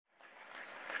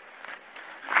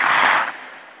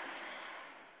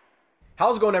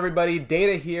How's it going, everybody?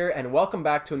 Data here, and welcome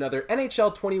back to another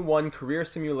NHL 21 career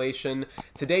simulation.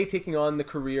 Today taking on the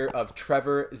career of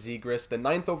Trevor Zegras, the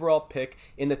 9th overall pick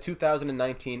in the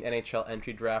 2019 NHL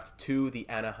Entry Draft to the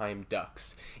Anaheim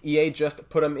Ducks. EA just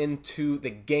put him into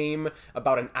the game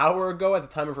about an hour ago at the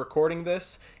time of recording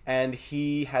this, and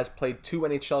he has played 2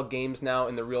 NHL games now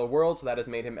in the real world, so that has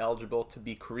made him eligible to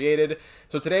be created.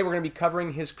 So today we're going to be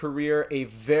covering his career, a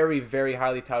very, very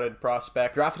highly touted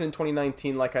prospect. Drafted in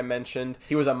 2019, like I mentioned.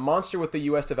 He was a monster with the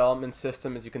U.S. development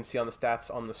system, as you can see on the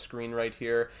stats on the screen right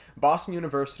here. Boston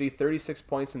University, 36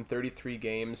 points in 33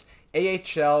 games.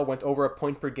 AHL went over a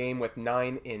point per game with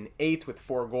 9 in 8 with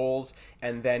 4 goals.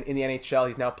 And then in the NHL,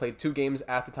 he's now played 2 games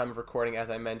at the time of recording, as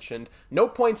I mentioned. No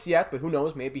points yet, but who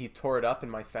knows, maybe he tore it up in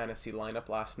my fantasy lineup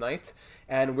last night.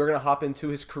 And we're going to hop into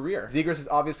his career. Zegras is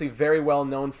obviously very well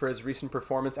known for his recent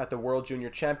performance at the World Junior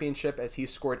Championship, as he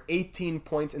scored 18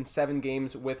 points in 7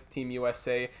 games with Team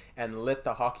USA and lit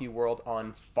the hockey world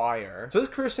on fire. So this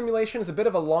career simulation is a bit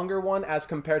of a longer one as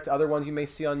compared to other ones you may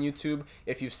see on YouTube.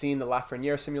 If you've seen the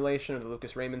Lafreniere simulation or the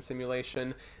Lucas Raymond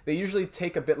simulation, they usually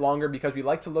take a bit longer because we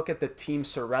like to look at the team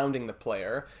surrounding the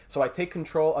player. So I take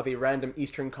control of a random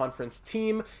Eastern Conference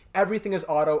team. Everything is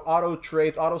auto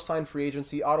trades, auto sign free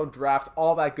agency, auto draft,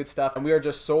 all that good stuff. And we are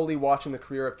just solely watching the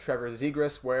career of Trevor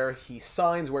Zegras, where he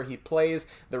signs, where he plays,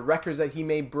 the records that he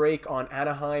may break on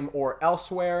Anaheim or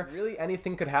elsewhere. Really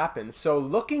anything could happen. So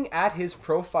looking at his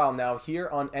profile now here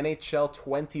on NHL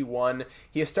 21,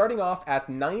 he is starting off at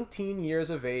 19 years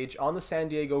of age on the San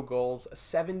Diego Gulls,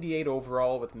 78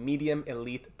 overall with medium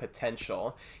elite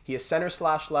potential. He is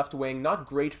center/left wing, not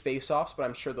great face-offs, but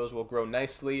I'm sure those will grow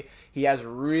nicely. He has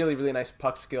really nice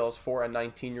puck skills for a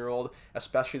 19-year-old,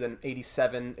 especially the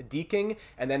 87 deking,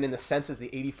 and then in the senses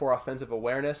the 84 offensive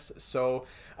awareness. So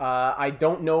I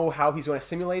don't know how he's going to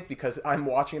simulate because I'm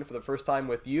watching it for the first time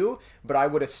with you, but I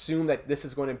would assume that this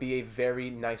is going to be a very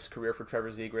nice career for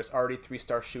Trevor Zegras. Already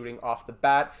 3-star shooting off the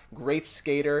bat, great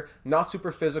skater, not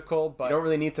super physical, but you don't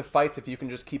really need to fight if you can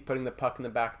just keep putting the puck in the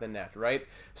back of the net, right?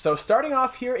 So starting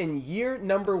off here in year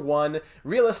number 1,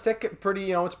 realistic, it's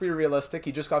pretty realistic.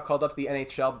 He just got called up to the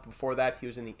NHL. Before that, he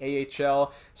was in the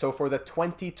AHL. So for the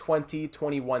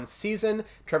 2020-21 season,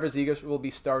 Trevor Zegras will be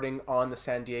starting on the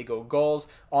San Diego Gulls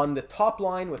on the top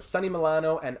line with Sonny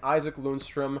Milano and Isaac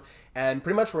Lundstrom. And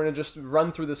pretty much we're going to just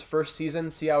run through this first season,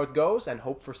 see how it goes, and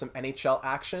hope for some NHL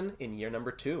action in year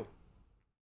number 2.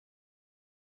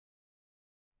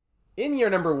 In year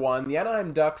number 1, the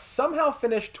Anaheim Ducks somehow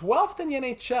finish 12th in the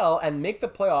NHL and make the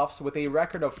playoffs with a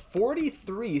record of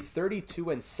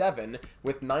 43-32-7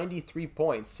 with 93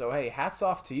 points. So hey, hats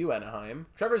off to you, Anaheim.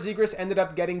 Trevor Zegras ended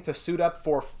up getting to suit up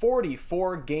for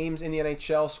 44 games in the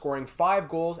NHL, scoring 5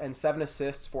 goals and 7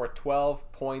 assists for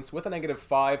 12 points with a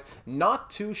 -5. Not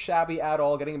too shabby at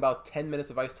all, getting about 10 minutes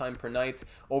of ice time per night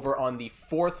over on the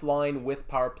 4th line with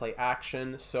power play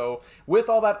action. So with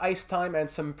all that ice time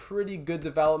and some pretty good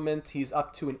development, he's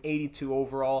up to an 82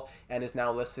 overall and is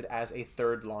now listed as a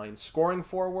 3rd line scoring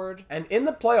forward. And in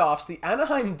the playoffs, the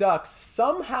Anaheim Ducks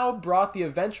somehow brought the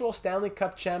eventual Stanley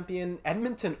Cup champion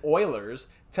Edmonton Oilers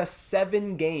to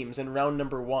 7 games in round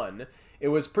number 1. It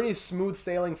was pretty smooth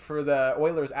sailing for the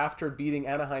Oilers after beating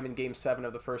Anaheim in Game 7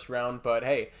 of the first round, but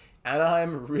hey,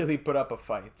 Anaheim really put up a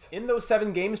fight. In those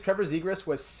 7 games, Trevor Zegras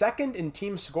was 2nd in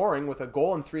team scoring with a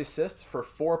goal and 3 assists for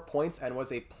 4 points and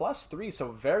was a +3, so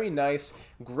very nice.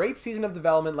 Great season of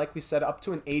development, like we said, up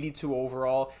to an 82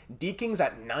 overall. Deking's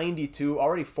at 92,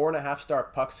 already 4.5-star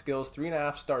puck skills,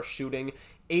 3.5-star shooting,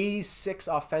 86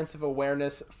 offensive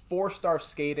awareness, 4-star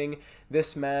skating.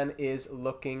 This man is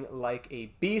looking like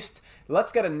a beast.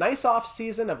 Let's get a nice off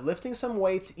season of lifting some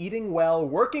weights, eating well,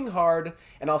 working hard,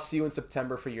 and I'll see you in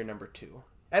September for year number 2.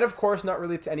 And of course, not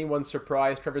really to anyone's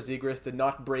surprise, Trevor Zegras did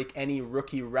not break any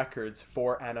rookie records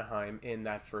for Anaheim in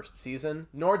that first season,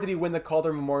 nor did he win the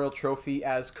Calder Memorial Trophy,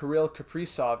 as Kirill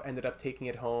Kaprizov ended up taking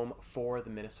it home for the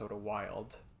Minnesota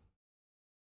Wild.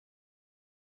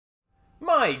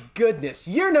 My goodness,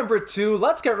 year number 2,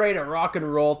 let's get ready to rock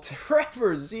and roll.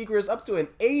 Trevor Zegras up to an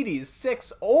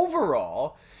 86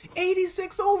 overall.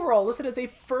 86 overall, listed as a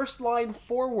 1st-line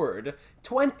forward,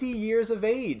 20 years of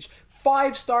age,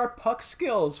 5-star puck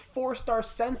skills, 4-star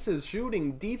senses,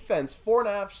 shooting, defense,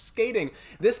 4.5 skating.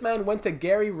 This man went to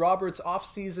Gary Roberts'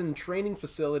 off-season training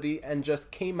facility and just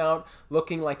came out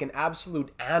looking like an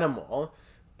absolute animal.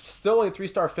 Still only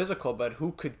 3-star physical, but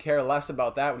who could care less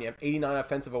about that when you have 89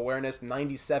 offensive awareness,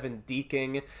 97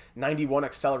 deking, 91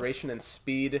 acceleration and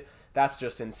speed. That's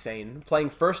just insane. Playing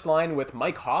 1st line with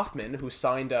Mike Hoffman, who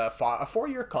signed a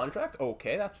 4-year contract.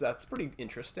 Okay, that's pretty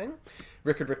interesting.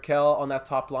 Rickard Rakell on that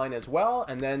top line as well.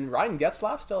 And then Ryan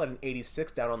Getzlaf still at an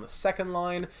 86 down on the second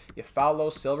line.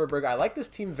 Yafalo, Silverberg. I like this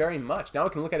team very much. Now we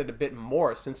can look at it a bit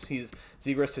more since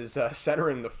Zegras is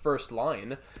centering the first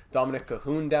line. Dominic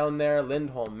Cahoon down there,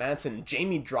 Lindholm, Manson,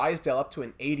 Jamie Drysdale up to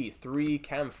an 83,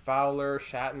 Cam Fowler,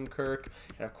 Shattenkirk,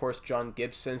 and of course John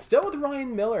Gibson. Still with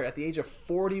Ryan Miller at the age of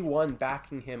 41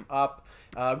 backing him up.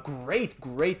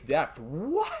 Great depth.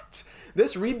 What?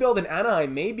 This rebuild in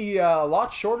Anaheim may be a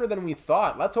lot shorter than we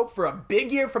thought. Let's hope for a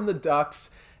big year from the Ducks.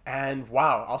 And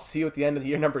wow, I'll see you at the end of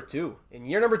year number 2. In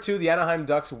year number 2, the Anaheim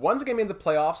Ducks once again made the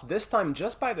playoffs, this time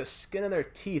just by the skin of their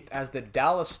teeth, as the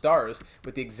Dallas Stars,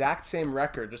 with the exact same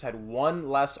record, just had one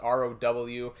less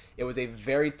ROW. It was a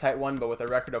very tight one, but with a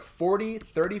record of 40,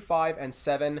 35, and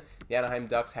 7, the Anaheim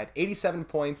Ducks had 87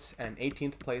 points, and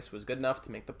 18th place was good enough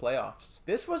to make the playoffs.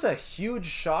 This was a huge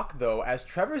shock, though, as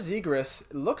Trevor Zegras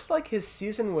looks like his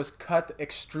season was cut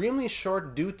extremely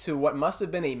short due to what must have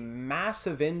been a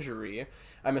massive injury.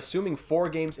 I'm assuming 4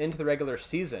 games into the regular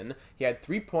season. He had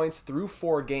 3 points through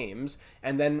 4 games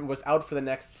and then was out for the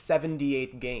next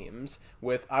 78 games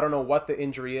with, I don't know what the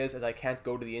injury is, as I can't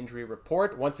go to the injury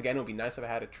report. Once again, it would be nice if I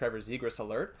had a Trevor Zegras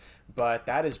alert, but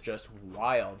that is just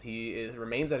wild. He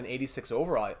remains at an 86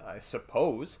 overall, I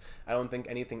suppose. I don't think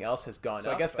anything else has gone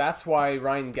up. I guess that's why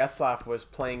Ryan Getzlaf was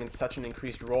playing in such an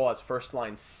increased role as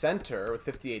first-line center with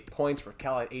 58 points,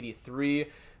 Rakell at 83.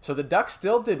 So the Ducks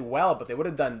still did well, but they would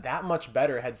have done that much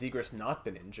better had Zegras not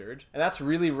been injured. And that's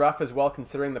really rough as well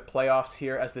considering the playoffs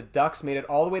here, as the Ducks made it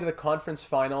all the way to the conference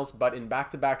finals, but in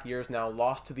back-to-back years now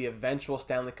lost to the eventual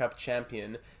Stanley Cup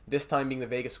champion, this time being the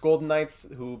Vegas Golden Knights,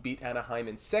 who beat Anaheim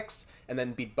in 6 and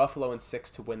then beat Buffalo in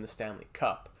 6 to win the Stanley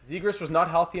Cup. Zegras was not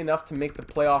healthy enough to make the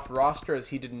playoff roster, as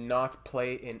he did not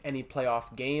play in any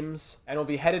playoff games, and will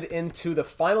be headed into the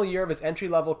final year of his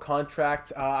entry-level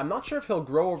contract. I'm not sure if he'll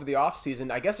grow over the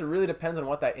offseason. I guess it really depends on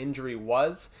what that injury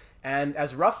was. And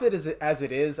as rough as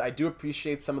it is, I do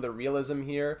appreciate some of the realism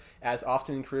here, as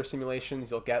often in career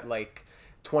simulations, you'll get like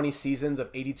 20 seasons of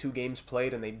 82 games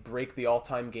played and they break the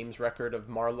all-time games record of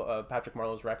Patrick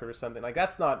Marleau's record or something. Like,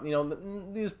 that's not,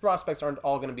 these prospects aren't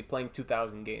all going to be playing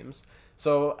 2,000 games.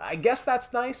 So I guess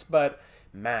that's nice, but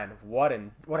man, what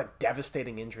a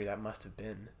devastating injury that must have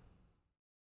been.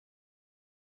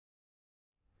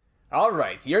 All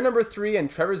right, year number 3, and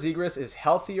Trevor Zegras is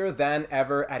healthier than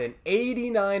ever at an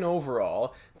 89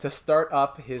 overall to start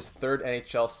up his 3rd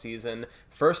NHL season.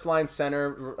 First-line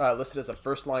center, listed as a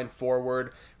first-line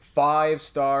forward, 5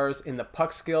 stars in the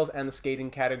puck skills and the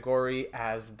skating category,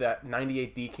 as that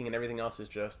 98 deking and everything else is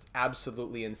just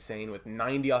absolutely insane, with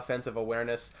 90 offensive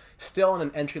awareness, still on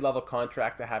an entry-level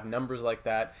contract to have numbers like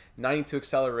that, 92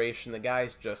 acceleration. The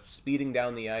guy's just speeding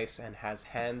down the ice and has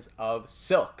hands of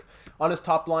silk. On his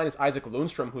top line is Isaac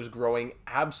Lundstrom, who's growing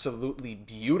absolutely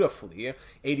beautifully.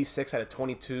 86 at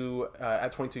 22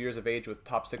 years of age with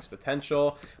top 6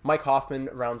 potential. Mike Hoffman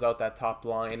rounds out that top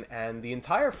line, and the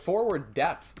entire forward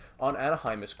depth on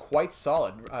Anaheim is quite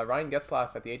solid. Ryan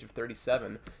Getzlaf at the age of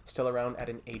 37, still around at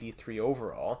an 83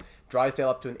 overall. Drysdale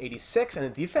up to an 86, and the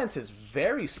defense is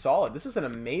very solid. This is an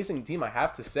amazing team, I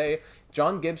have to say.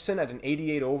 John Gibson at an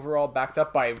 88 overall, backed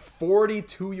up by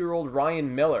 42-year-old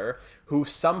Ryan Miller, who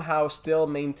somehow still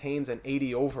maintains an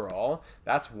 80 overall.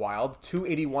 That's wild. 2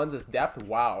 81s as depth.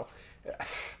 Wow.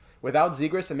 Without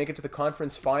Zegras to make it to the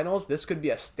conference finals, this could be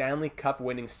a Stanley Cup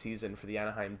winning season for the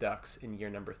Anaheim Ducks in year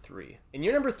number 3. In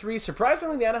year number 3,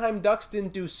 surprisingly, the Anaheim Ducks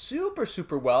didn't do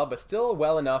super well, but still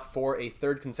well enough for a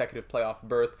 3rd consecutive playoff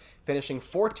berth, finishing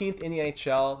 14th in the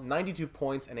NHL, 92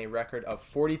 points, and a record of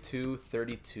 42,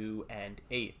 32, and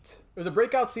 8. It was a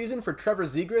breakout season for Trevor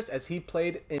Zegras, as he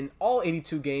played in all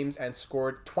 82 games and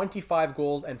scored 25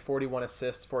 goals and 41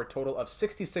 assists for a total of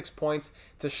 66 points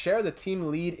to share the team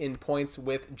lead in points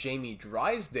with Jamie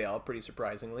Drysdale, pretty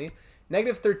surprisingly.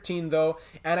 Negative 13 though,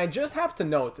 and I just have to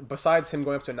note, besides him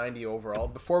going up to a 90 overall,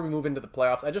 before we move into the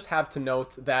playoffs, I just have to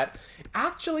note that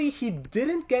actually he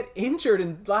didn't get injured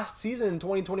in last season in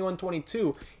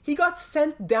 2021-22. He got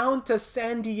sent down to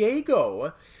San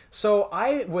Diego. So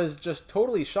I was just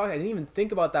totally shocked. I didn't even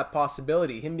think about that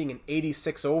possibility, him being an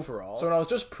 86 overall. So when I was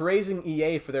just praising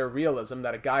EA for their realism,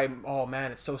 that a guy, oh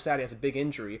man, it's so sad he has a big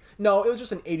injury. No, it was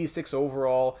just an 86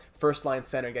 overall first-line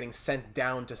center getting sent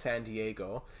down to San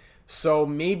Diego. So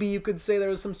maybe you could say there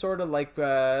was some sort of like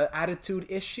attitude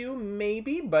issue,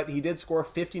 maybe, but he did score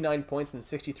 59 points in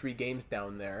 63 games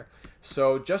down there.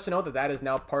 So just to note that that is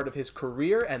now part of his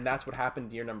career, and that's what happened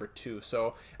in year number 2.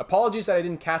 So apologies that I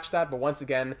didn't catch that, but once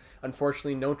again,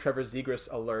 unfortunately, no Trevor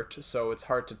Zegras alert, so it's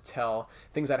hard to tell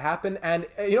things that happen. And,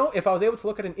 you know, if I was able to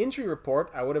look at an injury report,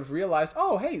 I would have realized,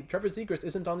 oh, hey, Trevor Zegras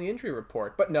isn't on the injury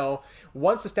report. But no,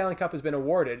 once the Stanley Cup has been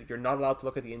awarded, you're not allowed to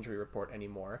look at the injury report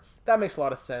anymore. That makes a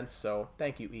lot of sense, so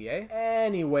thank you, EA.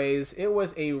 Anyways, it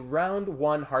was a round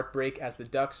 1 heartbreak as the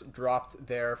Ducks dropped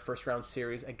their first round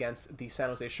series against the San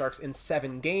Jose Sharks in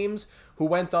 7 games, who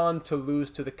went on to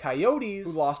lose to the Coyotes,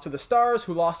 who lost to the Stars,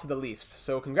 who lost to the Leafs.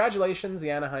 So congratulations,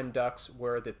 the Anaheim Ducks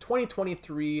were the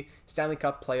 2023 Stanley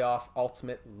Cup playoff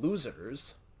ultimate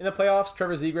losers. In the playoffs,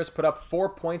 Trevor Zegras put up 4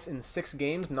 points in 6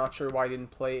 games. Not sure why he didn't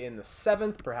play in the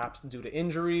 7th, perhaps due to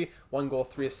injury. 1 goal,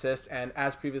 3 assists, and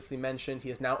as previously mentioned,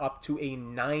 he is now up to a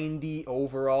 90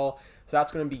 overall. So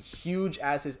that's going to be huge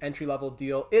as his entry-level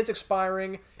deal is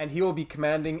expiring, and he will be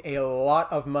commanding a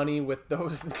lot of money with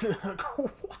those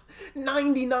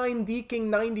 99 deking,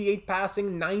 98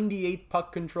 passing, 98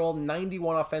 puck control,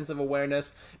 91 offensive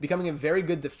awareness, becoming a very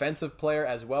good defensive player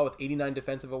as well with 89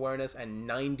 defensive awareness and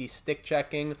 90 stick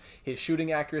checking. His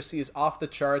shooting accuracy is off the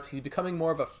charts. He's becoming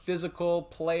more of a physical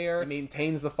player. He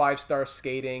maintains the 5-star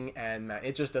skating, and man,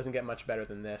 it just doesn't get much better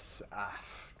than this.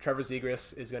 Trevor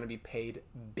Zegras is going to be paid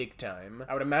big time.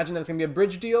 I would imagine that it's going to be a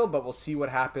bridge deal, but we'll see what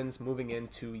happens moving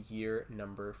into year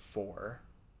number 4.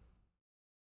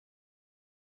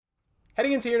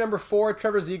 Heading into year number 4,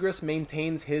 Trevor Zegras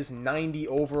maintains his 90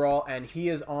 overall, and he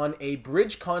is on a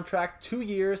bridge contract, 2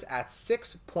 years at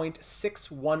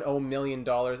 $6.610 million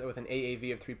with an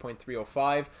AAV of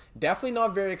 3.305. Definitely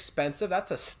not very expensive.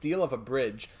 That's a steal of a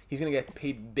bridge. He's going to get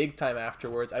paid big time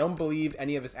afterwards. I don't believe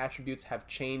any of his attributes have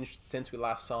changed since we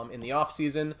last saw him in the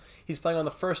offseason. He's playing on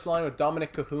the first line with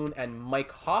Dominic Cahoon and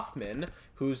Mike Hoffman,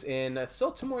 who's in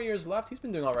still 2 more years left. He's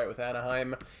been doing all right with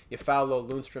Anaheim. Yafalo,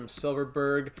 Lundstrom,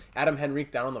 Silverberg, Adam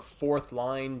Henrique down on the 4th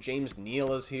line. James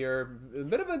Neal is here. A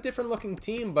bit of a different looking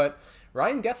team, but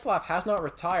Ryan Getzlaf has not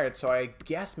retired, so I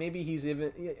guess maybe he's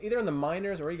either in the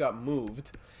minors or he got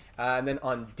moved. And then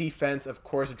on defense, of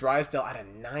course, Drysdale at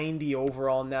a 90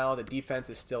 overall now. The defense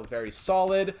is still very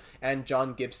solid. And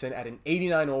John Gibson at an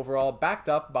 89 overall, backed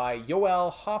up by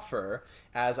Yoel Hofer,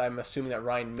 as I'm assuming that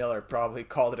Ryan Miller probably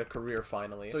called it a career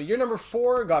finally. So year number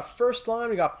 4, got first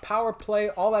line, we got power play,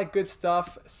 all that good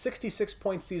stuff.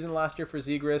 66-point season last year for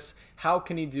Zegras. How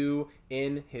can he do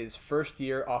in his first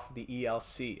year off of the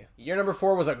ELC? Year number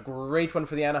 4 was a great one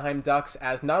for the Anaheim Ducks,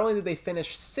 as not only did they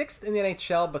finish 6th in the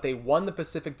NHL, but they won the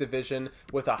Pacific Division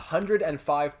with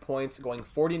 105 points, going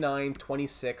 49,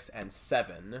 26, and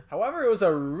 7. However, it was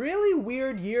a really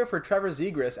weird year for Trevor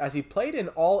Zegras, as he played in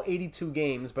all 82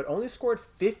 games, but only scored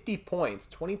 50 points,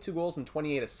 22 goals, and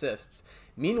 28 assists.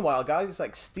 Meanwhile, guys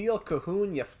like Steele,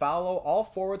 Cahoon, Yafalo, all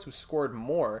forwards who scored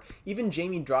more. Even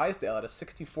Jamie Drysdale at a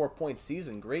 64-point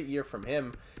season. Great year from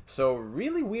him. So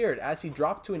really weird as he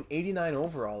dropped to an 89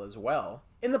 overall as well.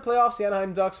 In the playoffs, the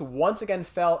Anaheim Ducks once again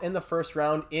fell in the first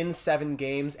round in 7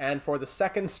 games, and for the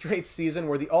second straight season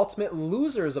were the ultimate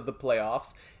losers of the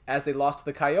playoffs, as they lost to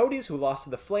the Coyotes, who lost to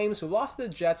the Flames, who lost to the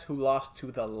Jets, who lost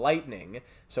to the Lightning.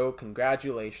 So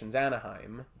congratulations,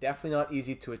 Anaheim. Definitely not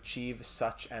easy to achieve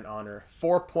such an honor.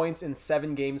 4 points in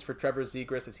 7 games for Trevor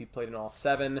Zegras as he played in all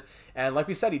 7. And like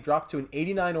we said, he dropped to an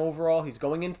 89 overall. He's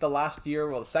going into the last year,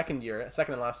 well, the second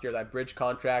and last year of that bridge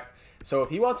contract. So if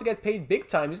he wants to get paid big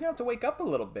time, he's going to have to wake up a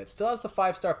little bit. Still has the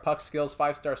 5-star puck skills,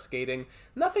 5-star skating.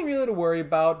 Nothing really to worry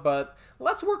about, but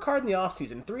let's work hard in the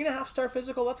offseason. 3.5-star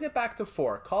physical, let's get back to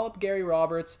 4. Call up Gary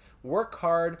Roberts, work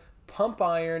hard, pump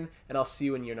iron, and I'll see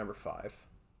you in year number 5.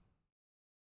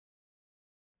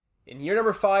 In year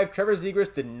number 5, Trevor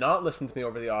Zegras did not listen to me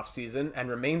over the offseason and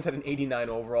remains at an 89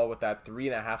 overall with that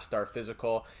 3.5-star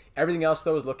physical. Everything else,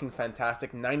 though, is looking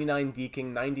fantastic. 99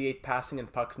 deking, 98 passing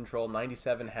and puck control,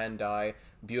 97 hand-eye.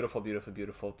 Beautiful, beautiful,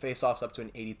 beautiful. Face-offs up to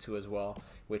an 82 as well,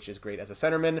 which is great as a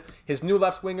centerman. His new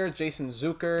left winger, Jason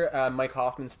Zucker. Mike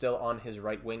Hoffman still on his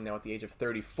right wing now at the age of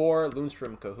 34.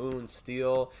 Lundstrom, Cahoon,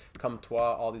 Steele,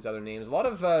 Comtois, all these other names. A lot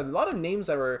of names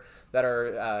that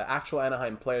are actual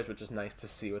Anaheim players, which is nice to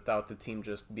see without the team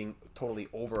just being totally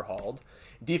overhauled.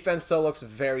 Defense still looks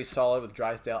very solid with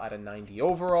Drysdale at a 90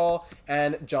 overall,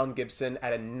 and John Gibson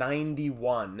at a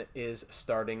 91 is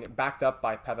starting, backed up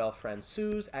by Pavel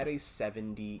Francouz at a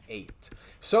 78.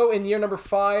 So in year number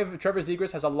 5, Trevor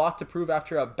Zegras has a lot to prove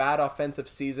after a bad offensive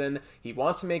season. He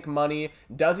wants to make money.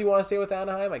 Does he want to stay with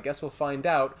Anaheim? I guess we'll find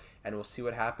out. and we'll see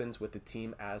what happens with the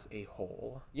team as a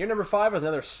whole. Year number 5 was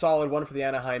another solid one for the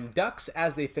Anaheim Ducks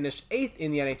as they finished 8th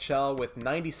in the NHL with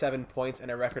 97 points and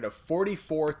a record of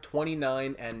 44,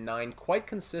 29, and 9, quite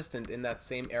consistent in that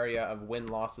same area of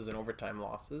win-losses and overtime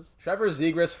losses. Trevor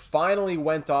Zegras finally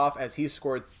went off as he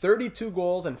scored 32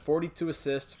 goals and 42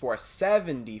 assists for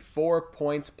 74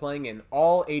 points playing in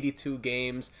all 82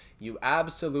 games. You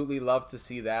absolutely love to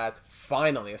see that,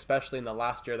 finally, especially in the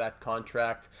last year of that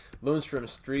contract. Lundstrom,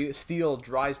 Steele,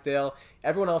 Drysdale,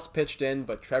 everyone else pitched in,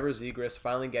 but Trevor Zegras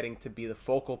finally getting to be the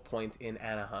focal point in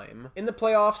Anaheim. In the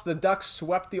playoffs, the Ducks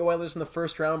swept the Oilers in the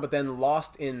first round, but then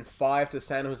lost in 5 to the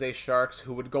San Jose Sharks,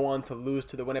 who would go on to lose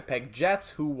to the Winnipeg Jets,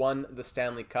 who won the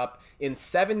Stanley Cup in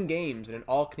 7 games in an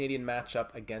all-Canadian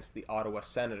matchup against the Ottawa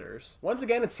Senators. Once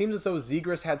again, it seems as though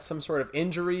Zegras had some sort of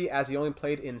injury, as he only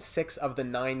played in 6 of the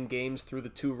 9 games through the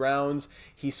 2 rounds.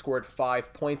 He scored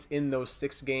 5 points in those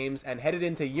 6 games, and headed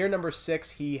into year number 6,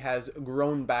 he has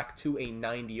grown back to a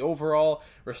 90 overall,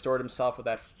 restored himself with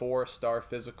that 4-star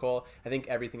physical. I think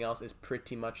everything else is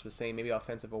pretty much the same, maybe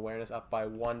offensive awareness up by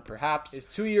 1 perhaps. His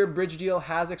 2-year bridge deal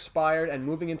has expired, and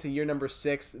moving into year number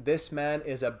 6, this man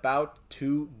is about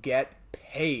to get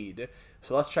paid.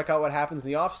 So let's check out what happens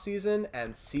in the offseason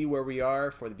and see where we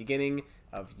are for the beginning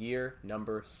of year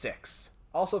number 6.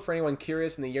 Also, for anyone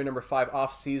curious, in the year number 5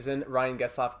 offseason, Ryan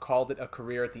Getzlaf called it a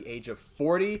career at the age of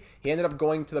 40. He ended up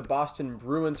going to the Boston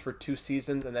Bruins for 2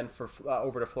 seasons and then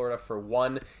over to Florida for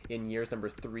 1 in years number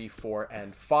 3, 4,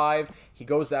 and 5. He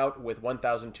goes out with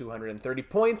 1,230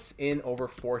 points in over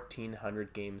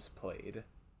 1,400 games played.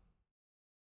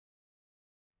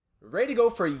 Ready to go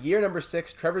for year number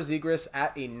 6, Trevor Zegras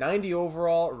at a 90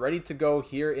 overall, ready to go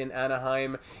here in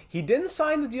Anaheim. He didn't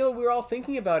sign the deal we were all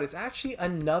thinking about. It's actually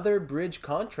another bridge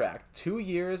contract. 2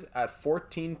 years at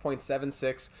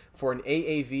 14.76 for an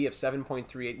AAV of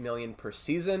 7.38 million per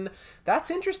season.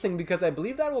 That's interesting because I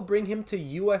believe that will bring him to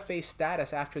UFA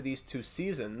status after these 2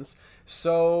 seasons.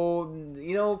 So,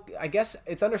 you know, I guess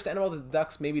it's understandable that the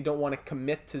Ducks maybe don't want to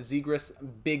commit to Zegras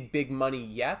big money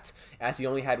yet, as he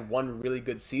only had 1 really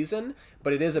good season,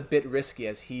 but it is a bit risky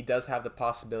as he does have the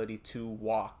possibility to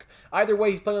walk. Either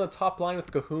way, he's playing on the top line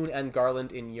with Cahoon and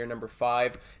Garland in year number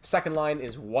 5. Second line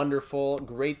is wonderful,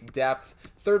 great depth.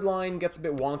 Third line gets a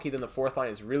bit wonky, then the fourth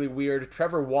line is really weird.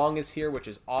 Trevor Wong is here, which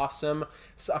is awesome.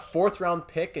 So a 4th round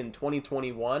pick in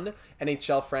 2021,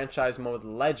 NHL franchise mode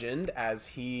legend, as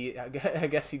he, I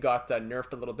guess he got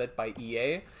nerfed a little bit by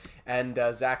EA, and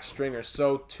Zach Stringer.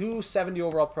 So 2 70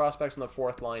 overall prospects on the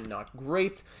 4th line, not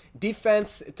great.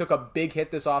 Defense, it took a big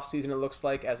hit this offseason, it looks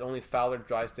like, as only Fowler,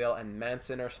 Drysdale, and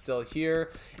Manson are still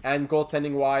here. And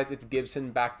goaltending-wise, it's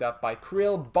Gibson backed up by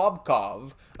Kirill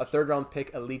Bobkov, a 3rd round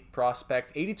pick elite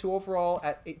prospect, 82 overall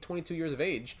at 22 years of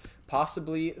age.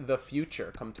 Possibly the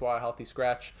future, come to a healthy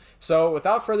scratch. So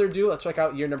without further ado, let's check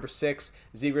out year number 6.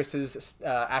 Zegras'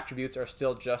 attributes are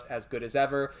still just as good as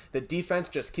ever. The defense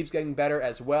just keeps getting better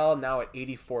as well, now at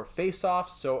 84 faceoffs,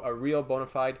 so a real bona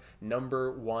fide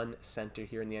number 1 center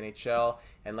here in the NHL.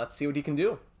 And let's see what he can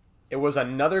do. It was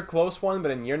another close one,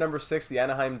 but in year number 6, the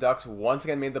Anaheim Ducks once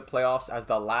again made the playoffs as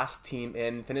the last team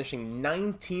in, finishing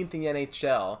 19th in the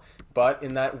NHL. But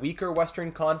in that weaker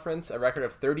Western Conference, a record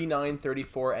of 39,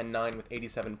 34, and 9 with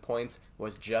 87 points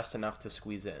was just enough to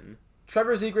squeeze in.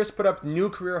 Trevor Zegras put up new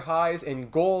career highs in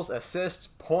goals, assists,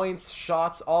 points,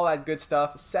 shots, all that good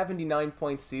stuff.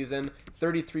 79-point season,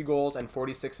 33 goals and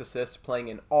 46 assists, playing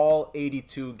in all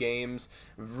 82 games.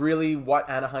 Really what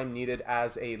Anaheim needed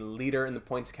as a leader in the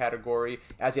points category,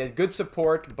 as he has good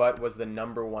support but was the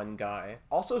number 1 guy.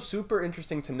 Also super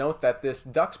interesting to note that this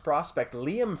Ducks prospect,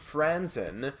 Liam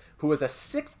Franzen, who was a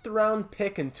 6th round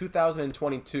pick in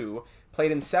 2022,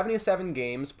 played in 77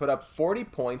 games, put up 40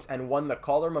 points, and won the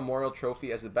Calder Memorial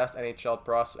Trophy as the best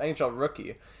NHL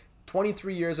rookie.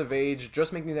 23 years of age,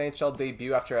 just making his NHL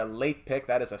debut after a late pick.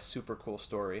 That is a super cool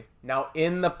story. Now,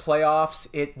 in the playoffs,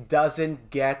 it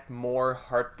doesn't get more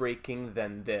heartbreaking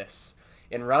than this.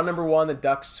 In round number 1, the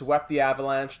Ducks swept the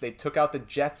Avalanche. They took out the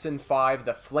Jets in 5,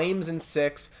 the Flames in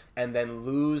 6, and then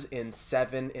lose in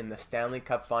 7 in the Stanley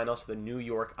Cup Finals to the New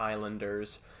York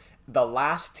Islanders. The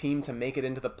last team to make it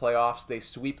into the playoffs, they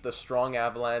sweep the strong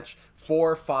Avalanche,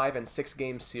 4, 5, and 6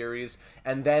 game series.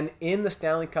 And then in the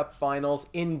Stanley Cup Finals,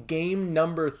 in game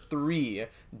number 3,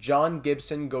 John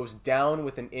Gibson goes down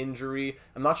with an injury.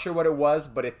 I'm not sure what it was,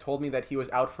 but it told me that he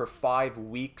was out for 5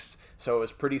 weeks, so it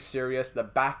was pretty serious. The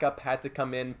backup had to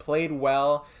come in, played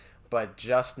well, but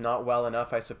just not well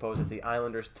enough, I suppose, as the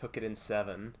Islanders took it in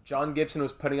 7. John Gibson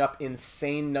was putting up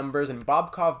insane numbers, and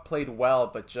Bobkov played well,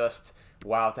 but just,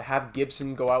 wow, to have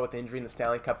Gibson go out with injury in the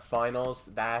Stanley Cup Finals,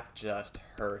 that just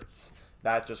hurts.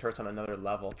 that just hurts on another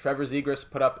level. Trevor Zegras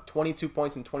put up 22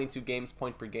 points in 22 games,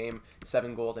 point per game,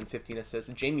 7 goals and 15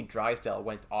 assists. Jamie Drysdale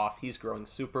went off. He's growing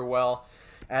super well.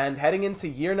 And heading into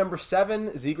year number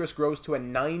 7, Zegras grows to a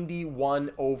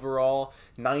 91 overall,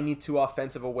 92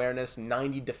 offensive awareness,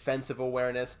 90 defensive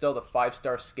awareness, still the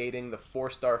 5-star skating, the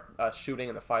 4-star shooting,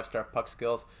 and the 5-star puck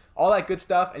skills. All that good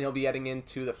stuff, and he'll be heading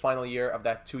into the final year of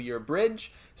that 2-year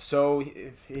bridge. So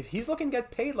if he's looking to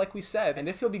get paid, like we said, and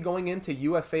if he'll be going into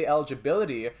UFA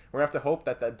eligibility, we're going to have to hope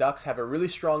that the Ducks have a really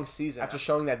strong season after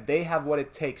showing that they have what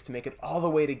it takes to make it all the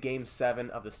way to Game 7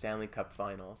 of the Stanley Cup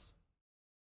Finals.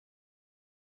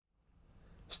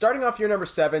 Starting off year number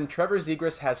 7, Trevor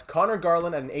Zegras has Connor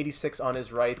Garland at an 86 on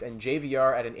his right and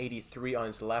JVR at an 83 on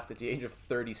his left at the age of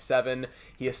 37.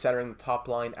 He is centering the top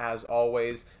line as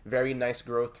always. Very nice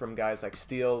growth from guys like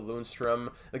Steele,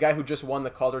 Lundstrom. The guy who just won the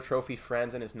Calder Trophy,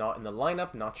 Franzen, is not in the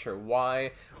lineup. Not sure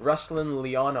why. Ruslan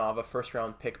Leonov, a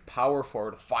first-round pick power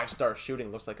forward, 5-star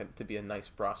shooting. Looks like to be a nice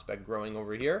prospect growing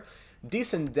over here.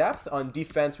 Decent depth on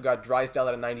defense. We got Drysdale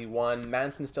at a 91.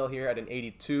 Manson still here at an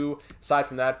 82. Aside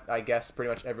from that, I guess pretty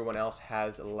much everyone else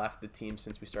has left the team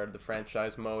since we started the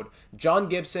franchise mode. John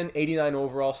Gibson, 89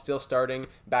 overall, still starting,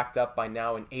 backed up by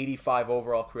now an 85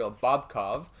 overall Kirill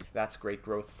Bobkov. That's great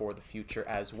growth for the future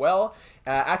as well.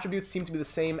 Attributes seem to be the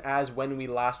same as when we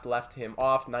last left him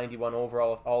off. 91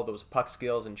 overall with all those puck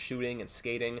skills and shooting and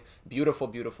skating. Beautiful,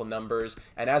 beautiful numbers.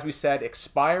 And as we said,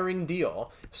 expiring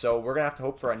deal. So we're going to have to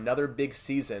hope for another big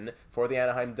season for the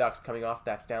Anaheim Ducks coming off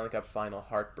that Stanley Cup final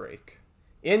heartbreak.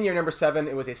 In year number 7,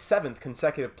 it was a 7th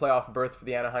consecutive playoff berth for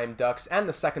the Anaheim Ducks and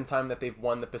the second time that they've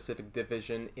won the Pacific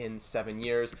Division in 7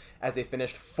 years, as they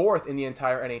finished 4th in the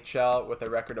entire NHL with a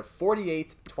record of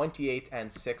 48, 28,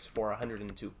 and 6 for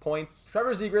 102 points.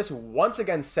 Trevor Zegras once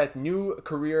again set new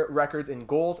career records in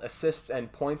goals, assists,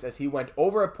 and points as he went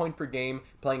over a point per game,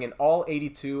 playing in all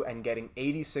 82 and getting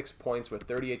 86 points with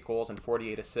 38 goals and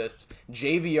 48 assists.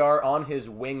 JVR on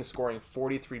his wing scoring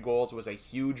 43 goals was a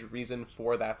huge reason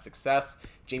for that success.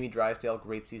 Jamie Drysdale,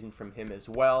 great season from him as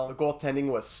well. The goaltending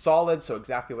was solid, so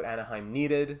exactly what Anaheim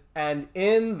needed. And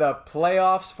in the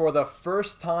playoffs, for the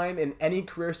first time in any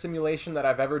career simulation that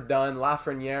I've ever done,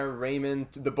 Lafreniere, Raymond,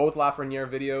 both Lafreniere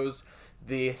videos,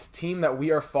 the team that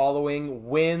we are following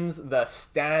wins the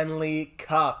Stanley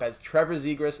Cup as Trevor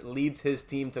Zegras leads his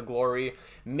team to glory,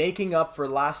 making up for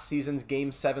last season's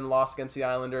Game 7 loss against the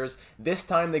Islanders. This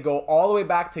time they go all the way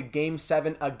back to Game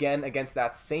 7 again against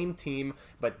that same team,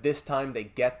 but this time they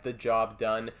get the job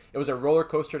done. It was a roller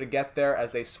coaster to get there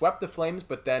as they swept the Flames,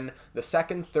 but then the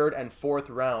second, third, and fourth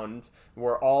round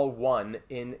were all won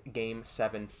in Game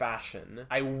 7 fashion.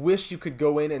 I wish you could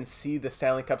go in and see the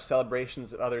Stanley Cup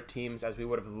celebrations of other teams, as we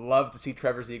would have loved to see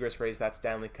Trevor Zegras raise that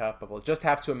Stanley Cup, but we'll just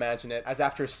have to imagine it, as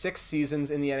after 6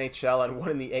 seasons in the NHL and 1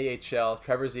 in the AHL,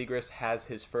 Trevor Zegras has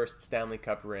his first Stanley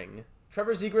Cup ring.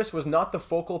 Trevor Zegras was not the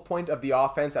focal point of the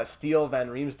offense, as Steele, Van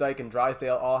Riemsdyk, and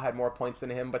Drysdale all had more points than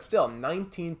him, but still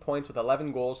 19 points with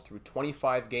 11 goals through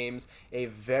 25 games. A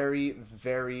very,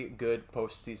 very good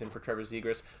postseason for Trevor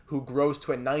Zegras, who grows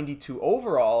to a 92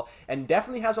 overall and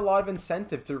definitely has a lot of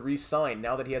incentive to re-sign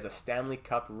now that he has a Stanley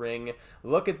Cup ring.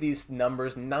 Look at these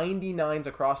numbers, 99s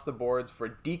across the boards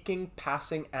for deking,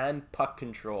 passing, and puck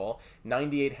control,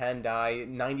 98 hand-eye,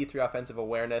 93 offensive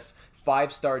awareness,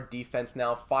 5-star defense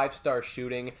now, 5-star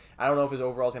shooting. I don't know if his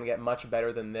overall is going to get much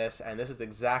better than this, and this is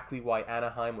exactly why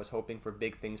Anaheim was hoping for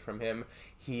big things from him.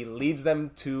 He leads them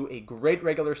to a great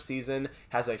regular season,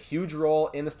 has a huge role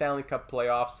in the Stanley Cup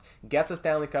playoffs, gets a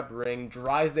Stanley Cup ring.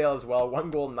 Drysdale as well,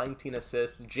 1 goal, 19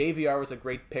 assists. JVR was a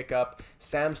great pickup.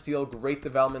 Sam Steele, great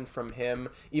development from him.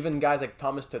 Even guys like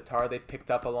Thomas Tatar they picked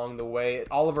up along the way.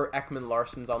 Oliver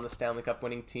Ekman-Larsson's on the Stanley Cup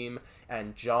winning team,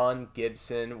 and John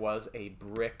Gibson was a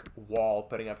brick wall,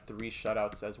 putting up 3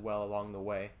 shutouts as well along the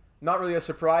way. Not really a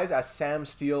surprise, as Sam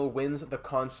Steele wins the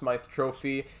Conn Smythe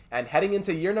Trophy, and heading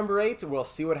into year number 8, we'll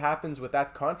see what happens with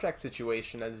that contract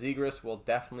situation, as Zegras will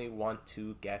definitely want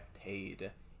to get paid.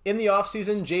 In the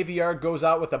offseason, JVR goes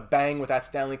out with a bang with that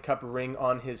Stanley Cup ring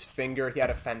on his finger. He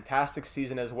had a fantastic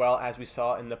season as well, as we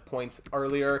saw in the points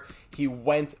earlier. He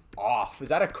went off. Is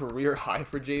that a career high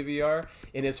for JVR?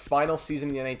 In his final season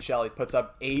in the NHL, he puts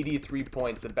up 83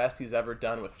 points, the best he's ever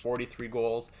done, with 43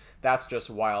 goals. That's just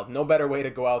wild. No better way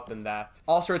to go out than that.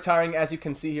 Also retiring, as you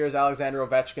can see here, is Alexander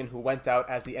Ovechkin, who went out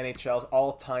as the NHL's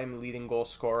all-time leading goal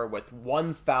scorer with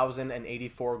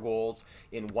 1,084 goals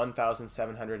in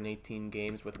 1,718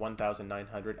 games with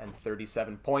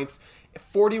 1,937 points.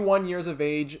 41 years of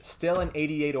age, still an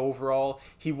 88 overall.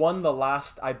 He won the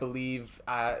last, I believe,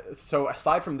 so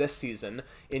aside from this this season,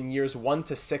 in years 1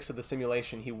 to 6 of the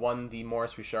simulation, he won the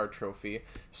Maurice Richard Trophy.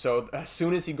 So as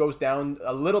soon as he goes down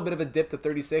a little bit of a dip to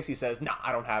 36, he says, nah,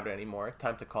 I don't have it anymore.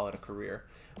 Time to call it a career.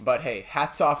 But hey,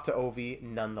 hats off to Ovi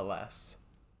nonetheless.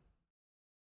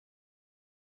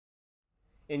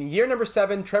 In year number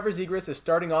 7, Trevor Zegras is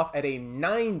starting off at a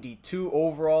 92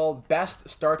 overall, best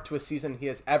start to a season he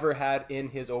has ever had in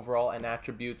his overall and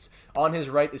attributes. On his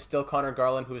right is still Connor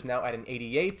Garland, who is now at an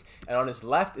 88, and on his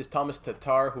left is Thomas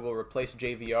Tatar, who will replace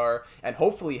JVR and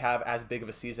hopefully have as big of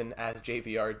a season as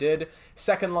JVR did.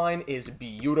 Second line is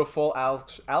beautiful,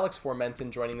 Alex Formenton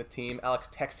joining the team, Alex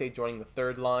Texier joining the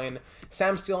third line.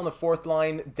 Sam Steele on the fourth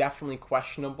line, definitely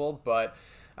questionable, but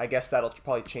I guess that'll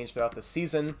probably change throughout the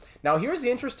season. Now, here's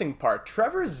the interesting part.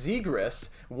 Trevor Zegras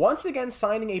once again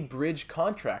signing a bridge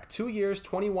contract. 2 years,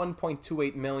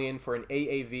 $21.28 million for an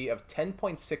AAV of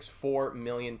 $10.64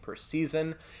 million per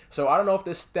season. So I don't know if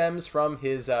this stems from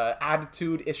his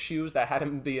attitude issues that had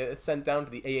him be sent down to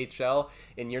the AHL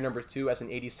in year number 2 as an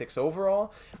 86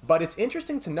 overall. But it's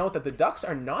interesting to note that the Ducks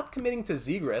are not committing to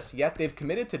Zegras, yet they've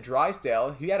committed to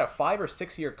Drysdale. He had a 5 or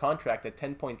 6 year contract at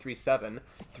 10.37.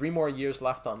 3 more years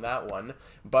left on that one,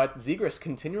 but Zegras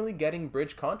continually getting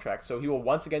bridge contracts, so he will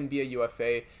once again be a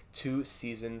UFA 2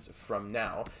 seasons from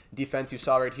now. Defense, you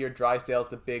saw right here, Drysdale's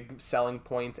the big selling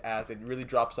point as it really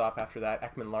drops off after that.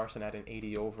 Ekman Larson at an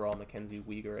 80 overall, Mackenzie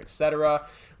Weegar, etc.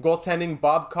 Goaltending,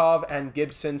 Bobkov and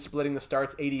Gibson splitting the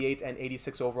starts, 88 and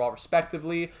 86 overall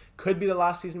respectively. Could be the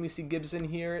last season we see Gibson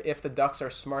here. If the Ducks are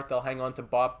smart, they'll hang on to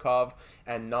Bobkov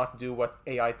and not do what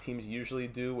AI teams usually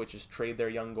do, which is trade their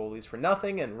young goalies for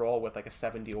nothing and roll with like a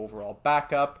 70 overall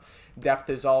backup. Depth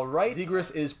is all right.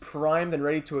 Zegras is primed and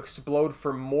ready to explode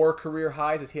for more career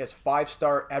highs as he has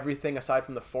 5-star everything aside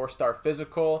from the 4-star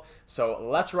physical. So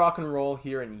let's rock and roll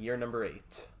here in year number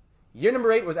 8. Year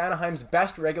number 8 was Anaheim's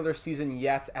best regular season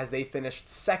yet as they finished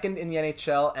second in the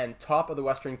NHL and top of the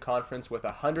Western Conference with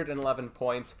 111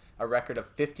 points, a record of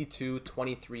 52,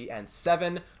 23, and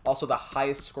 7. Also the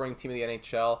highest scoring team in the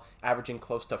NHL, averaging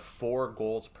close to 4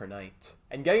 goals per night.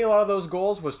 And getting a lot of those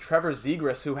goals was Trevor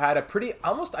Zegras, who had a pretty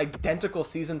almost identical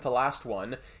season to last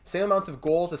one. Same amount of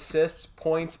goals, assists,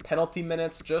 points, penalty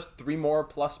minutes, just 3 more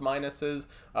plus minuses,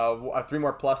 3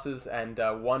 more pluses, and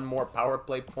 1 more power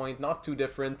play point. Not too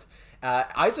different.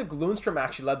 Isaac Lundstrom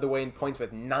actually led the way in points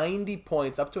with 90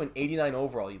 points, up to an 89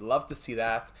 overall. You'd love to see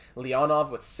that.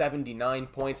 Leonov with 79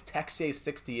 points, Texier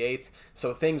 68.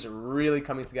 So things really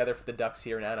coming together for the Ducks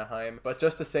here in Anaheim. But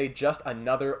just to say, just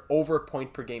another over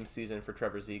point per game season for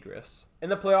Trevor Zegras. In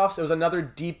the playoffs, it was another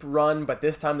deep run, but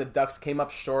this time the Ducks came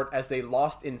up short as they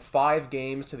lost in 5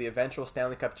 games to the eventual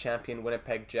Stanley Cup champion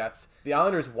Winnipeg Jets. The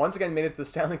Islanders once again made it to the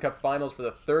Stanley Cup Finals for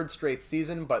the 3rd straight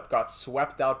season, but got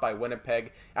swept out by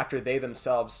Winnipeg after they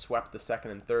themselves swept the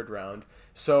 2nd and 3rd round.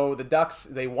 So the Ducks,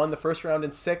 they won the 1st round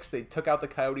in 6, they took out the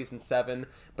Coyotes in 7,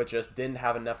 but just didn't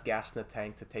have enough gas in the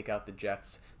tank to take out the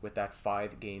Jets with that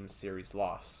 5-game series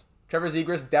loss. Trevor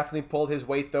Zegras definitely pulled his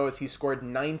weight though as he scored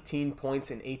 19 points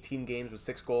in 18 games with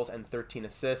 6 goals and 13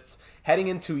 assists. Heading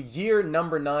into year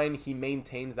number 9, he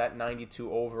maintains that 92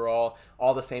 overall.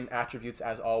 All the same attributes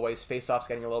as always. Faceoffs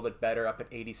getting a little bit better, up at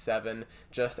 87.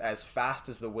 Just as fast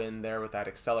as the wind there with that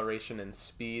acceleration and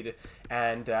speed.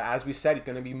 And as we said, he's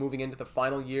going to be moving into the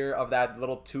final year of that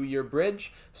little 2-year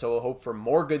bridge. So we'll hope for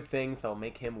more good things that will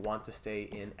make him want to stay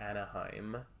in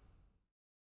Anaheim.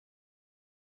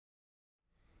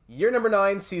 Year number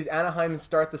 9 sees Anaheim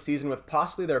start the season with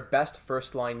possibly their best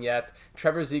first line yet.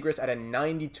 Trevor Zegras at a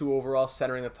 92 overall,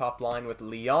 centering the top line with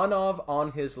Leonov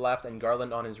on his left and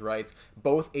Garland on his right,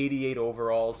 both 88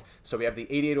 overalls. So we have the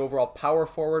 88 overall power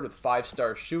forward with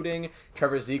 5-star shooting,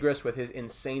 Trevor Zegras with his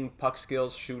insane puck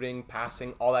skills, shooting,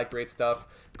 passing, all that great stuff.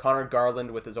 Connor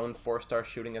Garland with his own 4-star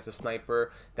shooting as a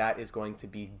sniper. That is going to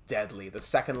be deadly. The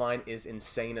second line is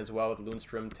insane as well with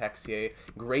Lundstrom, Texier.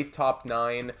 Great top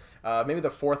 9. Maybe the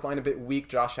 4th line a bit weak.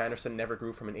 Josh Anderson never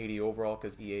grew from an 80 overall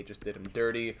because EA just did him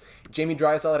dirty. Jamie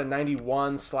Drysdale at a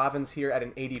 91. Slavin's here at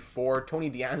an 84. Tony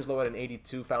DeAngelo at an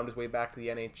 82. Found his way back to the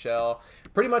NHL.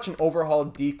 Pretty much an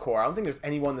overhauled decor. I don't think there's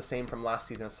anyone the same from last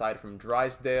season aside from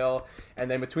Drysdale. And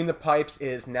then between the pipes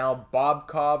is now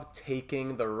Bobkov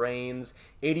taking the reins.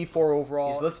 84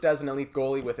 overall. He's listed as an elite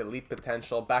goalie with elite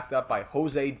potential, backed up by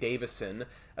Jose Davison,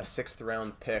 a 6th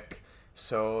round pick.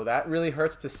 So that really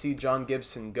hurts to see John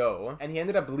Gibson go. And he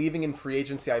ended up leaving in free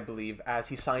agency, I believe, as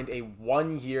he signed a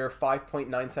 1-year,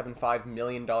 $5.975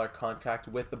 million contract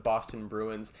with the Boston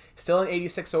Bruins. Still an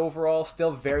 86 overall,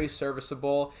 still very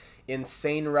serviceable.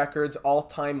 insane records,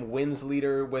 all-time wins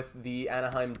leader with the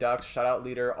Anaheim Ducks, shutout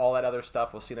leader, all that other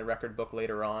stuff. We'll see in the record book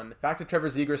later on. Back to Trevor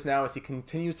Zegras now as he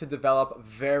continues to develop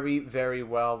very, very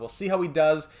well. We'll see how he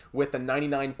does with the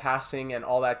 99 passing and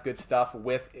all that good stuff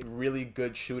with really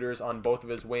good shooters on both of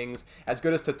his wings. As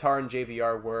good as Tatar and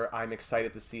JVR were, I'm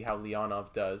excited to see how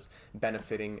Leonov does,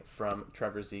 benefiting from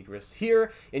Trevor Zegras.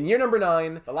 Here, in year number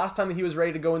 9, the last time that he was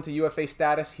ready to go into UFA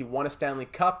status, he won a Stanley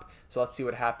Cup. So let's see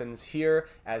what happens here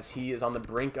as he is on the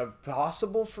brink of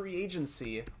possible free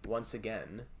agency once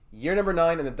again. Year number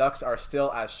 9, and the Ducks are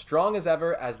still as strong as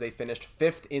ever as they finished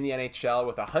 5th in the NHL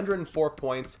with 104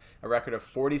 points, a record of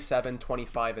 47,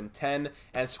 25, and 10,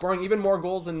 and scoring even more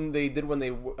goals than they did when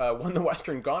they won the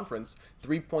Western Conference,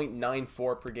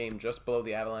 3.94 per game, just below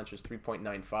the Avalanche's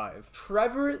 3.95.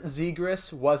 Trevor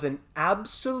Zegras was an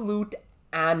absolute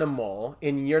animal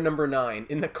in year number 9,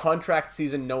 in the contract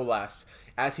season no less,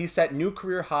 as he set new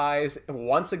career highs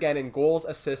once again in goals,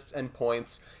 assists, and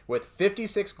points with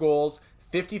 56 goals,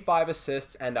 55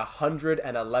 assists, and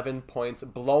 111 points,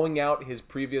 blowing out his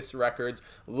previous records.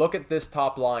 Look at this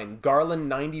top line. Garland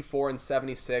 94 and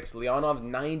 76, Leonov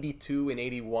 92 and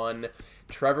 81.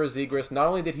 Trevor Zegras, not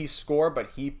only did he score, but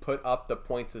he put up the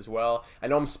points as well. I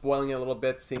know I'm spoiling it a little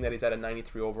bit, seeing that he's at a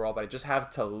 93 overall, but I just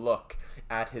have to look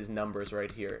at his numbers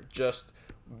right here. Just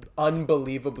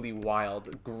unbelievably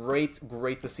wild. Great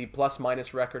to see. Plus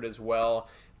minus record as well.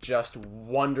 Just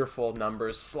wonderful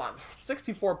numbers.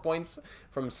 64 points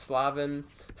from Slavin,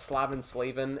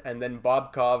 and then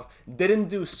Bobkov didn't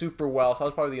do super well, so that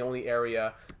was probably the only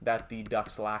area that the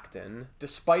Ducks lacked in.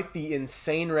 Despite the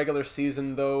insane regular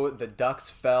season, though, the Ducks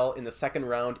fell in the second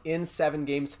round in 7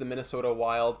 games to the Minnesota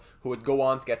Wild, who would go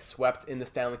on to get swept in the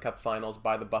Stanley Cup Finals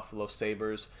by the Buffalo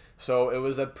Sabres. So it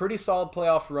was a pretty solid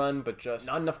playoff run, but just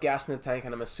not enough gas in the tank,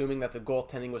 and I'm assuming that the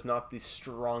goaltending was not the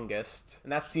strongest.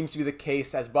 And that seems to be the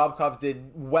case, as Bobkov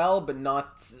did well, but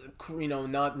not,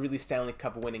 not really Stanley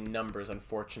Cup winning numbers,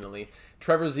 unfortunately.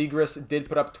 Trevor Zegras did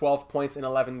put up 12 points in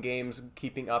 11 games,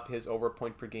 keeping up his over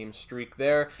point per game streak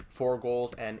there. 4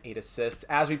 goals and 8 assists,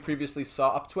 as we previously saw,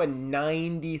 up to a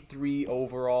 93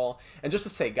 overall. And just to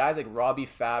say, guys like Robbie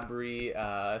Fabry,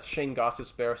 Shane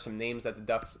Gostisbehere, some names that the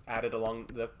Ducks added along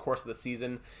the course of the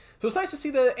season. So it's nice to see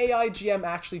the AIGM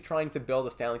actually trying to build a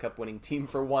Stanley Cup winning team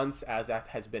for once, as that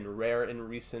has been rare in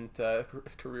recent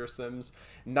career sims.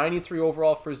 93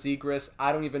 overall for Zegras.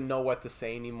 I don't even know what to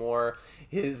say anymore.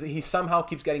 He somehow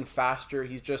keeps getting faster.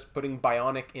 He's just putting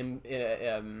bionic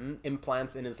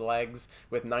implants in his legs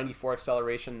with 94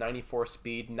 acceleration, 94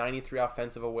 speed, 93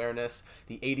 offensive awareness.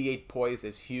 The 88 poise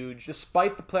is huge.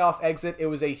 Despite the playoff exit, it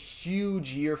was a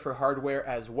huge year for hardware,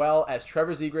 as well as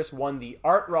Trevor Zegras won the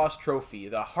Art Ross Trophy,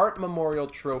 the Hart Memorial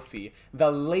Trophy,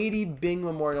 the Lady Byng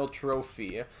Memorial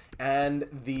Trophy, and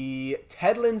the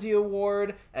Ted Lindsay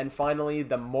Award, and finally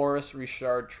the Maurice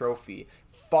Richard Trophy.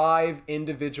 5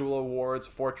 individual awards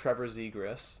for Trevor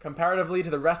Zegras. Comparatively to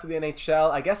the rest of the NHL,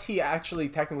 I guess he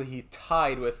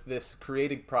tied with this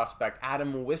creative prospect,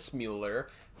 Adam Wismuller,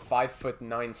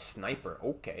 5'9" sniper.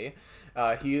 Okay.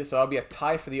 So that'll be a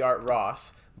tie for the Art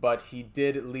Ross. But he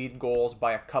did lead goals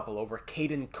by a couple over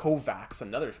Caden Kovacs,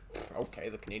 another, okay,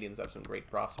 the Canadians have some great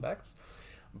prospects.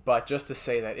 But just to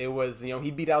say that it was,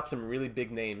 he beat out some really big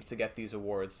names to get these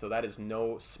awards, so that is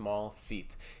no small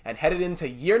feat. And headed into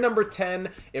year number 10,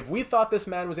 if we thought this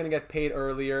man was going to get paid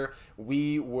earlier,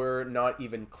 we were not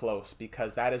even close,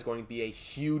 because that is going to be a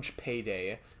huge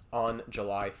payday on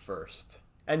July 1st.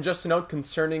 And just a note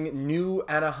concerning new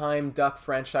Anaheim Duck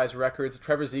franchise records,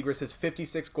 Trevor Zegras'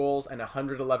 56 goals and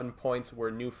 111 points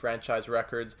were new franchise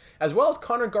records, as well as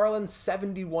Connor Garland's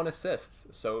 71 assists.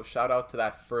 So shout out to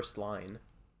that first line.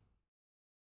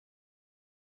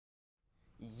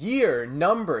 Year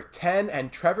number 10,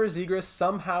 and Trevor Zegras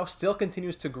somehow still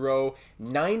continues to grow,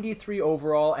 93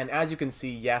 overall, and as you can see,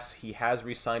 yes, he has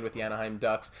re-signed with the Anaheim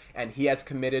Ducks, and he has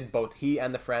committed both he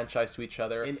and the franchise to each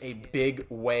other in a big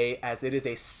way, as it is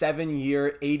a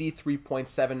 7-year,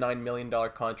 $83.79 million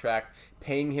contract,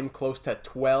 paying him close to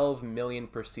 $12 million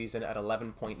per season at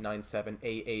 11.97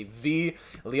 AAV.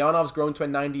 Leonov's grown to a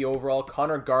 90 overall.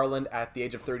 Connor Garland at the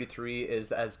age of 33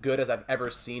 is as good as I've ever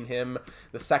seen him.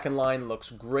 The second line looks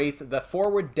great. The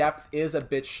forward depth is a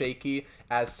bit shaky,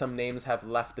 as some names have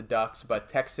left the Ducks, but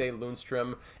Texay,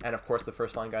 Lundstrom, and of course the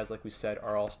first line guys, like we said,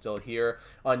 are all still here.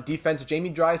 On defense, Jamie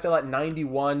Drysdale at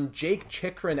 91. Jake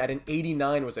Chikrin at an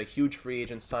 89 was a huge free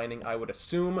agent signing, I would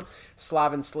assume.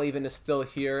 Slavin is still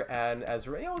here, and as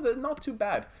not too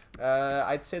bad.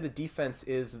 I'd say the defense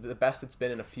is the best it's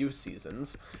been in a few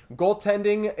seasons.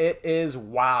 Goaltending, it is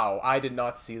wow. I did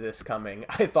not see this coming.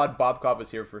 I thought Bobkov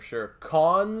was here for sure.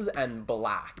 Cons and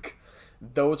Black.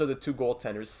 those are the two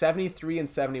goaltenders, 73 and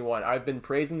 71. I've been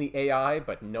praising the AI,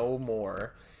 but no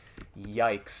more.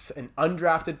 Yikes. An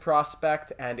undrafted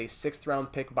prospect and a 6th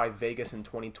round pick by Vegas in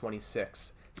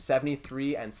 2026.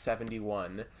 73 and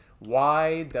 71.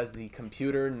 Why does the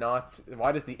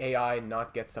AI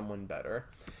not get someone better?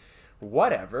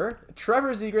 Whatever.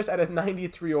 Trevor Zegras at a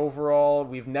 93 overall.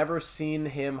 We've never seen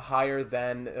him higher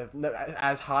than,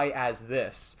 as high as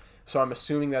this. So I'm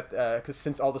assuming that, because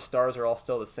since all the stars are all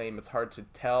still the same, it's hard to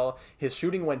tell. His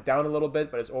shooting went down a little bit,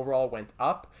 but his overall went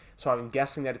up. So I'm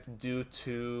guessing that it's due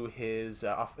to his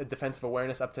defensive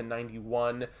awareness up to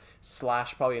 91, /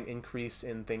 probably an increase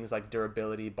in things like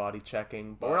durability, body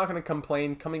checking. But we're not going to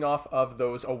complain. Coming off of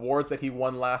those awards that he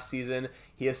won last season,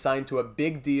 he is signed to a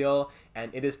big deal,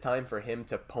 and it is time for him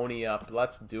to pony up.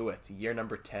 Let's do it. Year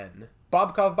number 10.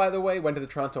 Bobkov, by the way, went to the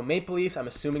Toronto Maple Leafs, I'm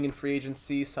assuming in free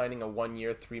agency, signing a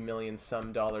 1-year, $3 million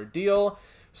some deal.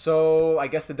 So I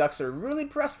guess the Ducks are really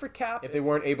pressed for cap if they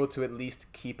weren't able to at least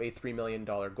keep a $3 million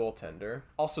goaltender.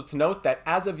 Also to note that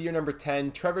as of year number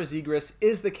 10, Trevor Zegras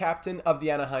is the captain of the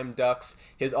Anaheim Ducks.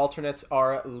 His alternates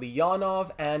are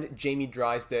Leonov and Jamie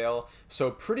Drysdale.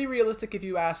 So pretty realistic if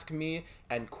you ask me,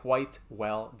 and quite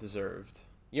well deserved.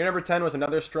 Year number 10 was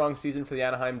another strong season for the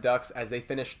Anaheim Ducks as they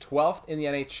finished 12th in the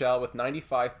NHL with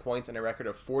 95 points and a record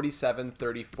of 47,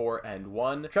 34, and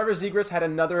 1. Trevor Zegras had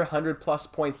another 100-plus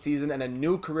point season and a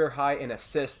new career high in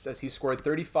assists as he scored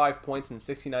 35 points and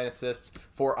 69 assists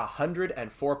for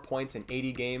 104 points in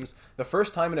 80 games. The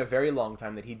first time in a very long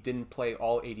time that he didn't play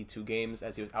all 82 games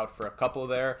as he was out for a couple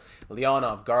there.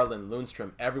 Leonov, Garland,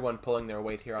 Lundstrom, everyone pulling their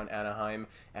weight here on Anaheim,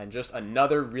 and just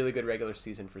another really good regular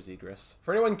season for Zegras.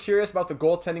 For anyone curious about the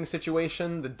goaltending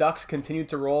situation, the Ducks continued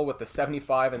to roll with the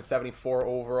 75 and 74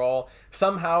 overall.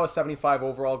 Somehow a 75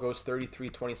 overall goes 33,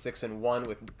 26, and 1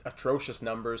 with atrocious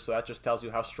numbers, so that just tells you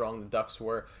how strong the Ducks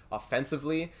were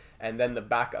offensively. And then the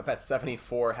backup at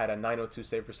 74 had a 902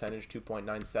 save percentage,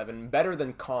 2.97, better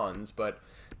than Cons, but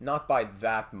not by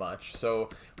that much. So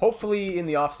hopefully in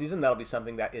the offseason that'll be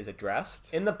something that is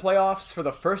addressed. In the playoffs, for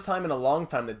the first time in a long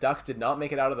time, the Ducks did not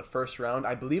make it out of the first round.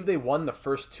 I believe they won the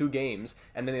first 2 games,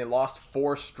 and then they lost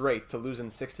 4 straight to lose in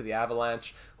 6 to the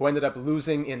Avalanche, who ended up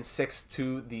losing in 6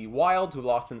 to the Wild, who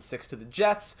lost in 6 to the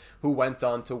Jets, who went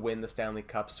on to win the Stanley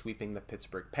Cup, sweeping the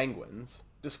Pittsburgh Penguins.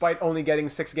 Despite only getting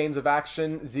 6 games of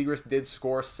action, Zegras did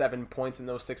score 7 points in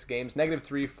those 6 games,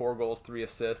 -3, 4 goals, 3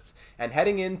 assists, and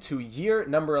heading into year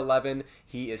number 11,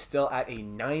 he is still at a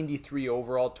 93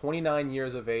 overall, 29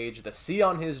 years of age, the C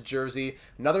on his jersey,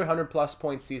 another 100-plus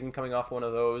point season coming off one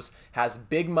of those, has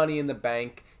big money in the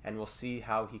bank, and we'll see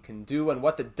how he can do and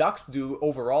what the Ducks do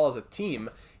overall as a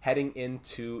team heading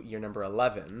into year number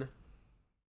 11.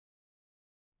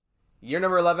 Year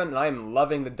number 11, and I am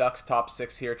loving the Ducks' top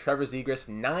 6 here. Trevor Zegras,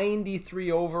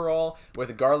 93 overall,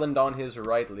 with Garland on his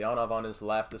right, Leonov on his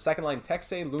left. The second line,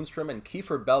 Texey, Lundstrom, and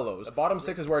Kiefer Bellows. The bottom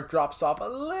 6 is where it drops off a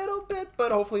little bit,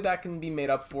 but hopefully that can be made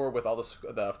up for with all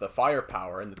the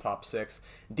firepower in the top 6.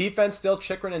 Defense, still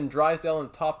Chychrun and Drysdale in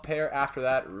the top pair. After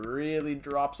that, really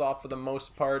drops off for the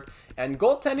most part. And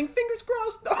goaltending, fingers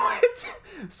crossed, though it's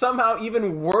somehow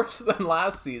even worse than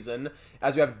last season,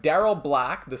 as we have Daryl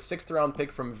Black, the 6th round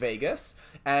pick from Vegas,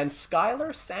 and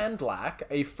Skylar Sandlack,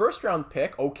 a 1st round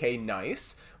pick, okay,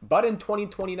 nice, but in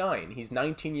 2029. He's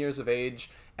 19 years of age,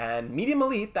 and medium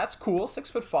elite, that's cool,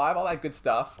 6'5", all that good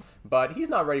stuff, but he's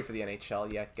not ready for the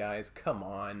NHL yet, guys, come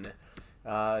on.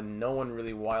 No one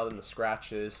really wild in the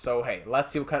scratches. So, hey,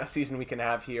 let's see what kind of season we can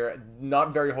have here.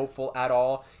 Not very hopeful at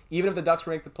all. Even if the Ducks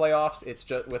make the playoffs, it's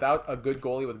just without a good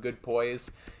goalie with good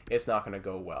poise, it's not going to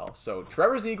go well. So,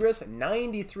 Trevor Zegras,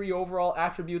 93 overall,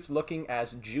 attributes looking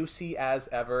as juicy as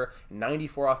ever.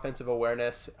 94 offensive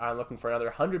awareness. I'm looking for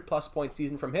another 100-plus point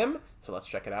season from him, so let's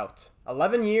check it out.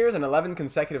 11 years and 11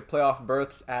 consecutive playoff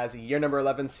berths as year number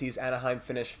 11 sees Anaheim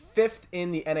finish 5th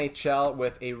in the NHL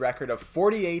with a record of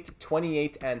 48,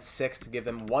 28, and 6 to give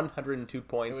them 102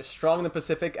 points. It was strong in the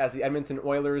Pacific as the Edmonton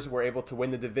Oilers were able to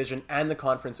win the division and the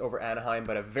conference over Anaheim,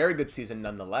 but a very good season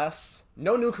nonetheless.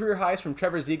 No new career highs from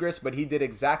Trevor Zegras, but he did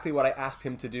exactly what I asked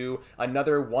him to do.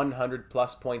 Another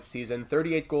 100-plus point season,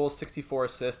 38 goals, 64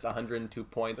 assists, 102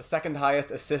 points. The second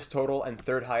highest assist total and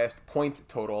third highest point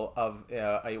total of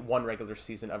one regular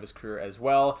season of his career as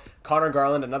well. Connor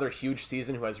Garland, another huge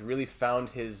season, who has really found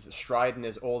his stride in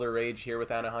his older age here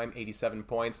with Anaheim, 87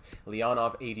 points.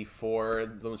 Leonov,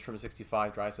 84. Lundstrom,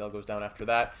 65. Drysdale goes down after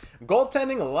that.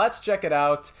 Goaltending, let's check it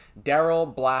out.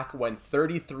 Daryl Black went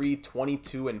 33,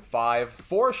 22, and 5.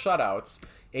 4 shutouts,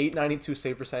 892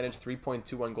 save percentage,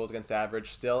 3.21 goals against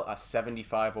average, still a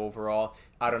 75 overall.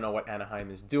 I don't know what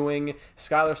Anaheim is doing.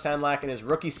 Skylar Sandlak in his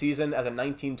rookie season as a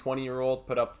 19-20-year-old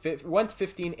went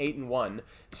 15-8-1.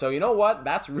 So you know what?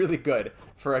 That's really good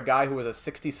for a guy who was a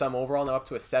 60-some overall, now up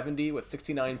to a 70 with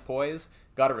 69 poise.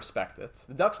 Gotta respect it.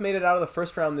 The Ducks made it out of the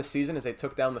first round this season as they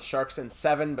took down the Sharks in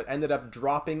 7, but ended up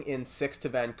dropping in 6 to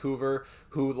Vancouver,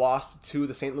 who lost to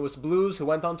the St. Louis Blues, who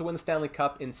went on to win the Stanley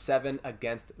Cup in 7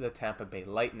 against the Tampa Bay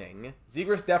Lightning.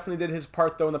 Zegras definitely did his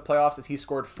part, though, in the playoffs as he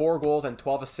scored 4 goals and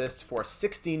 12 assists for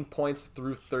 16 points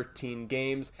through 13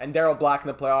 games. And Darryl Black in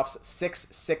the playoffs,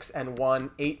 6-6-1,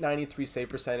 .893 save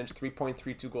percentage,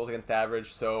 3.32 goals against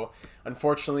average. So,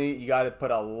 unfortunately, you got to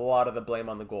put a lot of the blame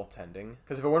on the goaltending.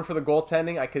 Because if it weren't for the goaltending,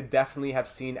 I could definitely have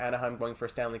seen Anaheim going for a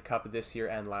Stanley Cup this year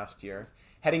and last year.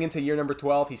 Heading into year number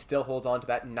 12, he still holds on to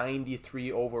that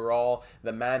 93 overall.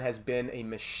 The man has been a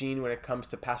machine when it comes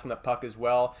to passing the puck as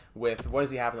well, with, what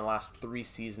does he have in the last 3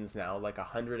 seasons now? Like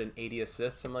 180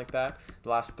 assists, something like that. The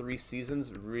last 3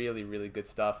 seasons, really, really good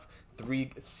stuff.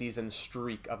 3-season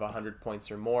streak of 100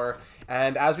 points or more.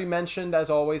 And as we mentioned,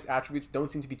 as always, attributes don't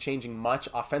seem to be changing much.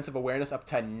 Offensive awareness up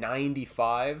to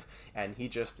 95, and he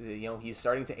just, he's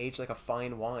starting to age like a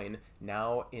fine wine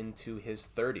now into his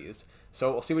 30s.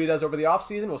 So we'll see what he does over the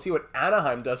offseason. We'll see what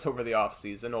Anaheim does over the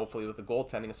offseason, hopefully with the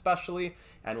goaltending especially,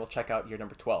 and we'll check out year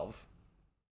number 12.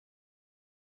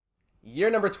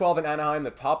 Year number 12 in Anaheim, the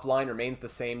top line remains the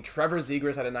same. Trevor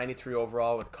Zegras at a 93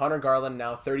 overall, with Connor Garland,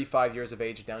 now 35 years of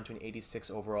age, down to an 86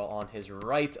 overall on his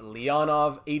right.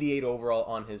 Leonov, 88 overall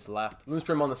on his left.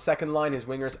 Lundstrom on the second line. His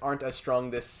wingers aren't as strong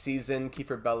this season.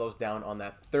 Kiefer Bellows down on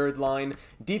that third line.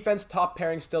 Defense, top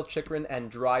pairing still Chychrun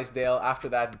and Drysdale. After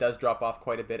that, does drop off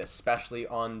quite a bit, especially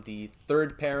on the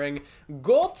third pairing.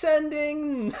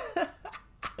 Goaltending!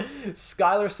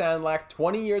 Skylar Sandlak,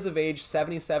 20 years of age,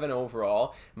 77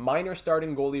 overall, minor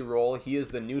starting goalie role. He is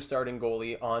the new starting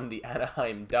goalie on the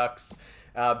Anaheim Ducks.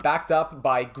 Backed up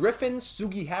by Griffin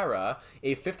Sugihara,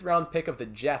 a 5th-round pick of the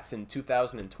Jets in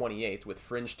 2028 with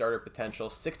fringe starter potential,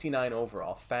 69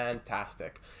 overall.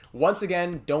 Fantastic. Once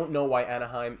again, don't know why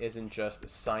Anaheim isn't just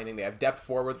signing. They have depth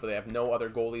forward, but they have no other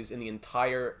goalies in the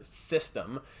entire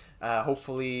system.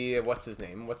 Hopefully, what's his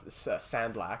name?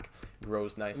 Sandlak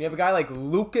grows nice. You have a guy like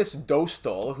Lucas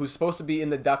Dostal, who's supposed to be in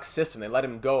the Ducks system. They let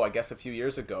him go, I guess, a few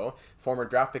years ago. Former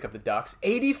draft pick of the Ducks.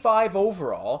 85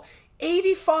 overall.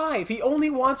 85! He only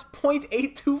wants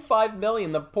 $0.825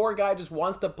 million. The poor guy just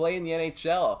wants to play in the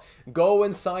NHL. Go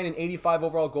and sign an 85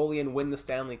 overall goalie and win the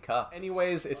Stanley Cup.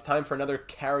 Anyways, it's time for another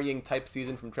carrying type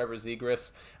season from Trevor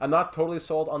Zegras. I'm not totally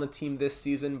sold on the team this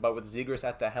season, but with Zegras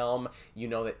at the helm, you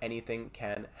know that anything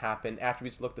can happen.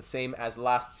 Attributes look the same as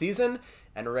last season,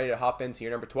 and we're ready to hop into year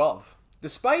number 12.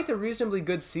 Despite a reasonably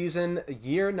good season,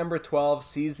 year number 12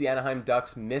 sees the Anaheim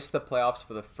Ducks miss the playoffs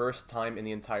for the first time in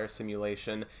the entire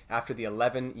simulation after the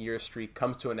 11-year streak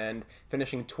comes to an end,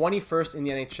 finishing 21st in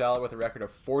the NHL with a record of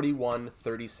 41,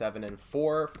 37, and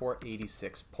 4 for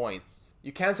 86 points.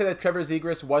 You can say that Trevor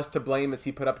Zegras was to blame as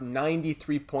he put up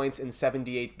 93 points in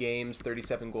 78 games,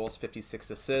 37 goals, 56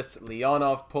 assists.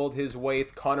 Leonov pulled his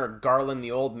weight. Connor Garland,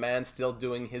 the old man, still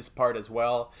doing his part as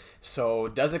well. So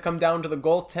does it come down to the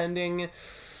goaltending?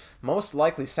 Most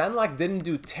likely. Sandlak didn't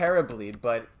do terribly,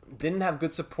 but didn't have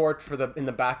good support in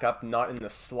the backup, not in the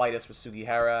slightest with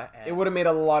Sugihara. It would have made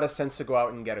a lot of sense to go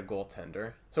out and get a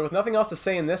goaltender. So with nothing else to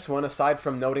say in this one, aside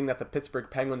from noting that the Pittsburgh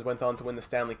Penguins went on to win the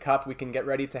Stanley Cup, we can get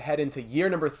ready to head into year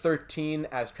number 13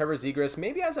 as Trevor Zegras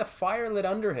maybe has a fire lit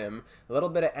under him. A little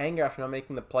bit of anger after not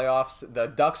making the playoffs. The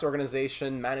Ducks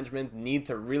organization, management need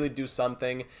to really do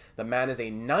something. The man is a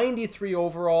 93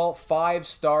 overall,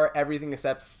 5-star, everything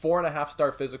except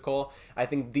 4.5-star physical. I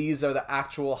think these are the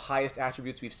actual highest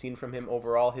attributes we've seen from him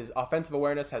overall. His offensive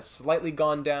awareness has slightly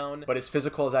gone down, but his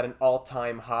physical is at an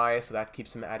all-time high, so that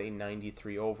keeps him at a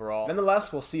 93 overall.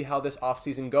 Nonetheless, we'll see how this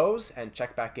offseason goes and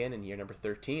check back in year number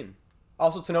 13.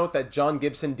 Also to note that John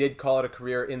Gibson did call it a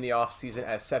career in the offseason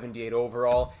at 78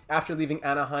 overall. After leaving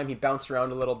Anaheim, he bounced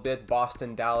around a little bit,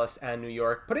 Boston, Dallas, and New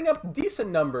York, putting up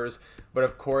decent numbers, but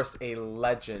of course a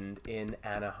legend in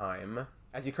Anaheim,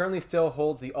 as he currently still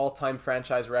holds the all-time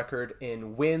franchise record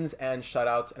in wins and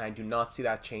shutouts, and I do not see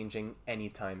that changing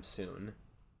anytime soon.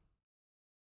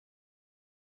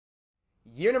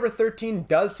 Year number 13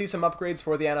 does see some upgrades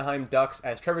for the Anaheim Ducks,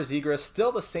 as Trevor Zegras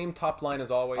still the same top line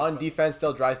as always. On defense,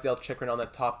 still Drysdale, Chychrun on the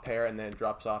top pair, and then it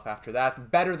drops off after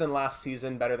that. Better than last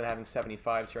season, better than having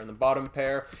 75s here on the bottom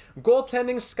pair.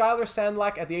 Goaltending, Skylar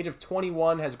Sandlak at the age of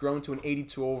 21 has grown to an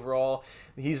 82 overall.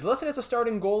 He's listed as a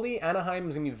starting goalie. Anaheim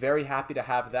is going to be very happy to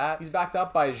have that. He's backed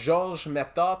up by Georges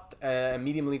Méthode, a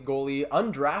medium league goalie,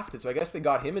 undrafted, so I guess they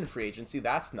got him in free agency.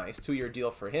 That's nice. 2-year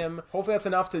deal for him. Hopefully that's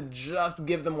enough to just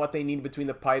give them what they need between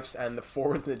the pipes, and the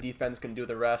forwards and the defense can do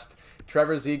the rest.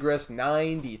 Trevor Zegras,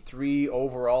 93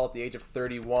 overall at the age of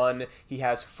 31. He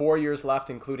has 4 years left,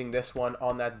 including this one,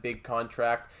 on that big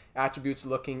contract. Attributes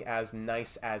looking as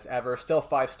nice as ever. Still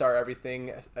 5-star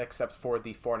everything except for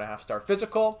the 4.5-star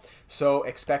physical. So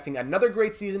expecting another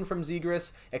great season from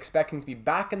Zegras, expecting to be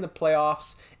back in the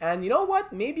playoffs, and you know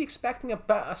what? Maybe expecting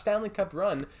a Stanley Cup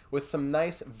run with some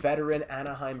nice veteran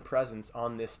Anaheim presence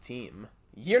on this team.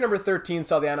 Year number 13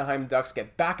 saw the Anaheim Ducks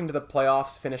get back into the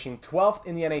playoffs, finishing 12th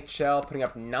in the NHL, putting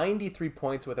up 93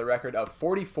 points with a record of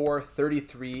 44,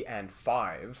 33, and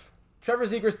 5. Trevor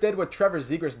Zegras did what Trevor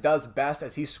Zegras does best,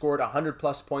 as he scored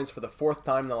 100+ points for the 4th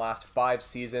time in the last 5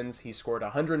 seasons. He scored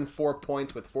 104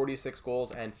 points with 46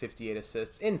 goals and 58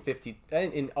 assists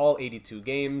in all 82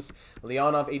 games.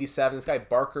 Leonov, 87. This guy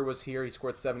Barker was here. He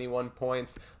scored 71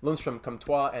 points. Lundstrom,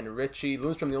 Comtois, and Ritchie.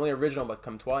 Lundstrom, the only original, but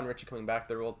Comtois and Ritchie coming back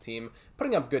to their old team,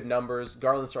 putting up good numbers.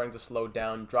 Garland starting to slow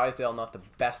down. Drysdale, not the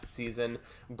best season.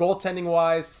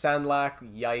 Goaltending-wise,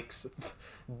 Sandlak, yikes.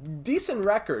 Decent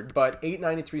record, but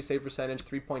 .893 save percentage,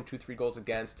 3.23 goals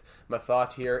against.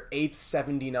 Méthode here,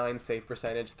 .879 save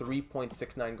percentage,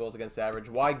 3.69 goals against average.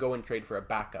 Why go and trade for a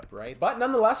backup, right? But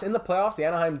nonetheless, in the playoffs, the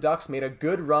Anaheim Ducks made a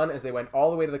good run as they went all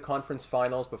the way to the conference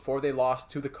finals before they lost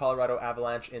to the Colorado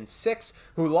Avalanche in 6,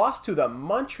 who lost to the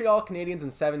Montreal Canadiens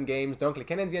in 7 games. Donc, les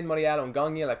Canadiens de Montréal ont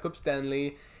gagné la Coupe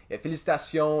Stanley.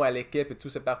 Félicitations à l'équipe et tous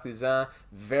ses partisans.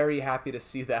 Very happy to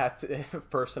see that,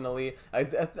 personally,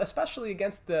 especially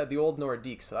against the old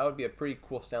Nordiques. So that would be a pretty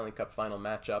cool Stanley Cup final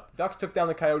matchup. Ducks took down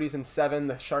the Coyotes in 7,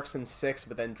 the Sharks in 6,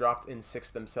 but then dropped in 6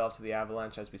 themselves to the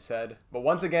Avalanche, as we said. But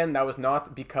once again, that was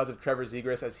not because of Trevor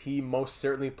Zegras, as he most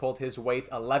certainly pulled his weight.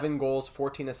 11 goals,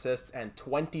 14 assists, and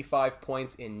 25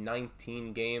 points in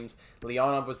 19 games.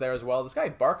 Leonov was there as well. This guy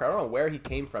Barker, I don't know where he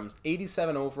came from.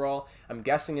 87 overall. I'm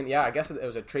guessing, I guess it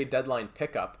was a trade deadline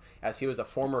pickup, as he was a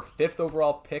former 5th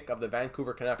overall pick of the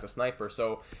Vancouver Canucks, a sniper.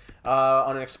 So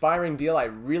on an expiring deal, I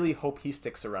really hope he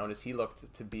sticks around, as he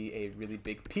looked to be a really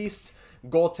big piece.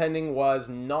 Goaltending was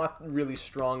not really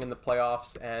strong in the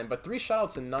playoffs, but 3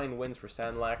 shutouts and 9 wins for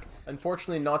Sandlak.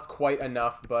 Unfortunately, not quite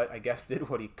enough, but I guess did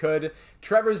what he could.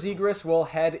 Trevor Zegras will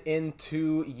head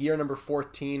into year number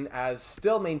 14 as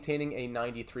still maintaining a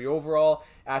 93 overall.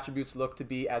 Attributes look to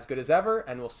be as good as ever,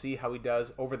 and we'll see how he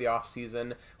does over the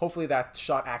offseason. Hopefully that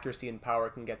shot accuracy and power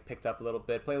can get picked up a little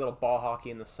bit. Play a little ball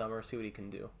hockey in the summer, see what he can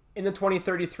do. In the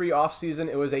 2033 offseason,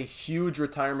 it was a huge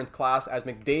retirement class, as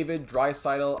McDavid,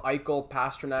 Draisaitl, Eichel,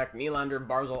 Pastrnak, Nylander,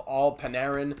 Barzal,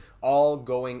 Panarin, all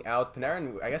going out.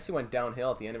 Panarin, I guess he went downhill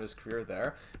at the end of his career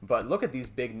there, but look at these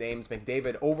big names.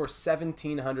 McDavid, over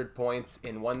 1,700 points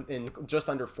in just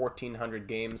under 1,400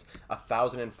 games,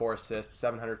 1,004 assists,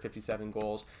 757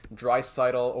 goals.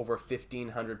 Draisaitl, over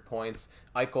 1,500 points.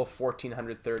 Eichel,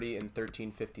 1,430 and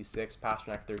 1,356.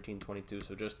 Pastrnak, 1,322.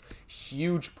 So just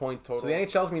huge point total. So the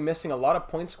NHL's going to be missing a lot of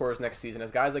point scorers next season,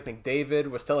 as guys like McDavid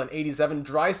was still an 87.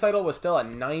 Draisaitl was still a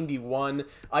 91.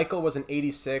 Eichel was an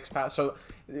 86. So,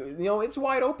 it's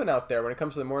wide open out there when it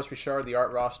comes to the Maurice Richard, the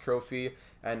Art Ross Trophy,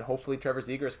 and hopefully Trevor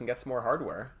Zegras can get some more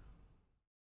hardware.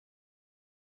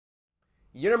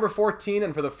 Year number 14,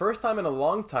 and for the first time in a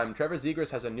long time, Trevor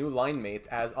Zegras has a new line mate,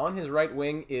 as on his right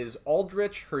wing is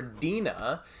Aldrich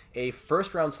Hrdina, a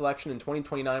first-round selection in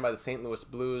 2029 by the St. Louis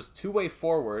Blues. Two-way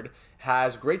forward,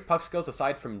 has great puck skills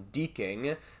aside from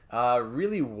deking.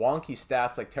 Really wonky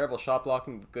stats, like terrible shot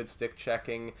blocking, good stick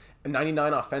checking,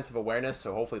 99 offensive awareness,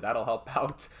 so hopefully that'll help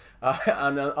out.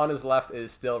 On his left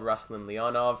is still Ruslan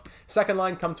Leonov. Second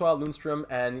line, Comtois, Lundstrom,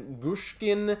 and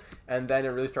Gushkin, and then it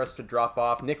really starts to drop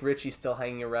off. Nick Ritchie still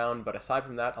hanging around, but aside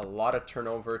from that, a lot of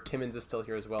turnover. Timmins is still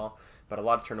here as well, but a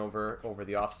lot of turnover over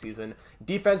the offseason.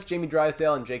 Defense, Jamie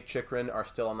Drysdale and Jake Chychrun are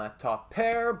still on that top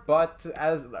pair, but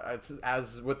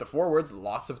as with the forwards,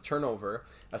 lots of turnover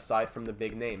aside from the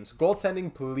big names.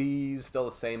 Goaltending, please, still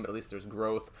the same, but at least there's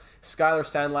growth. Skylar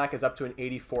Sandlak is up to an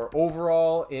 84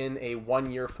 overall in a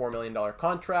 1-year, $4 million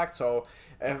contract, so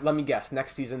let me guess,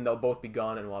 next season they'll both be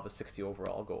gone and we'll have a 60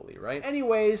 overall goalie, right?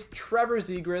 Anyways, Trevor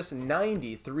Zegras,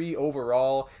 93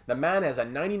 overall. The man has a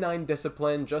 99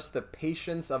 discipline, just the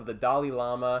patience of the Dalai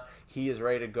Lama. He is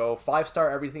ready to go. 5-star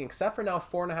everything, except for now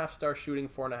 4.5-star shooting,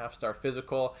 4.5-star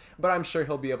physical, but I'm sure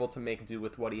he'll be able to make do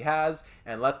with what he has,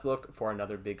 and let's look for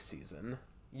another big season.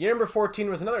 Year number 14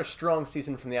 was another strong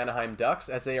season from the Anaheim Ducks,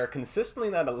 as they are consistently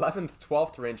in that 11th,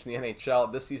 12th range in the NHL,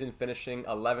 this season finishing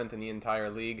 11th in the entire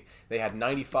league. They had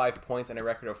 95 points and a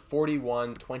record of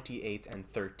 41, 28, and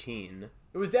 13.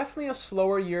 It was definitely a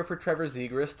slower year for Trevor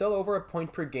Zegras, still over a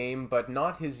point per game, but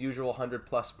not his usual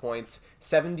 100-plus points.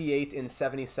 78 in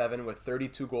 77 with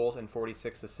 32 goals and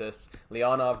 46 assists.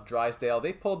 Leonov, Drysdale,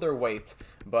 they pulled their weight.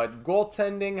 But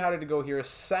goaltending, how did it go here?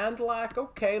 Sandlak,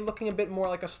 okay, looking a bit more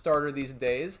like a starter these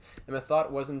days. And I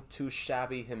thought wasn't too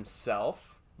shabby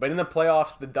himself. But in the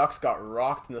playoffs, the Ducks got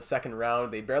rocked in the second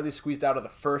round. They barely squeezed out of the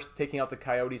first, taking out the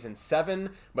Coyotes in 7,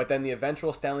 but then the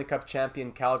eventual Stanley Cup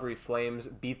champion Calgary Flames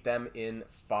beat them in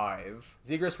 5.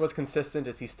 Zegras was consistent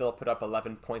as he still put up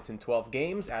 11 points in 12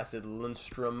 games, as did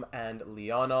Lundstrom and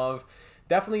Leonov.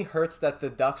 Definitely hurts that the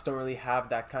Ducks don't really have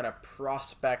that kind of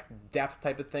prospect depth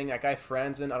type of thing. That guy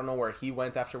Franzen, I don't know where he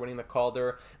went after winning the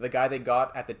Calder. The guy they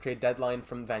got at the trade deadline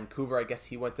from Vancouver, I guess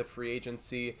he went to free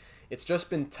agency. It's just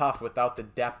been tough without the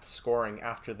depth scoring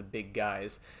after the big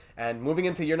guys. And moving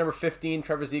into year number 15,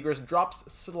 Trevor Zegras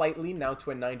drops slightly, now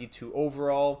to a 92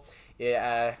 overall.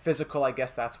 Physical, I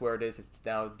guess that's where it is. It's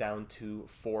now down to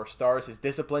 4 stars. His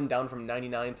discipline down from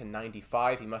 99 to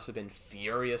 95. He must have been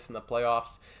furious in the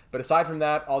playoffs. But aside from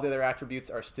that, all the other attributes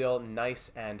are still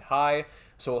nice and high.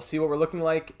 So we'll see what we're looking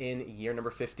like in year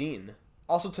number 15.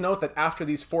 Also to note that after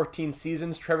these 14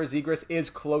 seasons, Trevor Zegras is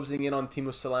closing in on Teemu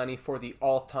Selanne for the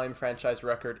all-time franchise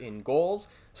record in goals.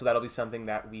 So that'll be something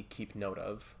that we keep note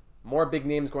of. More big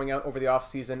names going out over the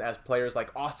offseason as players like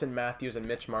Austin Matthews and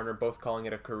Mitch Marner both calling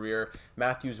it a career.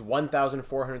 Matthews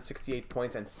 1,468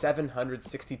 points and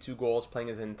 762 goals, playing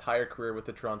his entire career with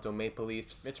the Toronto Maple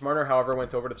Leafs. Mitch Marner, however,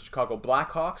 went over to the Chicago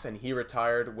Blackhawks and he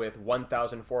retired with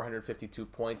 1,452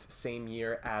 points, same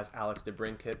year as Alex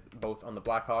DeBrincat, both on the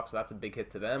Blackhawks, so that's a big hit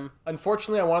to them.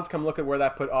 Unfortunately, I wanted to come look at where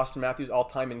that put Austin Matthews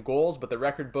all-time in goals, but the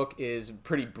record book is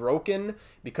pretty broken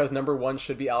because number 1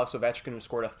 should be Alex Ovechkin, who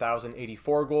scored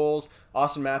 1,084 goals.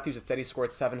 Austin Matthews, it said he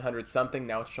scored 700 something.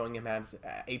 Now it's showing him as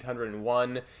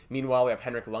 801. Meanwhile, we have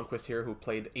Henrik Lundqvist here who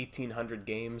played 1,800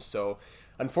 games. So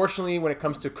unfortunately, when it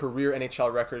comes to career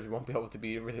NHL records, we won't be able to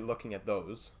be really looking at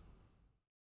those.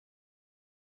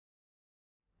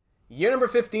 Year number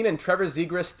 15, and Trevor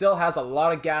Zegras still has a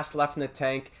lot of gas left in the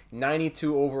tank.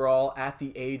 92 overall at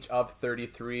the age of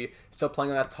 33. Still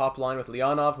playing on that top line with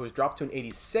Leonov, who has dropped to an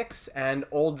 86, and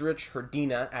Aldrich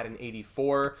Hrdina at an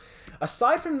 84.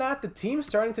 Aside from that, the team's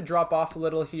starting to drop off a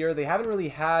little here. They haven't really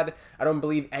had, I don't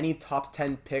believe, any top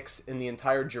 10 picks in the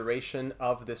entire duration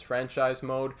of this franchise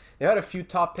mode. They've had a few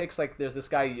top picks, like there's this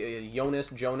guy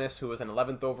Jonas, who was an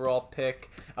 11th overall pick.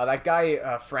 That guy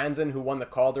Franzen, who won the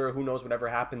Calder, who knows whatever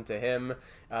happened to him.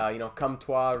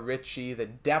 Comtois, Ritchie, the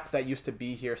depth that used to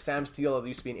be here. Sam Steele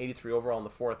used to be an 83 overall on the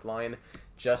 4th line.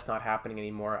 Just not happening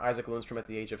anymore. Isaac Lundstrom at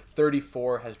the age of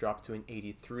 34 has dropped to an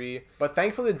 83. But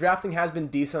thankfully the drafting has been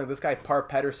decent. Like this guy Par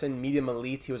Pedersen, medium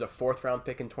elite. He was a 4th round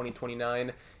pick in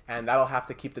 2029. And that'll have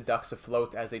to keep the Ducks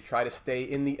afloat as they try to stay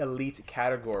in the elite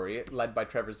category, led by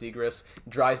Trevor Zegras.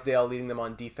 Drysdale leading them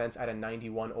on defense at a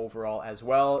 91 overall as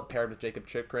well, paired with Jacob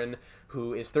Chychrun,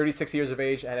 who is 36 years of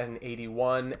age and at an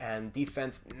 81, and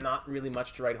defense not really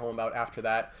much to write home about after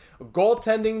that.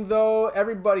 Goaltending, though,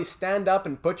 everybody stand up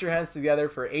and put your hands together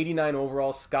for 89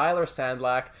 overall, Skylar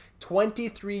Sandlak.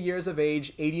 23 years of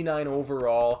age, 89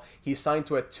 overall. He signed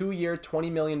to a 2-year,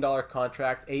 $20 million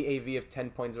contract, AAV of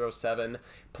 10.07.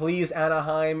 Please,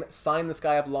 Anaheim, sign this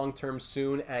guy up long-term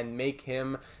soon and make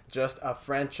him just a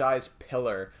franchise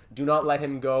pillar. Do not let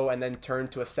him go and then turn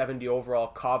to a 70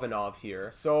 overall Kovanov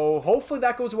here. So hopefully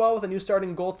that goes well with a new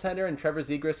starting goaltender and Trevor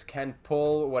Zegras can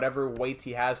pull whatever weight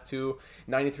he has to.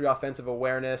 93 offensive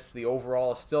awareness. The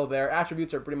overall is still there.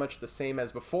 Attributes are pretty much the same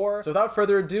as before. So without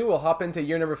further ado, we'll hop into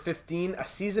year number 15, a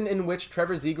season in which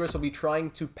Trevor Zegras will be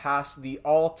trying to pass the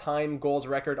all-time goals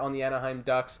record on the Anaheim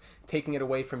Ducks, taking it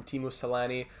away from Teemu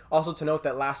Selanne. Also to note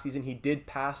that last season he did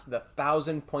pass the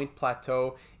 1,000-point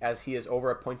plateau as he is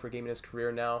over a point per game in his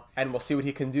career now. And we'll see what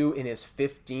he can do in his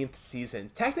 15th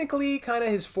season. Technically, kind of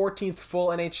his 14th full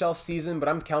NHL season, but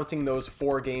I'm counting those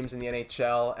 4 games in the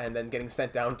NHL and then getting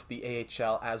sent down to the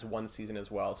AHL as 1 season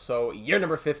as well. So year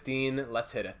number 15,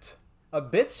 let's hit it. A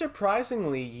bit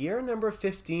surprisingly, year number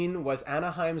 15 was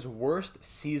Anaheim's worst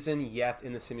season yet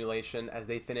in the simulation as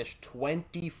they finished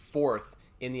 24th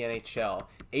in the NHL.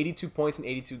 82 points in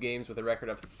 82 games with a record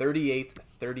of 38,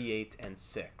 38, and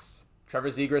 6. Trevor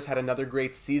Zegras had another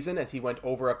great season as he went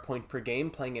over a point per game,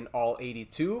 playing in all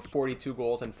 82, 42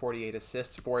 goals and 48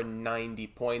 assists for 90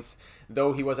 points.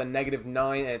 Though he was a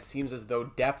 -9, and it seems as though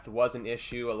depth was an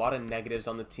issue. A lot of negatives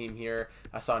on the team here.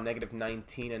 I saw a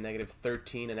 -19, a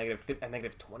 -13, a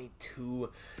 -22.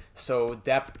 So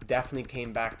depth definitely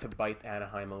came back to bite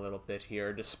Anaheim a little bit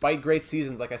here. Despite great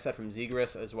seasons, like I said, from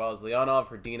Zegras, as well as Leonov,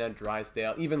 Hrdina,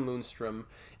 Drysdale, even Lundstrom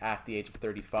at the age of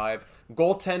 35.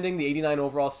 Goaltending, the 89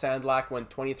 overall Sandlak Sandlak went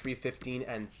 23, 15,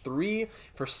 and 3.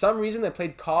 For some reason, they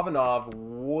played Kovanov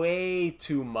way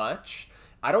too much.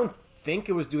 I don't think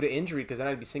it was due to injury, because then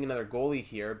I'd be seeing another goalie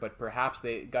here, but perhaps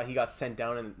he got sent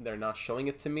down and they're not showing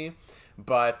it to me.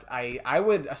 But I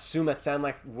would assume that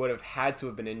Sandlak would have had to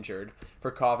have been injured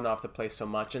for Kovanov to play so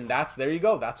much. And there you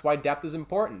go. That's why depth is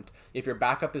important. If your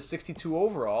backup is 62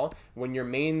 overall, when your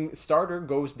main starter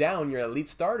goes down, your elite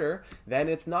starter, then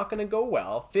it's not going to go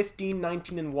well. 15,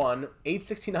 19, and 1,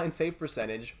 869 save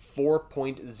percentage,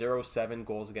 4.07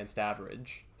 goals against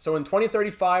average. So in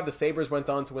 2035, the Sabres went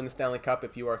on to win the Stanley Cup,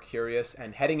 if you are curious.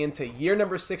 And heading into year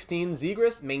number 16,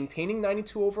 Zegras, maintaining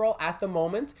 92 overall at the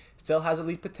moment, still has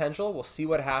elite potential. We'll see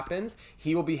what happens.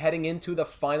 He will be heading into the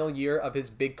final year of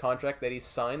his big contract that he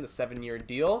signed, the 7-year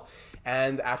deal.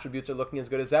 And the attributes are looking as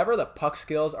good as ever. The puck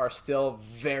skills are still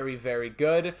very, very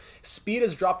good. Speed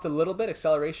has dropped a little bit.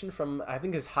 Acceleration from, I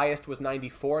think his highest was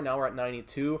 94. Now we're at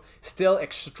 92. Still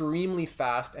extremely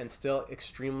fast and still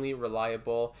extremely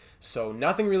reliable. So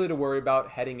nothing really to worry about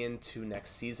heading into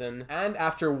next season. And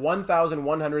after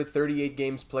 1,138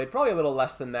 games played, probably a little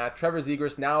less than that, Trevor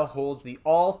Zegras now holds the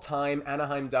all-time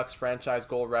Anaheim Ducks franchise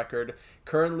goal record,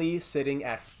 currently sitting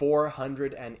at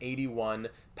 481,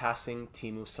 passing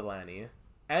Teemu Selanne.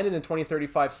 And in the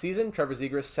 2035 season, Trevor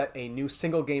Zegras set a new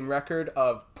single-game record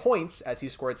of points as he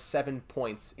scored 7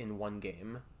 points in one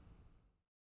game.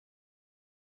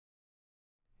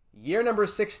 Year number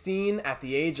 16 at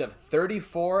the age of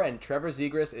 34, and Trevor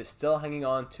Zegras is still hanging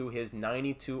on to his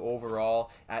 92 overall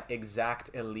at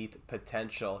exact elite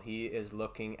potential. He is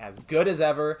looking as good as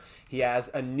ever. He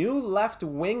has a new left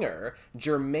winger,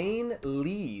 Jermaine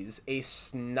Lees, a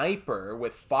sniper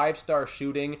with 5-star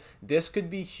shooting. This could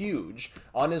be huge.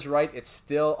 On his right, it's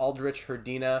still Aldrich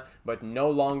Herdina, but no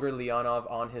longer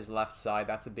Leonov on his left side.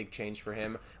 That's a big change for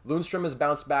him. Lundstrom has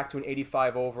bounced back to an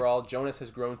 85 overall. Jonas has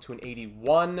grown to an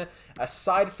 81.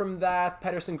 Aside from that,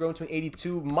 Pettersson grown to an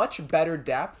 82. Much better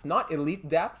depth, not elite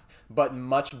depth, but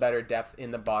much better depth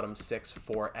in the bottom 6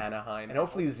 for Anaheim. And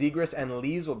hopefully Zegras and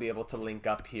Lees will be able to link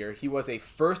up here. He was a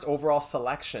first overall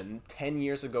selection 10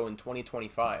 years ago in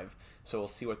 2025. So we'll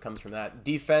see what comes from that.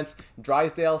 Defense,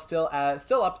 Drysdale still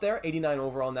up there, 89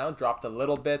 overall now, dropped a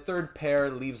little bit. Third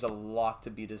pair leaves a lot to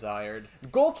be desired.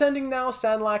 Goaltending now,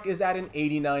 Sandlak is at an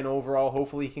 89 overall.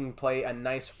 Hopefully he can play a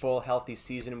nice, full, healthy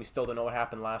season. We still don't know what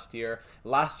happened last year.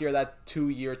 Last year, that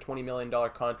 2-year, $20 million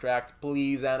contract.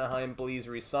 Please, Anaheim, please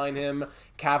re-sign him.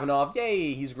 Kovanov,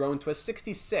 yay, he's grown to a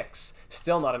 66.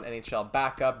 Still not an NHL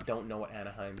backup. Don't know what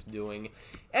Anaheim's doing.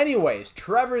 Anyways,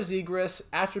 Trevor Zegras,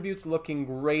 attributes looking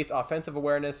great. Offensive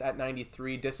awareness at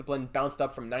 93. Discipline bounced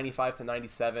up from 95 to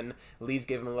 97. Lees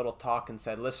gave him a little talk and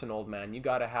said, listen, old man, you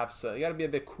gotta be a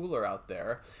bit cooler out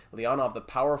there. Leonov, the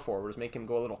power forward, was making him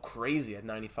go a little crazy at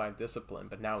 95 discipline,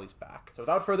 but now he's back. So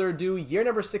without further ado, year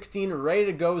number 16, ready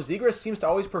to go. Zegras seems to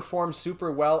always perform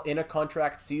super well in a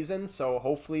contract season, so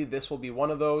hopefully this will be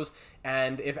one of those.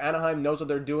 And if Anaheim knows what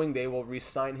they're doing, they will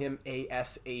re-sign him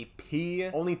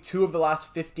ASAP. Only 2 of the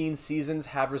last 15 seasons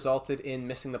have resulted in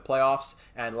missing the playoffs,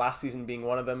 and last season being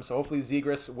one of them. So hopefully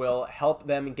Zegras will help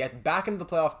them get back into the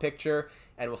playoff picture,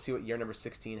 and we'll see what year number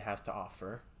 16 has to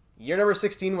offer. Year number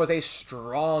 16 was a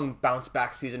strong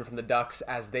bounce-back season from the Ducks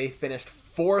as they finished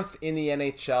 4th in the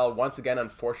NHL, once again,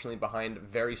 unfortunately, behind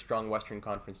very strong Western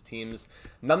Conference teams.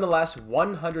 Nonetheless,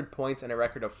 100 points and a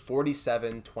record of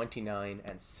 47, 29,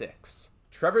 and 6.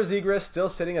 Trevor Zegras, still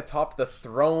sitting atop the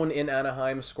throne in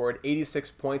Anaheim, scored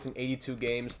 86 points in 82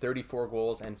 games, 34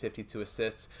 goals, and 52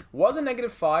 assists. Was a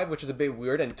 -5, which is a bit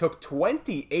weird, and took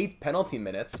 28 penalty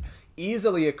minutes.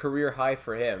 Easily a career high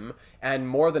for him, and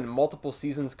more than multiple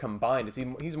seasons combined.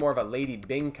 He's more of a Lady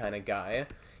Bing kind of guy.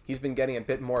 He's been getting a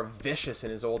bit more vicious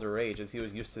in his older age, as he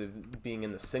was used to being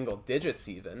in the single digits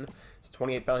even. So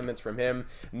 28 penalty minutes from him.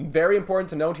 Very important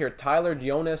to note here, Tyler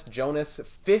Jonas,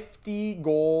 50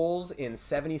 goals in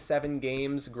 77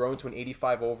 games, grown to an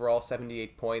 85 overall,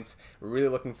 78 points. Really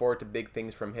looking forward to big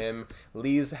things from him.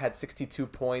 Lees had 62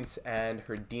 points, and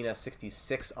Herdina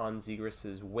 66 on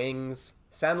Zegras' wings.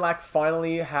 Sandlak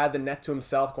finally had the net to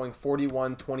himself, going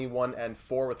 41, 21, and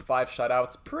 4 with 5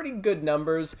 shutouts. Pretty good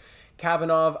numbers.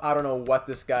 Kovanov, I don't know what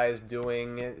this guy is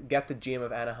doing. Get the GM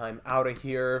of Anaheim out of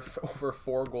here. Over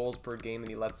 4 goals per game that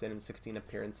he lets in 16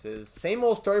 appearances. Same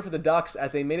old story for the Ducks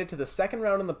as they made it to the second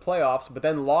round in the playoffs, but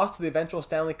then lost to the eventual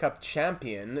Stanley Cup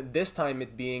champion, this time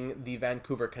it being the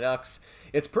Vancouver Canucks.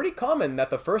 It's pretty common that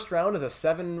the first round is a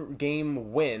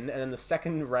 7-game win, and then the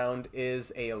second round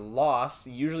is a loss,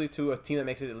 usually to a team that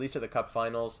makes it at least to the Cup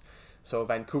finals. So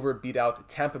Vancouver beat out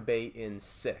Tampa Bay in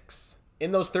 6.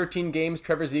 In those 13 games,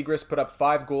 Trevor Zegras put up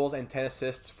 5 goals and 10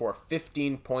 assists for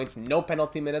 15 points. No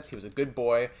penalty minutes. He was a good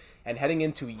boy. And heading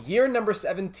into year number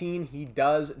 17, he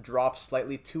does drop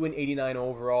slightly to an 89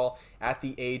 overall at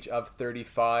the age of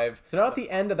 35. So now at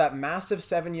the end of that massive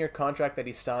 7-year contract that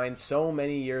he signed so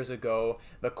many years ago,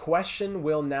 the question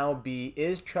will now be,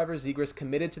 is Trevor Zegras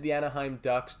committed to the Anaheim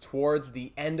Ducks towards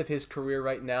the end of his career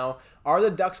right now? Are the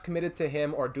Ducks committed to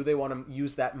him, or do they want to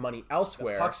use that money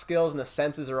elsewhere? The puck skills and the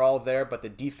senses are all there, but the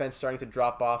defense starting to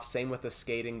drop off. Same with the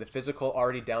skating. The physical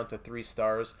already down to 3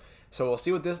 stars. So we'll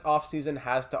see what this offseason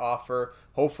has to offer.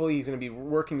 Hopefully he's going to be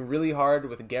working really hard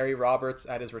with Gary Roberts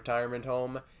at his retirement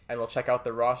home. And we'll check out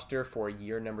the roster for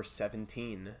year number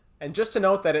 17. And just to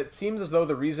note that it seems as though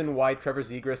the reason why Trevor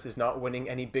Zegras is not winning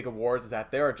any big awards is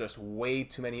that there are just way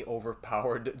too many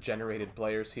overpowered generated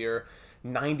players here.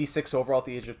 96 overall at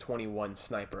the age of 21,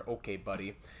 sniper. Okay,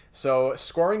 buddy. So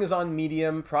scoring is on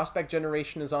medium, prospect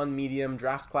generation is on medium,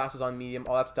 draft class is on medium,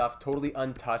 all that stuff totally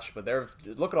untouched. But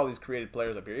look at all these created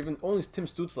players up here. Even only Tim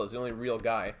Stützle is the only real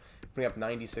guy putting up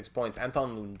 96 points.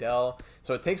 Anton Lundell.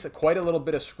 So it takes quite a little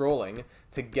bit of scrolling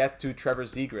to get to Trevor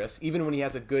Zegras, even when he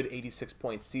has a good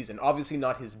 86-point season. Obviously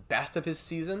not his best of his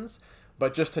seasons,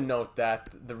 but just to note that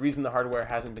the reason the hardware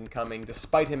hasn't been coming,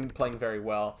 despite him playing very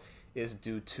well, is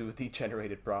due to the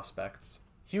generated prospects.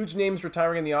 Huge names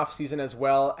retiring in the offseason, as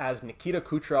well as Nikita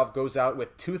Kucherov goes out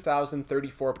with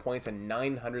 2,034 points and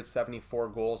 974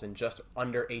 goals in just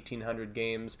under 1,800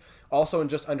 games. Also in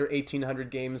just under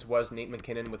 1,800 games was Nate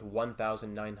McKinnon with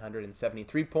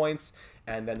 1,973 points,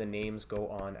 and then the names go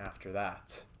on after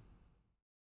that.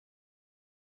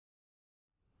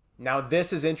 Now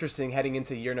this is interesting heading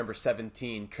into year number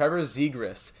 17. Trevor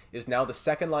Zegras is now the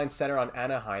second-line center on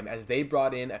Anaheim as they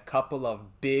brought in a couple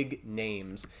of big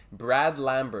names. Brad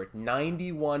Lambert,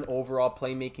 91 overall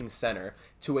playmaking center,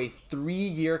 to a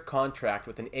 3-year contract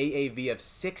with an AAV of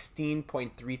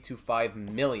 $16.325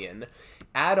 million.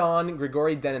 Add on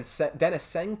Grigory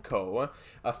Denisenko,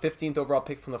 a 15th overall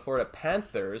pick from the Florida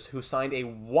Panthers, who signed a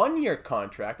 1-year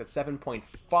contract at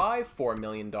 $7.54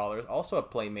 million, also a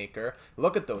playmaker.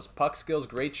 Look at those puck skills,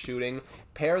 great shooting.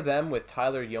 Pair them with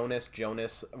Tyler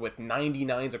Jonas with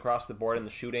 99s across the board in the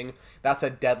shooting. That's a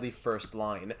deadly first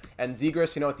line. And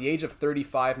Zegras, at the age of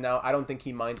 35 now, I don't think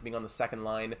he minds being on the second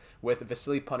line with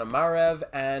Vasily Ponomarev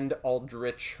and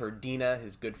Aldrich Herdina,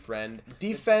 his good friend.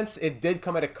 Defense, it did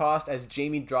come at a cost as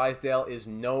Jamie Drysdale is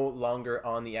no longer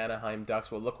on the Anaheim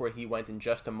Ducks. We'll look where he went in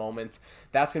just a moment.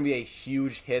 That's going to be a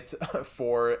huge hit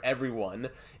for everyone,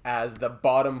 as the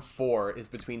bottom 4 is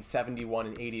between 71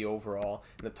 and 80 overall,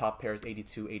 and the top pair is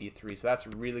 82, 83. So that's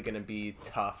really going to be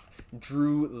tough.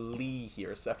 Drew Lee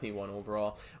here, 71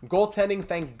 overall. Goaltending,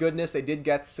 thank goodness they did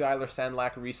get Skylar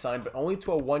Sandlak re-signed, but only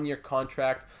to a 1-year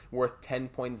contract worth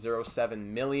 $10.07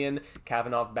 million.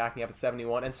 Kavanagh backing up at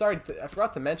 71. And sorry, I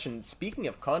forgot to mention, speaking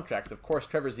of contracts, of course,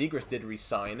 Trevor Zegras did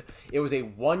re-sign. It was a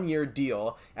 1-year deal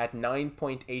at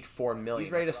 $9.84 million.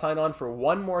 He's ready to sign on for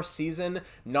 1 more season,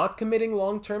 not committing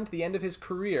long-term to the end of his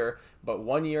career, but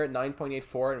 1 year at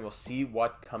 9.84, and we'll see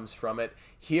what comes from it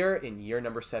here in year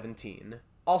number 17.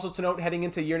 Also to note, heading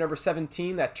into year number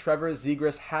 17, that Trevor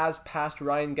Zegras has passed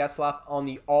Ryan Getzlaf on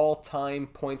the all-time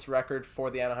points record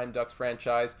for the Anaheim Ducks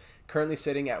franchise, currently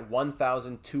sitting at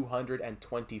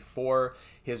 1,224.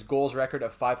 His goals record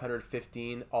of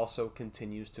 515 also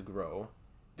continues to grow.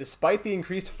 Despite the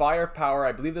increased firepower,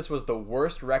 I believe this was the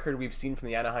worst record we've seen from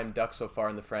the Anaheim Ducks so far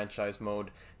in the franchise mode.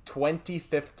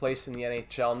 25th place in the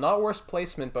NHL. Not worst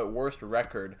placement, but worst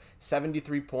record.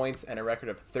 73 points and a record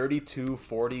of 32,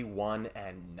 41,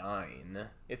 and 9.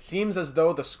 It seems as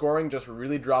though the scoring just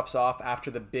really drops off after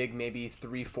the big maybe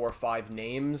 3, 4, 5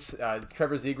 names.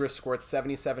 Trevor Zegras scored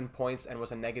 77 points and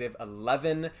was a negative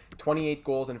 11, 28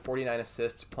 goals and 49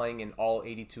 assists, playing in all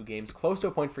 82 games, close to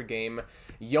a point per game.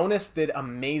 Jonas did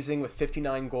amazing with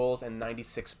 59 goals and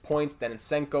 96 points.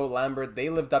 Denisenko, Lambert, they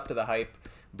lived up to the hype,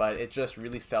 but it just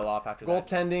really fell off after that.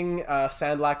 Goaltending,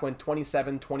 Sandlak went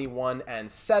 27, 21,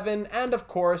 and 7. And of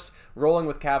course, rolling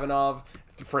with Kavanagh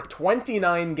for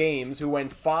 29 games, who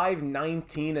went 5,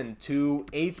 19, and 2,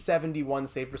 871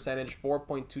 save percentage,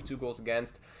 4.22 goals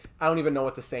against. I don't even know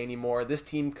what to say anymore. This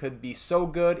team could be so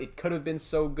good. It could have been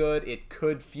so good. It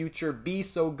could future be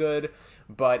so good.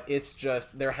 But it's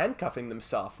just, they're handcuffing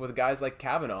themselves with guys like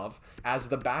Kavanagh as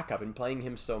the backup and playing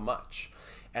him so much.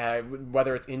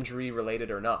 Whether it's injury related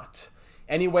or not.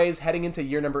 Anyways, heading into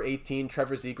year number 18,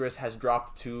 Trevor Zegras has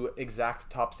dropped to exact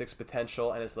top 6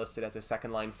 potential and is listed as a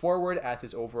second line forward, as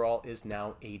his overall is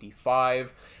now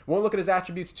 85. Won't look at his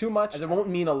attributes too much, as it won't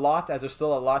mean a lot, as there's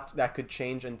still a lot that could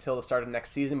change until the start of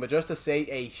next season, but just to say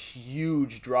a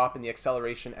huge drop in the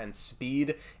acceleration and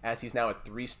speed, as he's now at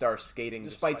 3-star skating,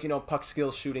 despite, you know, puck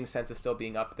skills, shooting sense is still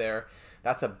being up there.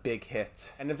 That's a big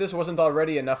hit. And if this wasn't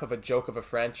already enough of a joke of a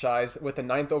franchise, with the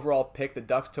 9th overall pick, the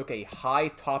Ducks took a high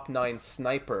top 9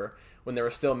 sniper when there were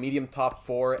still medium top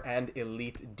 4 and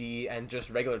elite D and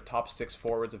just regular top 6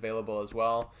 forwards available as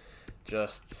well.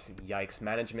 Just yikes.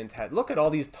 Management had, look at all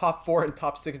these top 4 and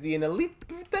top 6 D and elite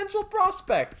potential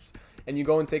prospects, and you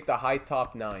go and take the high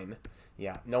top 9.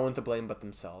 Yeah, no one to blame but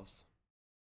themselves.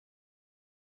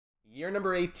 Year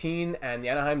number 18, and the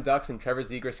Anaheim Ducks and Trevor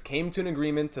Zegras came to an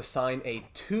agreement to sign a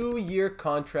 2-year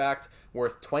contract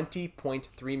worth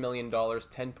 $20.3 million,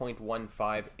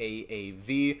 10.15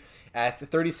 AAV. At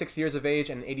 36 years of age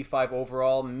and 85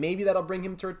 overall, maybe that'll bring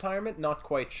him to retirement, not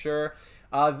quite sure.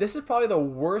 This is probably the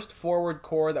worst forward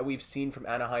core that we've seen from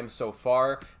Anaheim so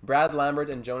far. Brad Lambert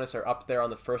and Jonas are up there on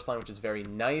the first line, which is very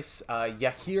nice.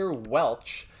 Yahir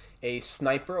Welch, a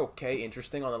sniper, okay,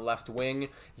 interesting, on the left wing.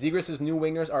 Zegras' new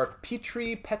wingers are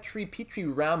Petri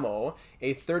Ramo,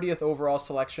 a 30th overall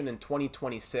selection in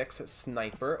 2026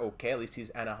 sniper, okay, at least he's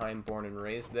Anaheim born and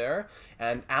raised there.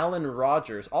 And Alan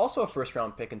Rogers, also a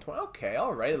first-round pick in 20, okay,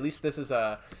 all right, at least this is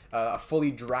a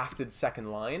fully drafted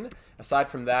second line.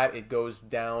 Aside from that, it goes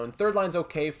down. Third line's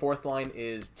okay, fourth line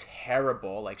is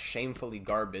terrible, like shamefully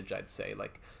garbage, I'd say,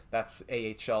 like that's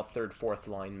AHL third, fourth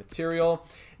line material.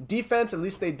 Defense, at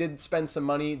least they did spend some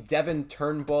money. Devin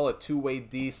Turnbull, a two-way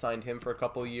D, signed him for a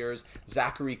couple of years.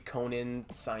 Zachary Conan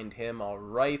signed him, all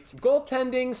right.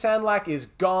 Goaltending, Sandlak is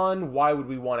gone. Why would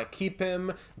we want to keep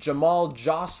him? Jamal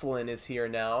Jocelyn is here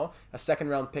now, a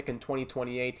second-round pick in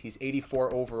 2028. He's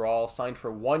 84 overall, signed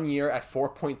for 1 year at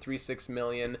 $4.36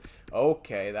 million.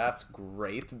 Okay, that's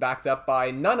great. Backed up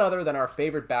by none other than our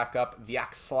favorite backup,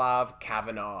 Vyacheslav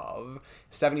Kavanov.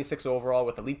 76 overall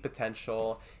with elite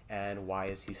potential. And why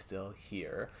is he still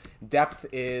here? Depth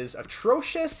is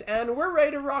atrocious, and we're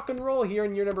ready to rock and roll here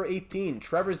in year number 18.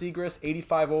 Trevor Zegras,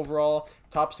 85 overall,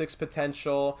 top 6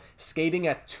 potential, skating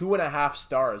at 2.5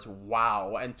 stars.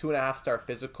 Wow, and 2.5 star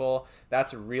physical.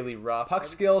 That's really rough. Puck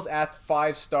skills at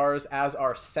 5 stars, as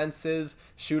are senses,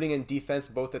 shooting and defense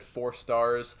both at 4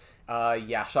 stars.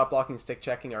 Yeah, shot blocking, stick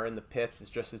checking are in the pits. It's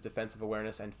just his defensive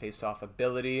awareness and face-off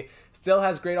ability. Still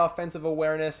has great offensive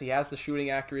awareness. He has the shooting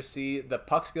accuracy. The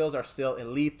puck skills are still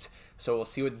elite. So we'll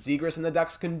see what Zegras and the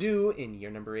Ducks can do in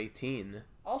year number 18.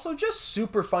 Also, just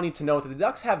super funny to note that the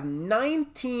Ducks have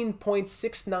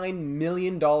 $19.69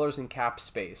 million in cap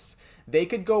space. They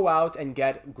could go out and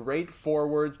get great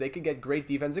forwards. They could get great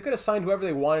defense. They could have signed whoever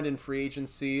they wanted in free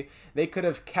agency. They could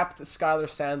have kept Skylar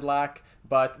Sandlak,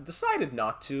 but decided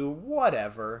not to.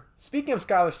 Whatever. Speaking of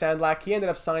Skylar Sandlak, he ended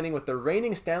up signing with the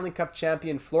reigning Stanley Cup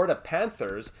champion Florida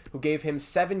Panthers, who gave him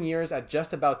 7 years at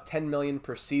just about $10 million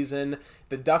per season.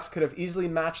 The Ducks could have easily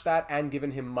matched that and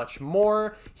given him much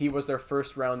more. He was their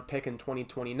first-round pick in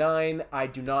 2029. I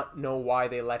do not know why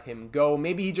they let him go.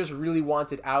 Maybe he just really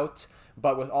wanted out.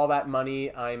 But with all that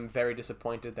money, I'm very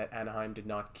disappointed that Anaheim did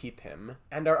not keep him,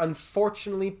 and are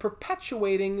unfortunately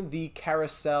perpetuating the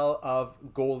carousel of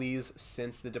goalies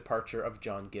since the departure of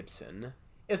John Gibson.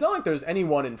 It's not like there's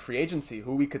anyone in free agency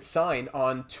who we could sign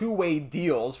on two-way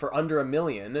deals for under $1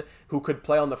 million who could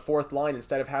play on the fourth line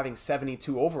instead of having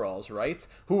 72 overalls, right?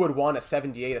 Who would want a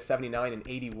 78, a 79, and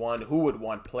 81? Who would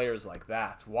want players like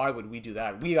that? Why would we do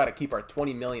that? We got to keep our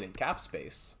 $20 million in cap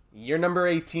space. Year number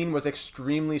 18 was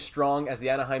extremely strong as the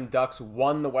Anaheim Ducks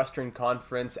won the Western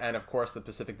Conference and, of course, the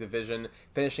Pacific Division,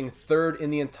 finishing third in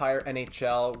the entire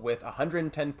NHL with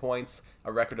 110 points,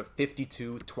 a record of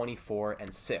 52, 24,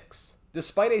 and 6.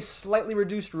 Despite a slightly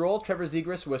reduced role, Trevor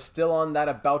Zegras was still on that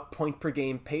about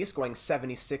point-per-game pace, going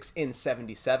 76 in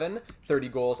 77, 30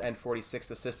 goals and 46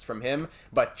 assists from him.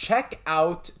 But check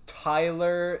out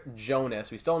Tyler Jonas.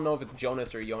 We still don't know if it's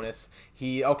Jonas or Jonas.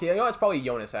 Okay, you know, it's probably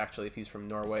Jonas, actually, if he's from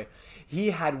Norway.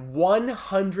 He had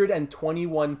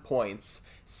 121 points,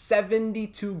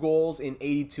 72 goals in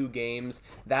 82 games.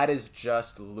 That is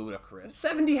just ludicrous.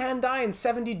 70 hand-eye and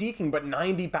 70 deking, but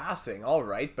 90 passing. All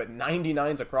right, but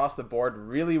 99s across the board.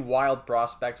 Really wild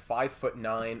prospect,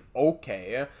 5'9",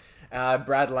 okay.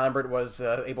 Brad Lambert was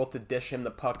able to dish him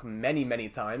the puck many, many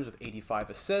times with 85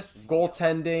 assists.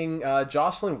 Goaltending,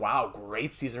 Jocelyn, wow,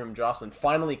 great season from Jocelyn.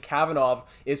 Finally, Kavanagh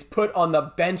is put on the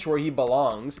bench where he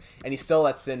belongs, and he still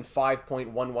lets in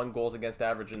 5.11 goals against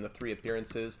average in the 3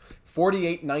 appearances.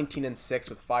 48, 19, and 6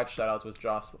 with 5 shutouts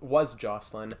was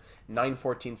Jocelyn.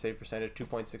 914 save percentage,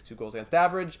 2.62 goals against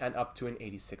average, and up to an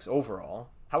 86 overall.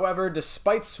 However,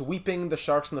 despite sweeping the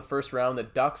Sharks in the first round, the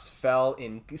Ducks fell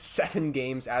in 7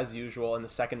 games as usual in the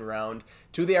second round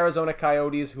to the Arizona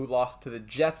Coyotes, who lost to the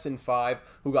Jets in 5,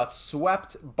 who got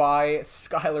swept by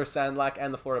Skylar Sandlak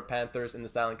and the Florida Panthers in the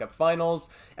Stanley Cup Finals,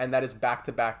 and that is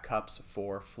back-to-back cups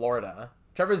for Florida.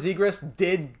 Trevor Zegras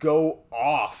did go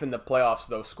off in the playoffs,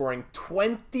 though, scoring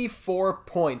 24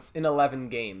 points in 11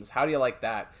 games. How do you like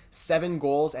that? 7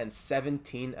 goals and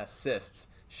 17 assists.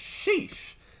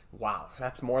 Sheesh. Wow,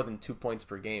 that's more than 2 points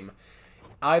per game.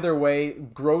 Either way,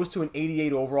 grows to an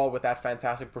 88 overall with that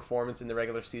fantastic performance in the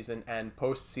regular season and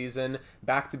postseason.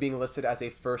 Back to being listed as a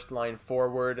first-line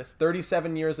forward.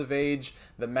 37 years of age.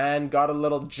 The man got a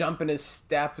little jump in his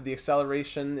step. The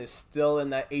acceleration is still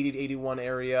in that 80 to 81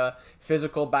 area.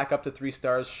 Physical back up to 3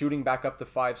 stars. Shooting back up to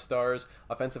 5 stars.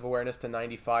 Offensive awareness to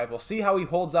 95. We'll see how he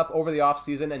holds up over the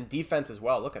offseason, and defense as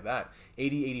well. Look at that.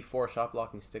 80, 84 shot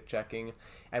blocking, stick checking.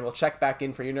 And we'll check back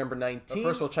in for year number 19. But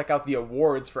first, we'll check out the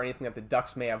awards for anything that the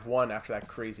Ducks may have won after that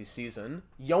crazy season.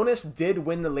 Jonas did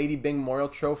win the Lady Byng Memorial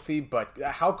Trophy, but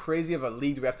how crazy of a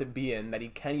league do we have to be in that he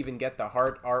can't even get the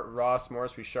Hart, Art Ross,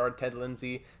 Maurice Richard, Ted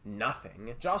Lindsay?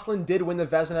 Nothing. Jocelyn did win the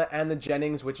Vezina and the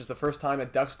Jennings, which is the first time a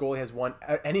Ducks goalie has won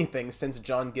anything since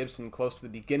John Gibson close to the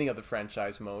beginning of the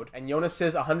franchise mode. And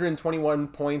Jonas's 121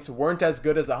 points weren't as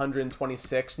good as the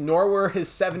 126, nor were his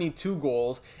 72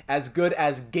 goals as good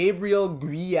as Gabriel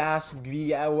Guillas,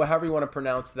 however you want to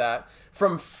pronounce that,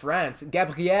 from France.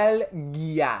 Gabriel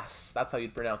Guillas. That's how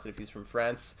you'd pronounce it if he's from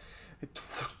France.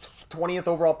 20th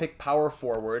overall pick power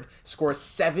forward, scores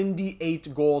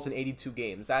 78 goals in 82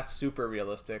 games. That's super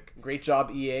realistic. Great job,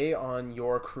 EA, on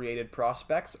your created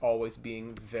prospects, always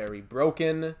being very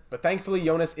broken. But thankfully,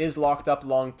 Jonas is locked up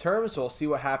long term, so we'll see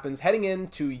what happens heading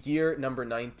into year number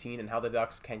 19 and how the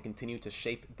Ducks can continue to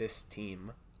shape this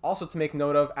team. Also to make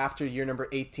note of, after year number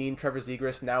 18, Trevor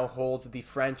Zegras now holds the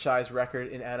franchise record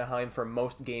in Anaheim for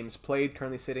most games played,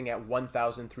 currently sitting at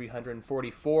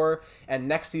 1,344. And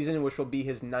next season, which will be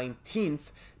his 19th,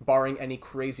 barring any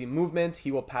crazy movement,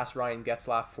 he will pass Ryan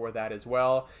Getzlaf for that as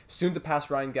well. Soon to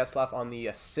pass Ryan Getzlaf on the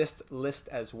assist list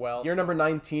as well. Year number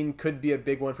 19 could be a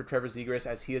big one for Trevor Zegras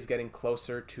as he is getting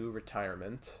closer to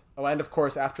retirement. Oh, and of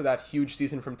course, after that huge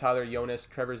season from Tyler Jonas,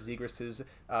 Trevor Zegras'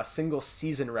 single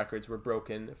season records were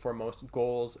broken for most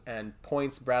goals and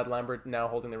points. Brad Lambert now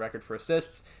holding the record for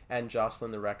assists, and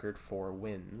Jocelyn the record for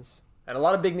wins. And a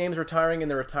lot of big names retiring in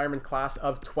the retirement class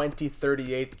of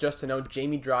 2038. Just to note,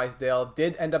 Jamie Drysdale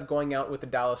did end up going out with the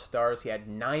Dallas Stars. He had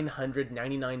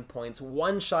 999 points,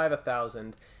 one shy of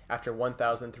 1,000 after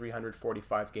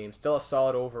 1,345 games. Still a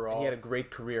solid overall. And he had a great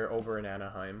career over in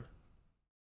Anaheim.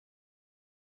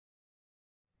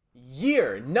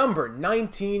 Year number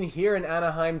 19 here in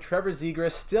Anaheim, Trevor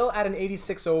Zegras still at an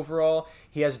 86 overall.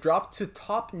 He has dropped to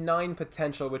top 9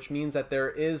 potential, which means that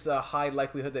there is a high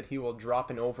likelihood that he will drop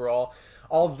in overall.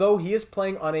 Although he is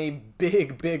playing on a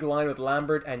big line with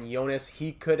Lambert and Jonas,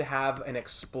 he could have an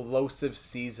explosive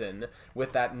season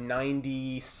with that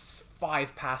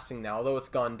 95 passing now, although it's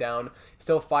gone down.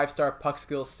 Still 5-star puck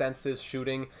skills, senses,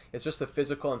 shooting. It's just the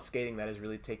physical and skating that has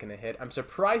really taken a hit. I'm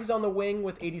surprised he's on the wing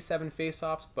with 87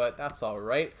 faceoffs, but that's all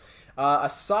right.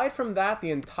 Aside from that, the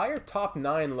entire top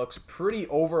 9 looks pretty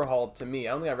overhauled to me.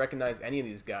 I don't think I recognize any of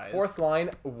these guys. Fourth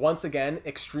line, once again,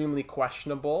 extremely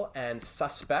questionable and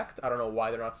suspect. I don't know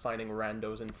why they're not signing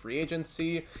randos in free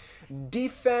agency.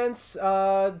 Defense,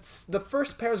 the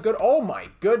first pair is good. Oh my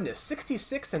goodness,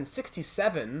 66 and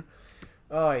 67.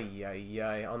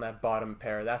 Ay, on that bottom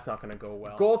pair. That's not going to go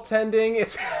well. Goaltending,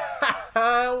 it's...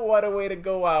 what a way to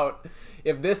go out.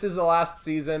 If this is the last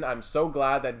season, I'm so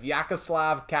glad that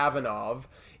Vyacheslav Kavanagh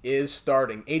is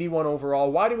starting. 81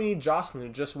 overall. Why do we need Jocelyn,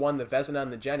 who just won the Vezina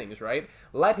and the Jennings, right?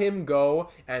 Let him go,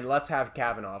 and let's have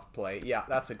Kavanagh play. Yeah,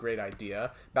 that's a great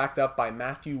idea. Backed up by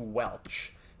Matthew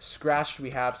Welch. Scratched, we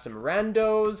have some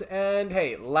randos, and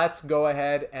hey, let's go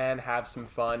ahead and have some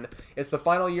fun. It's the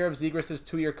final year of Zegras'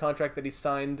 2-year contract that he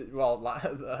signed, well,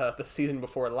 the season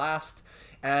before last.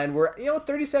 And we're,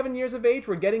 37 years of age.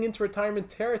 We're getting into retirement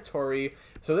territory.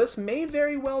 So this may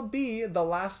very well be the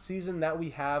last season that we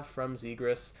have from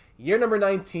Zegras. Year number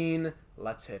 19,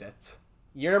 let's hit it.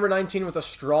 Year number 19 was a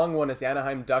strong one as the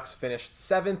Anaheim Ducks finished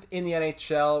 7th in the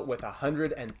NHL with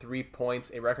 103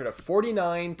 points, a record of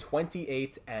 49,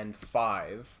 28, and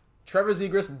 5. Trevor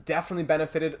Zegras definitely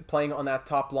benefited playing on that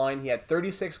top line. He had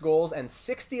 36 goals and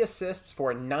 60 assists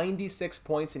for 96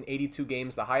 points in 82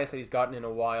 games, the highest that he's gotten in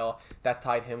a while. That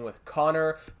tied him with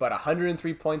Connor, but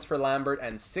 103 points for Lambert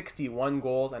and 61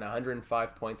 goals and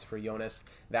 105 points for Jonas.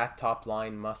 That top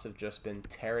line must have just been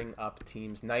tearing up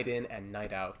teams night in and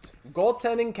night out.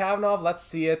 Goaltending, Kavanagh, let's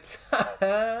see it.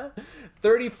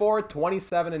 34,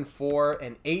 27, and 4,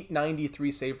 an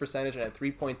 .893 save percentage, and a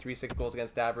 3.36 goals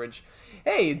against average.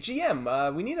 Hey,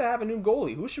 GM, we need to have a new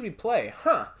goalie. Who should we play?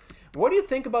 What do you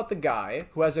think about the guy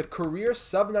who has a career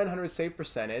sub-900 save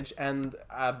percentage and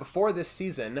before this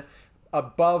season,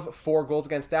 above 4 goals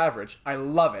against average? I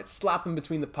love it. Slap him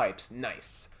between the pipes.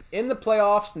 Nice. In the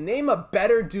playoffs, name a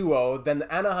better duo than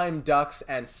the Anaheim Ducks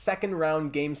and second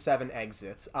round Game 7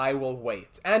 exits. I will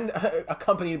wait. And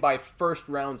accompanied by first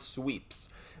round sweeps.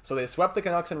 So they swept the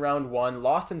Canucks in round 1,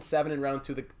 lost in 7 in round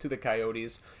 2 to the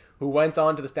Coyotes, who went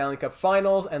on to the Stanley Cup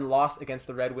Finals and lost against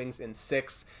the Red Wings in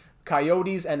 6.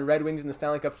 Coyotes and Red Wings in the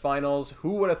Stanley Cup Finals.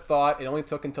 Who would have thought? It only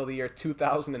took until the year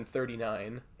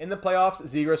 2039. In the playoffs,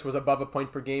 Zegras was above a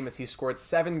point per game as he scored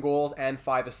 7 goals and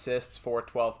 5 assists for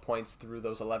 12 points through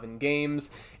those 11 games.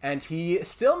 And he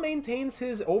still maintains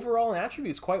his overall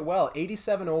attributes quite well.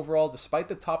 87 overall, despite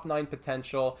the top 9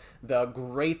 potential. The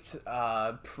great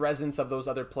presence of those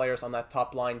other players on that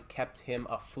top line kept him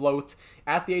afloat.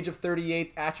 At the age of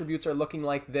 38, attributes are looking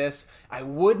like this. I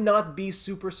would not be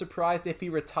super surprised if he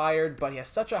retired, but he has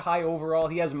such a high overall.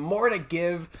 He has more to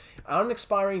give on an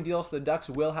expiring deal, so the Ducks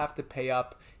will have to pay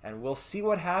up, and we'll see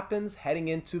what happens heading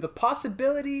into the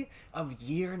possibility of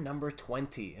year number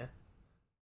 20.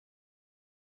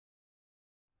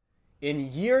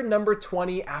 In year number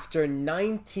 20, after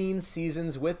 19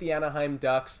 seasons with the Anaheim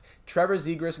Ducks, Trevor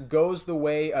Zegras goes the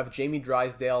way of Jamie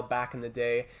Drysdale back in the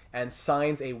day and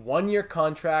signs a 1-year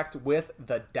contract with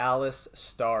the Dallas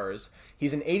Stars.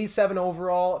 He's an 87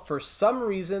 overall. For some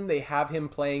reason, they have him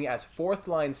playing as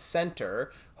fourth-line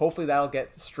center. Hopefully that'll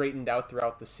get straightened out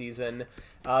throughout the season.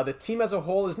 The team as a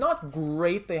whole is not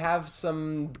great. They have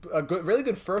really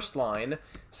good first line.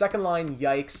 Second line,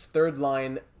 yikes. Third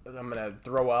line, I'm going to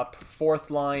throw up. Fourth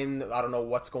line, I don't know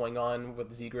what's going on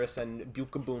with Zegras and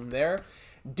Buka-Boom there.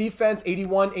 Defense,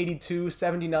 81, 82,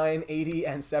 79, 80,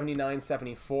 and 79,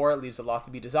 74. Leaves a lot to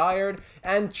be desired.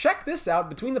 And check this out,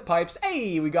 between the pipes,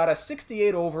 hey, we got a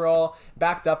 68 overall,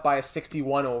 backed up by a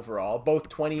 61 overall, both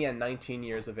 20 and 19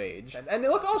 years of age. And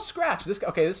look, oh, scratch.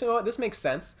 This makes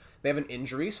sense. They have an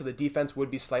injury, so the defense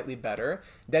would be slightly better.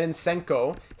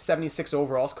 Denisenko, 76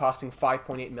 overalls, costing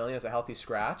 $5.8 million as a healthy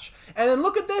scratch. And then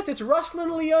look at this, it's Ruslan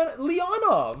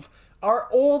Leonov, our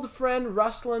old friend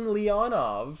Ruslan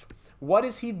Leonov. What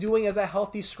is he doing as a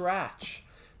healthy scratch?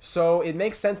 So it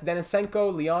makes sense.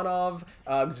 Denisenko, Leonov,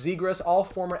 Zegras, all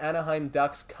former Anaheim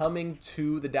Ducks coming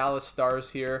to the Dallas Stars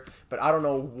here. But I don't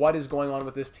know what is going on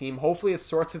with this team. Hopefully it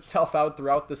sorts itself out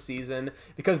throughout the season,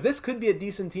 because this could be a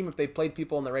decent team if they played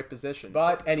people in the right position.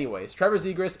 But anyways, Trevor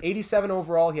Zegras, 87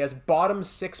 overall. He has bottom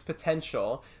 6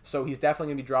 potential, so he's definitely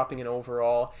going to be dropping an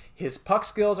overall. His puck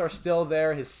skills are still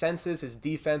there. His senses, his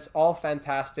defense, all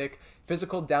fantastic.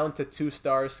 Physical down to 2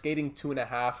 stars, skating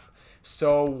 2.5.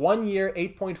 So 1 year,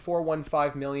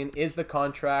 $8.415 million is the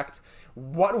contract.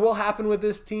 What will happen with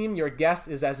this team? Your guess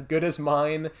is as good as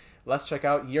mine. Let's check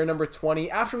out year number 20.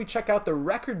 After we check out the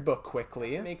record book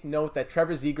quickly, make note that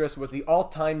Trevor Zegras was the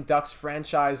all-time Ducks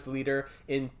franchise leader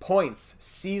in points,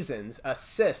 seasons,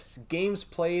 assists, games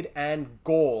played, and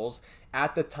goals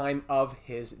at the time of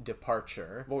his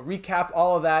departure. We'll recap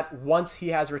all of that once he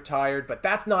has retired, but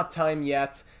that's not time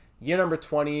yet. Year number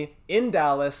 20 in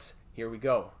Dallas. Here we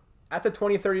go. At the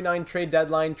 2039 trade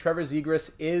deadline, Trevor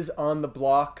Zegras is on the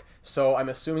block, so I'm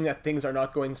assuming that things are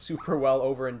not going super well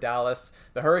over in Dallas.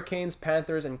 The Hurricanes,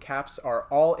 Panthers, and Caps are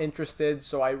all interested,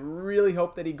 so I really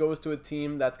hope that he goes to a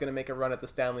team that's going to make a run at the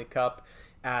Stanley Cup,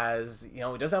 as, you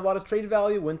know, he doesn't have a lot of trade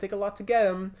value, wouldn't take a lot to get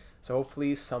him, so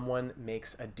hopefully someone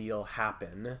makes a deal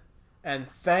happen. And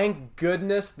thank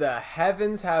goodness the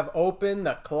heavens have opened,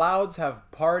 the clouds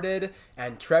have parted,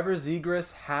 and Trevor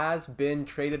Zegras has been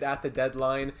traded at the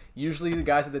deadline. Usually the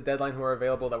guys at the deadline who are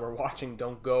available that we're watching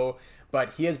don't go,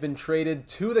 but he has been traded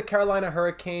to the Carolina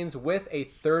Hurricanes with a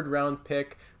 3rd round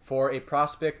pick for a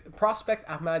prospect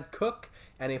Ahmad Cook,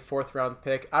 and a 4th round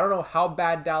pick. I don't know how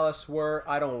bad Dallas were,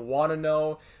 I don't want to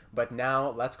know, But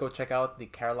now let's go check out the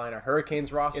Carolina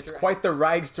Hurricanes roster. It's quite the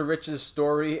rags to riches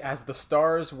story, as the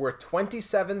Stars were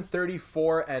 27,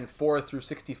 34, and 4 through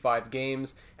 65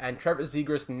 games, and Trevor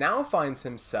Zegras now finds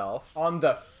himself on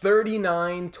the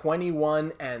 39,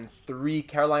 21, and 3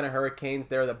 Carolina Hurricanes.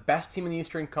 They're the best team in the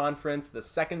Eastern Conference, the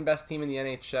second best team in the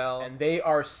NHL, and they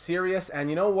are serious, and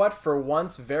you know what? For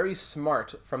once, very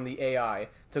smart from the AI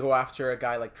to go after a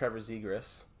guy like Trevor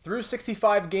Zegras. Through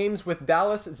 65 games with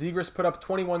Dallas, Zegras put up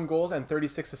 21 goals and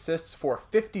 36 assists for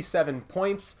 57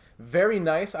 points. Very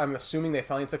nice. I'm assuming they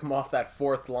finally took him off that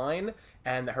fourth line,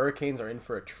 and the Hurricanes are in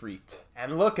for a treat.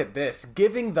 And look at this,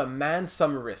 giving the man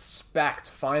some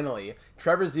respect, finally.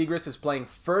 Trevor Zegras is playing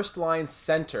first-line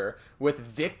center with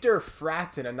Victor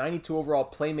Fratton, a 92 overall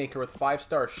playmaker with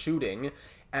 5-star shooting,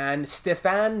 and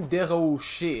Stéphane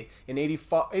Desrochers, an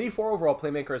 84 overall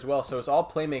playmaker as well. So it's all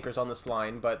playmakers on this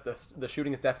line, but the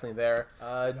shooting is definitely there.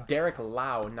 Derek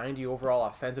Lau, 90 overall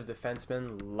offensive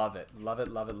defenseman. Love it, love it,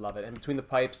 love it, love it. And between the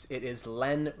pipes, it is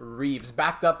Len Reeves,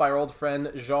 backed up by our old friend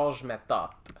Georges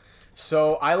Métat.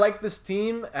 So I like this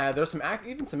team. There's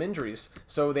even some injuries.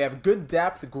 So they have good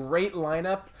depth, great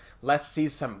lineup. Let's see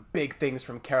some big things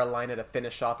from Carolina to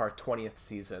finish off our 20th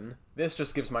season. This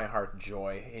just gives my heart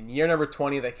joy. In year number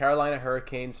 20, the Carolina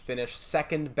Hurricanes finished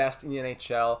second best in the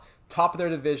NHL, top of their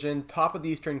division, top of the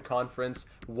Eastern Conference,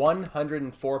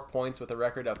 104 points with a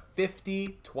record of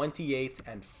 50, 28,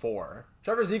 and 4.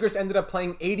 Trevor Zegras ended up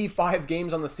playing 85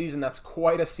 games on the season. That's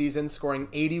quite a season, scoring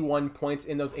 81 points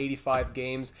in those 85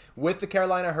 games. With the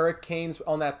Carolina Hurricanes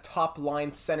on that top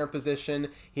line center position,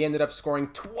 he ended up scoring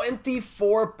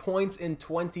 24 points in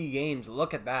 20 games.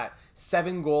 Look at that.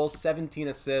 7 goals, 17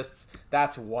 assists.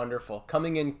 That's wonderful.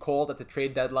 Coming in cold at the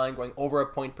trade deadline, going over a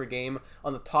point per game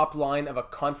on the top line of a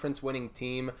conference-winning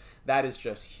team. That is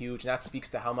just huge. And that speaks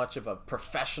to how much of a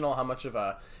professional, how much of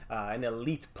an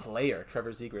elite player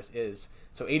Trevor Zegras is.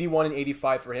 So 81 and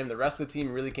 85 for him. The rest of the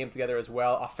team really came together as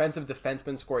well. Offensive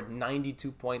defensemen scored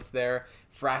 92 points there.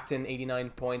 Fratton,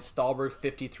 89 points. Stahlberg,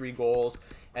 53 goals.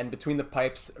 And between the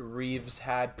pipes, Reeves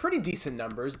had pretty decent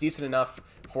numbers. Decent enough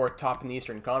for top in the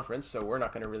Eastern Conference, so we're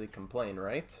not going to really complain,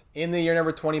 right? In the year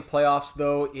number 20 playoffs,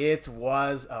 though, it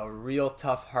was a real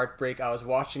tough heartbreak. I was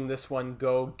watching this one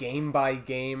go game by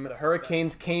game. The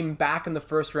Hurricanes came back in the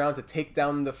first round to take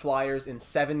down the Flyers in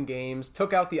 7 games,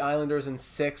 took out the Islanders in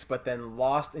 6, but then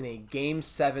lost in a Game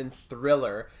 7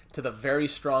 thriller to the very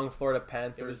strong Florida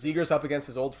Panthers. It was Zegras up against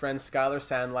his old friend Skylar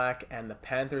Sandlack, and the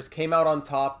Panthers came out on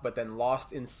top, but then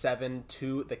lost in 7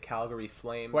 to the Calgary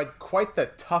Flames, who had quite the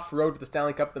tough road to the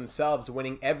Stanley Cup themselves,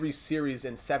 winning every series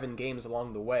in 7 games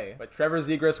along the way. But Trevor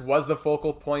Zegras was the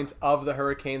focal point of the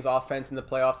Hurricanes' offense in the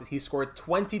playoffs. He scored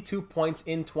 22 points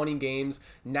in 20 games,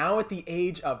 now at the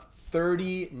age of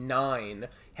 39,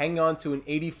 hanging on to an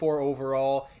 84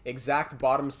 overall, exact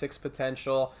bottom 6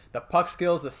 potential. The puck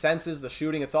skills, the senses, the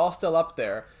shooting, it's all still up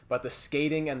there, but the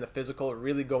skating and the physical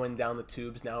really going down the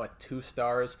tubes now at 2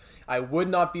 stars. I would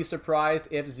not be surprised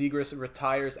if Zegras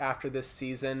retires after this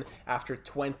season, after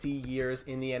 20 years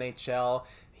in the NHL.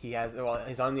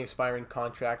 He's on the expiring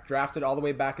contract, drafted all the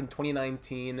way back in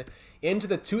 2019. Into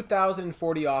the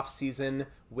 2040 offseason,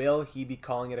 will he be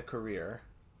calling it a career?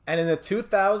 And in the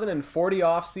 2040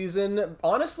 offseason,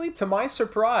 honestly, to my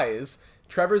surprise,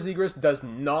 Trevor Zegras does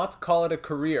not call it a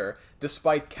career.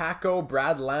 Despite Kakko,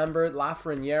 Brad Lambert,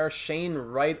 Lafreniere, Shane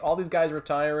Wright, all these guys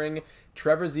retiring,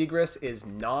 Trevor Zegras is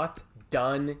not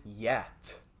done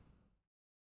yet.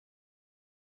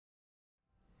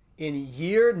 In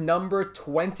year number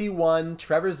 21,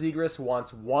 Trevor Zegras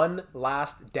wants one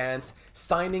last dance,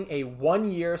 signing a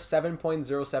 1-year,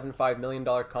 $7.075 million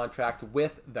contract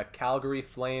with the Calgary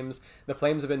Flames. The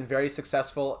Flames have been very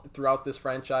successful throughout this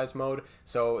franchise mode,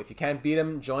 so if you can't beat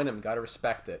them, join them. Gotta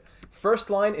respect it.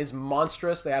 First line is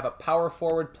monstrous. They have a power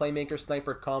forward playmaker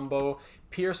sniper combo.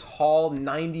 Pierce Hall,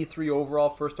 93 overall,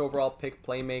 first overall pick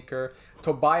playmaker.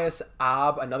 Tobias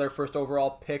Ab, another first overall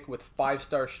pick with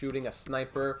 5-star shooting, a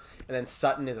sniper. And then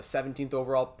Sutton is a 17th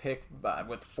overall pick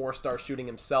with 4-star shooting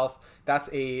himself. That's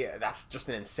just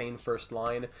an insane first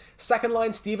line. Second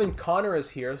line, Stephen Connor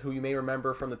is here, who you may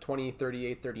remember from the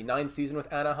 2038-39 season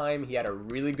with Anaheim. He had a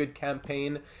really good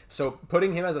campaign. So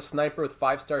putting him as a sniper with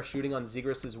 5-star shooting on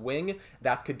Zegras' wing,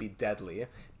 that could be deadly.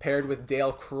 Paired with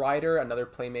Dale Kreider, another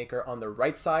playmaker on the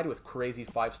right side with crazy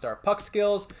 5-star puck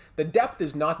skills. The depth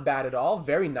is not bad at all.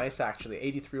 Very nice, actually.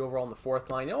 83 overall on the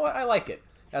fourth line. You know what? I like it.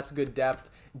 That's good depth.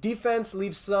 Defense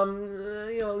leaves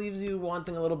leaves you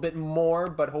wanting a little bit more,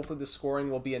 but hopefully the scoring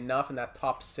will be enough in that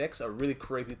top 6, a really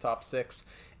crazy top 6.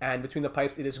 And between the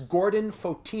pipes, it is Gordon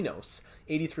Fotinos,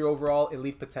 83 overall,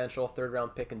 elite potential,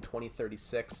 third-round pick in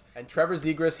 2036. And Trevor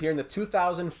Zegras here in the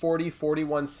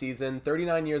 2040-41 season,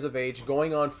 39 years of age,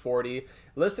 going on 40,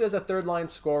 listed as a third-line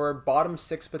scorer, bottom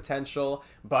 6 potential,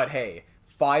 but hey,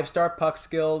 5-star puck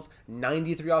skills,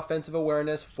 93 offensive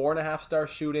awareness, 4.5-star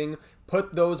shooting.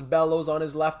 Put those bellows on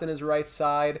his left and his right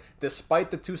side.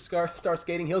 Despite the 2-star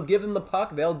skating, he'll give them the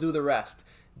puck, they'll do the rest.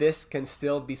 This can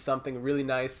still be something really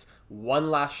nice.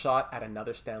 One last shot at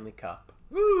another Stanley Cup.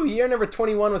 Woo, year number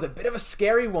 21 was a bit of a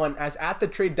scary one, as at the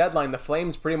trade deadline, the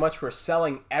Flames pretty much were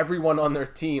selling everyone on their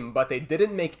team, but they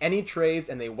didn't make any trades,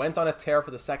 and they went on a tear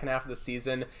for the second half of the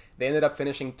season. They ended up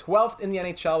finishing 12th in the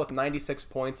NHL with 96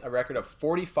 points, a record of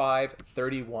 45,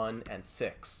 31, and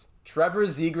 6. Trevor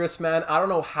Zegras, man, I don't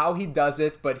know how he does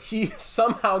it, but he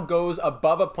somehow goes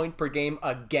above a point per game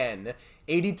again.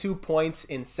 82 points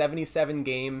in 77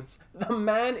 games. The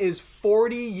man is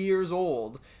 40 years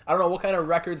old. I don't know what kind of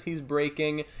records he's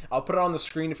breaking. I'll put it on the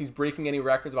screen if he's breaking any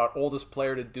records about oldest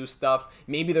player to do stuff.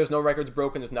 Maybe there's no records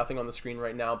broken. There's nothing on the screen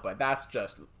right now, but that's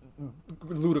just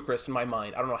ludicrous in my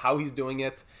mind. I don't know how he's doing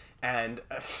it, and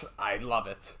I love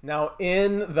it. Now,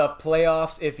 in the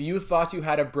playoffs, if you thought you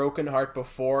had a broken heart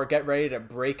before, get ready to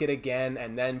break it again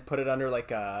and then put it under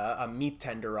like a meat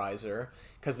tenderizer,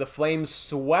 because the Flames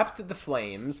swept the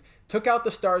Flames, took out the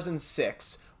Stars in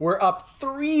 6, were up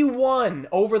 3-1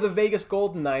 over the Vegas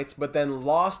Golden Knights, but then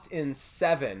lost in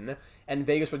 7, and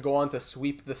Vegas would go on to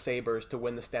sweep the Sabres to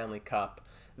win the Stanley Cup.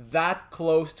 That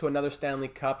close to another Stanley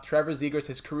Cup. Trevor Zegras,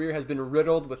 his career has been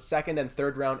riddled with second and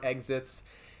third round exits,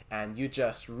 and you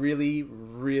just really,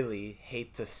 really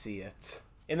hate to see it.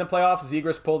 In the playoffs,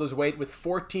 Zegras pulled his weight with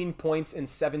 14 points in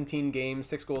 17 games,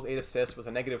 6 goals, 8 assists, was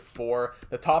a -4.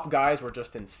 The top guys were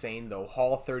just insane, though.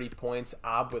 Hall, 30 points,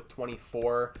 Ab with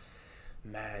 24.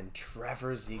 Man,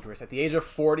 Trevor Zegras. At the age of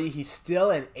 40, he's still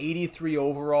an 83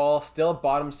 overall, still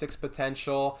bottom 6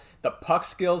 potential. The puck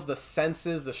skills, the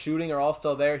senses, the shooting are all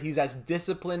still there. He's as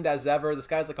disciplined as ever. This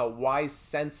guy's like a wise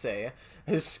sensei.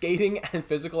 His skating and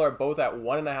physical are both at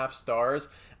 1.5 stars.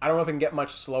 I don't know if he can get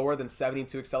much slower than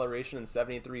 72 acceleration and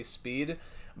 73 speed,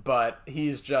 but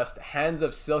he's just hands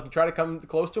of silk. You try to come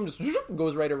close to him, just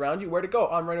goes right around you. Where'd it go?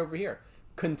 Oh, I'm right over here.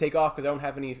 Couldn't take off because I don't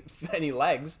have any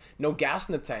legs. No gas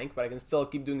in the tank, but I can still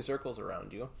keep doing circles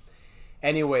around you.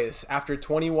 Anyways, after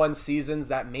 21 seasons,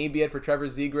 that may be it for Trevor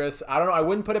Zegras. I don't know. I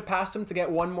wouldn't put it past him to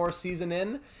get one more season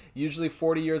in. Usually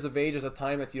 40 years of age is a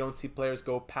time that you don't see players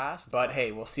go past. But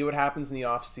hey, we'll see what happens in the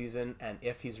offseason and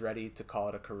if he's ready to call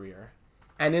it a career.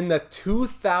 And in the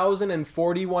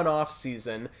 2041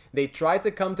 offseason, they tried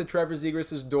to come to Trevor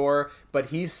Zegras' door, but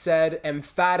he said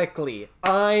emphatically,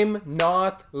 "I'm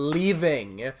not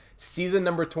leaving." Season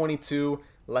number 22.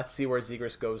 Let's see where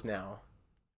Zegras goes now.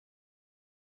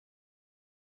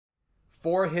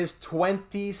 For his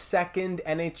 22nd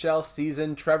NHL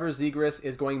season, Trevor Zegras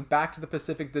is going back to the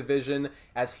Pacific Division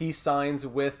as he signs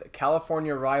with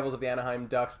California rivals of the Anaheim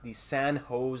Ducks, the San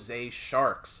Jose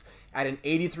Sharks. At an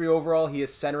 83 overall, he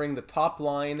is centering the top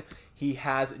line. He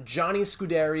has Johnny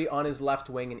Scuderi on his left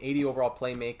wing, an 80 overall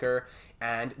playmaker,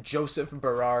 and Joseph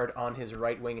Berard on his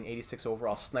right wing, an 86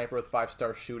 overall sniper with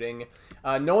 5-star shooting.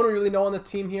 No one we really know on the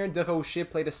team here. Derocher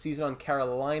played a season on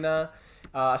Carolina.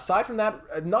 Aside from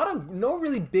that, no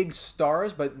really big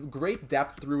stars, but great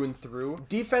depth through and through.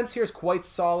 Defense here is quite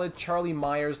solid. Charlie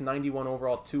Myers, 91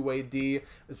 overall, two-way D.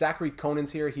 Zachary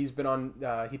Conan's here. He's been on.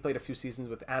 He played a few seasons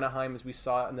with Anaheim, as we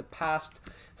saw in the past.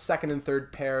 Second and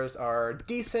third pairs are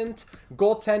decent.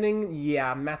 Goaltending,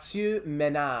 yeah, Mathieu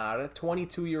Menard,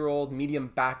 22-year-old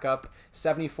medium backup,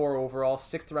 74 overall,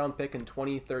 6th round pick in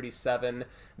 2037.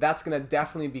 That's going to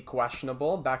definitely be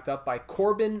questionable. Backed up by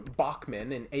Corbin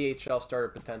Bachman, an AHL starter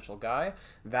potential guy.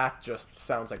 That just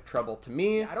sounds like trouble to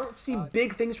me. I don't see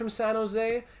big things from San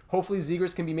Jose. Hopefully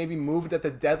Zegras can be maybe moved at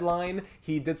the deadline.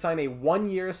 He did sign a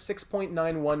 1-year,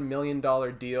 $6.91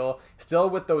 million deal. Still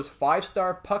with those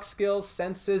 5-star puck skills,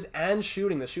 senses, and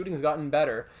shooting. The shooting's gotten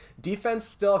better. Defense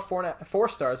still at 4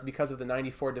 stars because of the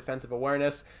 94 defensive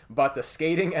awareness, but the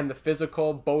skating and the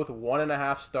physical, both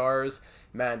 1.5 stars.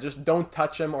 Man, just don't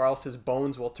touch him or else his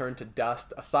bones will turn to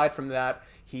dust. Aside from that,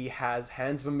 he has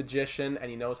hands of a magician and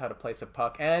he knows how to place a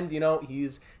puck. And, you know,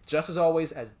 he's just as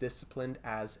always as disciplined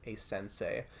as a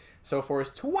sensei. So for his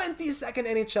 22nd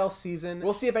NHL season,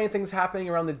 we'll see if anything's happening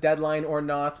around the deadline or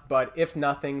not. But if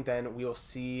nothing, then we'll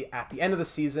see at the end of the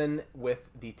season with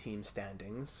the team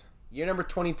standings. Year number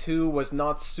 22 was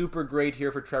not super great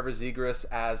here for Trevor Zegras,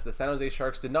 as the San Jose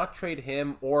Sharks did not trade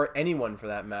him, or anyone for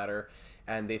that matter,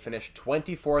 and they finished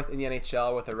 24th in the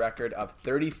NHL with a record of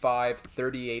 35,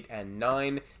 38, and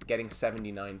 9, getting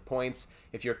 79 points.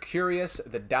 If you're curious,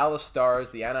 the Dallas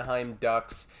Stars, the Anaheim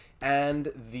Ducks,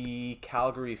 and the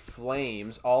Calgary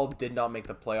Flames all did not make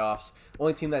the playoffs.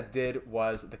 Only team that did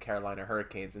was the Carolina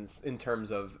Hurricanes in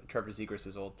terms of Trevor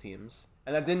Zegras' old teams.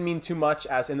 And that didn't mean too much,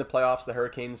 as in the playoffs, the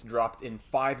Hurricanes dropped in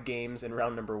 5 games in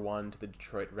round number 1 to the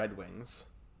Detroit Red Wings.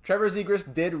 Trevor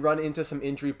Zegras did run into some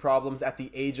injury problems at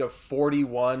the age of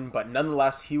 41, but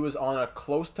nonetheless, he was on a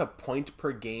close to point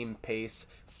per game pace.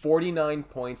 49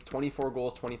 points, 24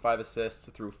 goals, 25 assists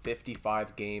through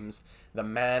 55 games. The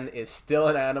man is still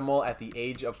an animal at the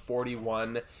age of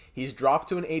 41. He's dropped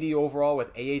to an 80 overall with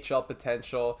AHL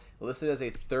potential, listed as a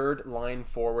third-line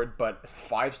forward, but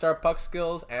 5-star puck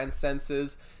skills and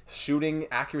senses, shooting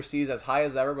accuracies as high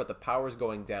as ever, but the power's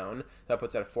going down. That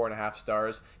puts it at 4.5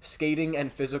 stars. Skating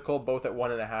and physical, both at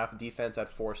 1.5. Defense at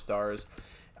 4 stars.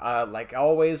 Like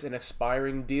always, an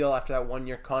expiring deal after that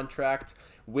 1-year contract.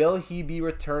 Will he be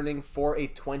returning for a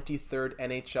 23rd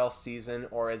NHL season,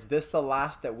 or is this the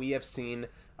last that we have seen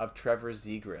of Trevor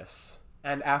Zegras?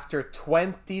 And after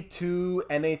 22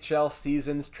 NHL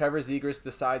seasons, Trevor Zegras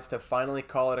decides to finally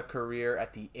call it a career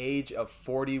at the age of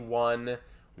 41.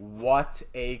 What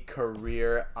a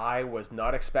career. I was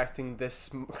not expecting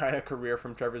this kind of career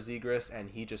from Trevor Zegras,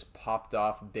 and he just popped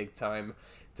off big time.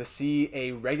 To see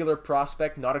a regular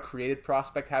prospect, not a created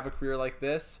prospect, have a career like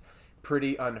this,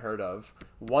 pretty unheard of.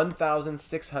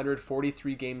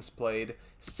 1,643 games played,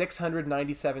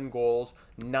 697 goals,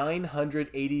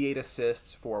 988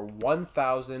 assists for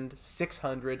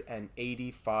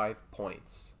 1,685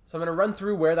 points. So I'm going to run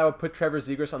through where that would put Trevor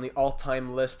Zegras on the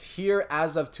all-time list here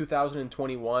as of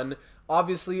 2021.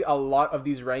 Obviously, a lot of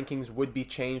these rankings would be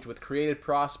changed with created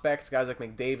prospects, guys like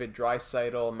McDavid,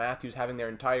 Draisaitl, Matthews having their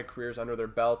entire careers under their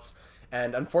belts.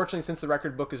 And unfortunately, since the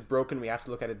record book is broken, we have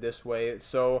to look at it this way.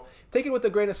 So take it with a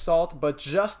grain of salt, but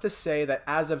just to say that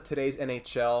as of today's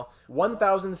NHL,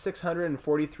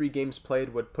 1,643 games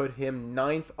played would put him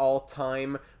 9th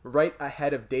all-time, right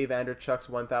ahead of Dave Anderchuk's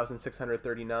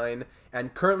 1,639,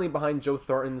 and currently behind Joe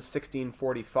Thornton's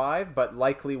 1,645, but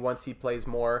likely once he plays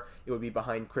more, it would be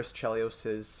behind Chris Chelios'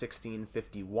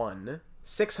 1,651.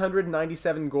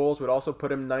 697 goals would also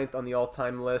put him 9th on the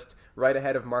all-time list, right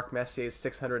ahead of Mark Messier's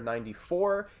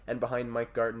 694 and behind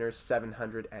Mike Gartner's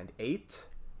 708.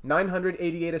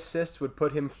 988 assists would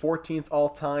put him 14th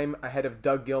all-time, ahead of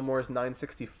Doug Gilmour's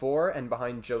 964 and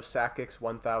behind Joe Sakic's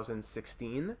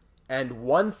 1,016. And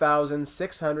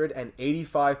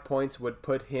 1,685 points would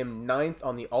put him 9th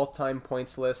on the all-time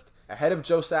points list, ahead of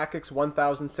Joe Sakic's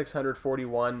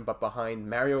 1,641, but behind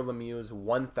Mario Lemieux's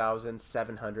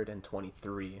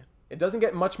 1,723. It doesn't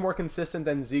get much more consistent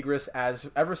than Zegras, as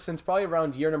ever since probably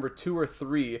around year number 2 or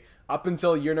 3, up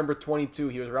until year number 22,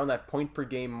 he was around that point per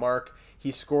game mark.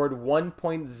 He scored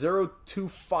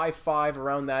 1.0255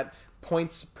 around that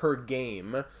points per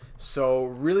game. So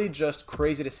really just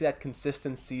crazy to see that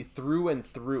consistency through and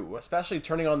through, especially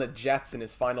turning on the Jets in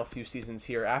his final few seasons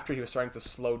here after he was starting to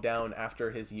slow down after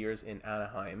his years in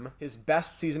Anaheim. His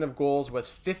best season of goals was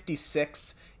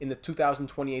 56 in the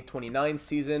 2028-29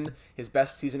 season. His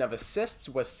best season of assists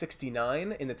was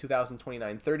 69 in the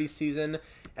 2029-30 season.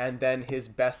 And then his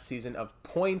best season of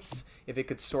points, if it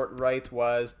could sort right,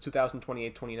 was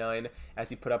 2028-29 as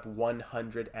he put up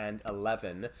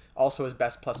 111. Also his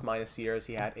best plus-minus years,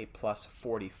 he had a plus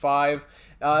 45.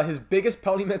 His biggest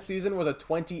penalty minute season was a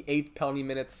 28 penalty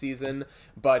minute season,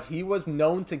 but he was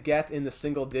known to get in the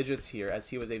single digits here as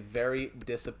he was a very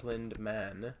disciplined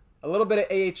man. A little bit of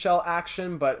AHL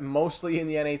action, but mostly in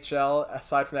the NHL,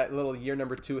 aside from that little year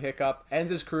number 2 hiccup.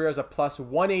 Ends his career as a plus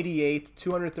 188,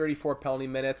 234 penalty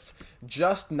minutes,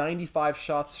 just 95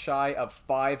 shots shy of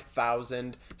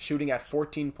 5,000, shooting at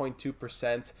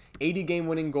 14.2%, 80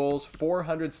 game-winning goals,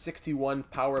 461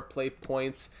 power play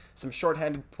points, some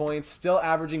shorthanded points, still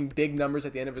averaging big numbers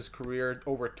at the end of his career,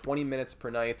 over 20 minutes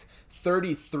per night,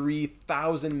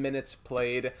 33,000 minutes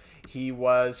played. He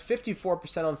was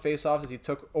 54% on faceoffs as he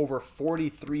took over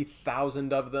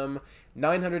 43,000 of them,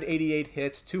 988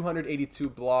 hits, 282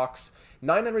 blocks,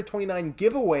 929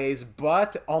 giveaways,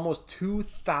 but almost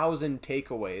 2,000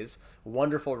 takeaways.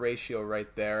 Wonderful ratio right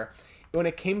there. When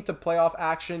it came to playoff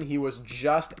action, he was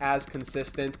just as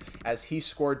consistent as he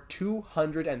scored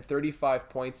 235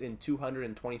 points in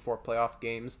 224 playoff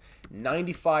games,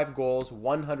 95 goals,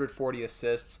 140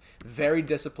 assists, very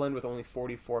disciplined with only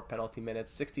 44 penalty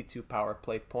minutes, 62 power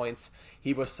play points.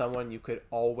 He was someone you could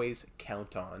always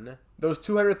count on. Those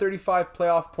 235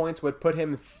 playoff points would put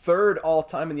him third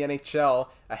all-time in the NHL,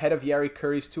 ahead of Jari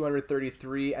Kurri's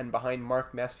 233 and behind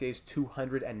Mark Messier's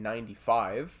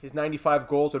 295. His 95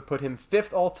 goals would put him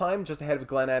fifth all-time, just ahead of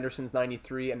Glenn Anderson's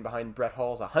 93 and behind Brett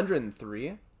Hall's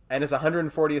 103. And his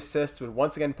 140 assists would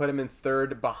once again put him in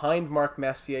third, behind Mark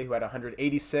Messier, who had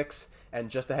 186, and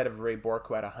just ahead of Ray Bourque,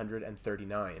 who had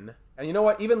 139. And you know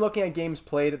what? Even looking at games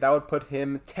played, that would put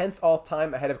him 10th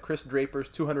all-time, ahead of Chris Draper's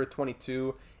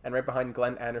 222, and right behind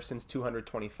Glenn Anderson's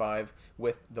 225,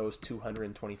 with those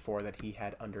 224 that he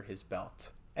had under his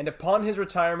belt. And upon his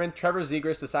retirement, Trevor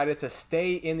Zegras decided to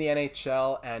stay in the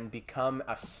NHL and become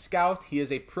a scout. He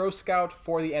is a pro scout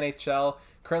for the NHL,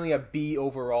 currently a B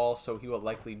overall, so he will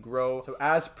likely grow. So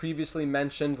as previously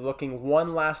mentioned, looking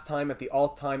one last time at the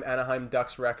all-time Anaheim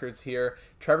Ducks records here,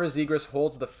 Trevor Zegras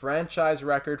holds the franchise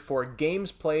record for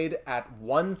games played at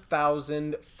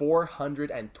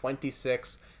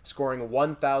 1,426, scoring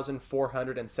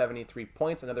 1,473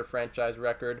 points, another franchise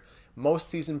record. Most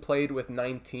season played with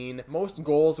 19, most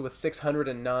goals with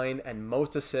 609, and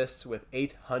most assists with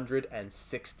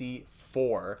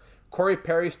 864. Corey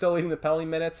Perry still leading the penalty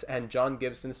minutes, and John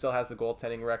Gibson still has the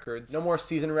goaltending records. No more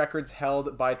season records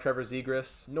held by Trevor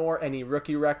Zegras, nor any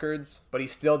rookie records, but he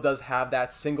still does have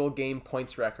that single game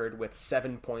points record with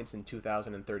 7 points in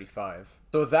 2035.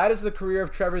 So that is the career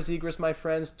of Trevor Zegras, my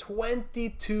friends.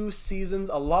 22 seasons,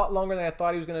 a lot longer than I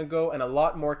thought he was going to go, and a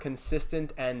lot more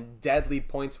consistent and deadly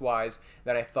points-wise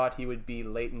than I thought he would be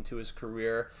late into his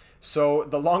career. So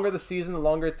the longer the season, the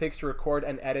longer it takes to record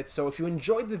and edit. So if you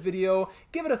enjoyed the video,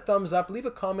 give it a thumbs up, leave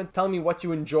a comment telling me what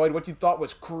you enjoyed, what you thought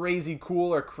was crazy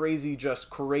cool or crazy,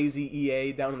 just crazy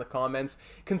EA down in the comments.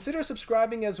 Consider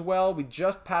subscribing as well. We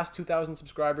just passed 2,000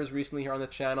 subscribers recently here on the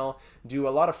channel. Do a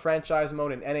lot of franchise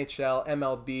mode in NHL,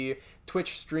 MLB,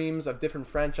 Twitch streams of different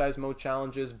franchise mode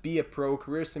challenges, Be a Pro,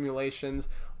 career simulations,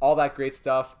 all that great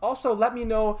stuff. Also, let me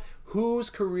know whose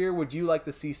career would you like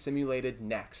to see simulated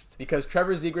next? Because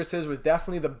Trevor Zegras' was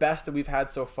definitely the best that we've had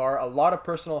so far. A lot of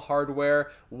personal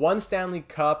hardware, one Stanley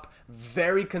Cup,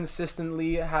 very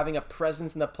consistently having a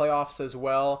presence in the playoffs as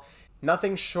well.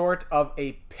 Nothing short of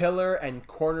a pillar and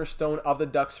cornerstone of the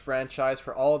Ducks franchise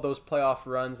for all of those playoff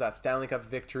runs, that Stanley Cup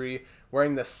victory,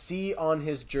 wearing the C on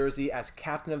his jersey as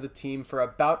captain of the team for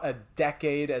about a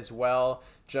decade as well.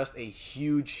 Just a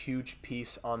huge, huge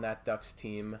piece on that Ducks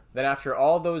team. Then after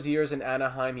all those years in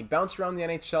Anaheim, he bounced around the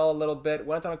NHL a little bit,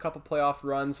 went on a couple playoff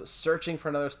runs, searching for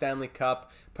another Stanley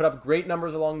Cup, put up great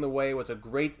numbers along the way, was a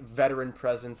great veteran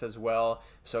presence as well.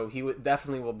 So he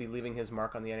definitely will be leaving his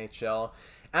mark on the NHL.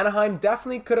 Anaheim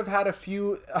definitely could have had a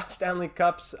few Stanley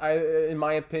Cups, in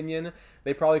my opinion.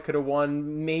 They probably could have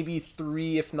won maybe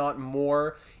 3, if not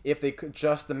more, if they could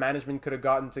the management could have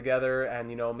gotten together and,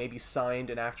 you know, maybe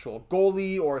signed an actual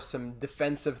goalie or some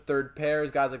defensive third pairs,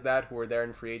 guys like that who were there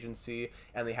in free agency,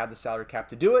 and they had the salary cap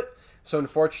to do it. So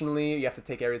unfortunately, you have to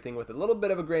take everything with a little bit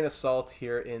of a grain of salt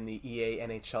here in the EA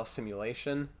NHL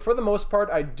simulation. For the most part,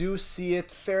 I do see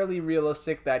it fairly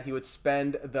realistic that he would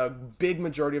spend the big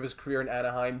majority of his career in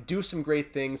Anaheim, do some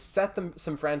great things, set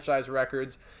some franchise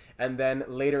records, and then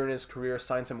later in his career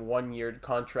sign some one-year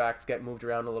contracts, get moved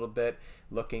around a little bit,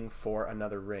 looking for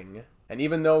another ring. And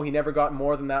even though he never got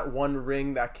more than that one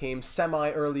ring that came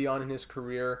semi-early on in his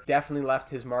career, definitely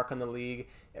left his mark on the league,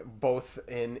 both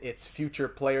in its future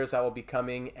players that will be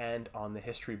coming and on the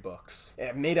history books.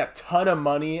 It made a ton of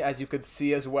money, as you could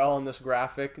see as well in this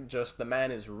graphic. Just the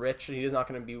man is rich. He is not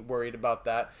going to be worried about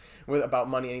that, about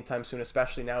money anytime soon,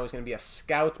 especially now he's going to be a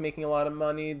scout making a lot of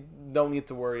money. Don't need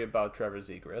to worry about Trevor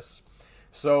Zegras.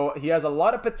 So he has a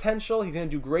lot of potential. He's going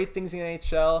to do great things in the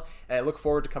NHL, and I look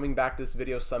forward to coming back to this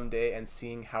video someday and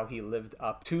seeing how he lived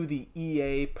up to the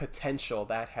EA potential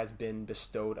that has been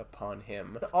bestowed upon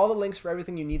him. All the links for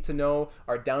everything you need to know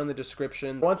are down in the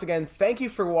description. Once again, thank you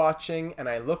for watching, and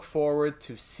I look forward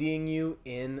to seeing you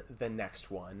in the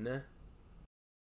next one.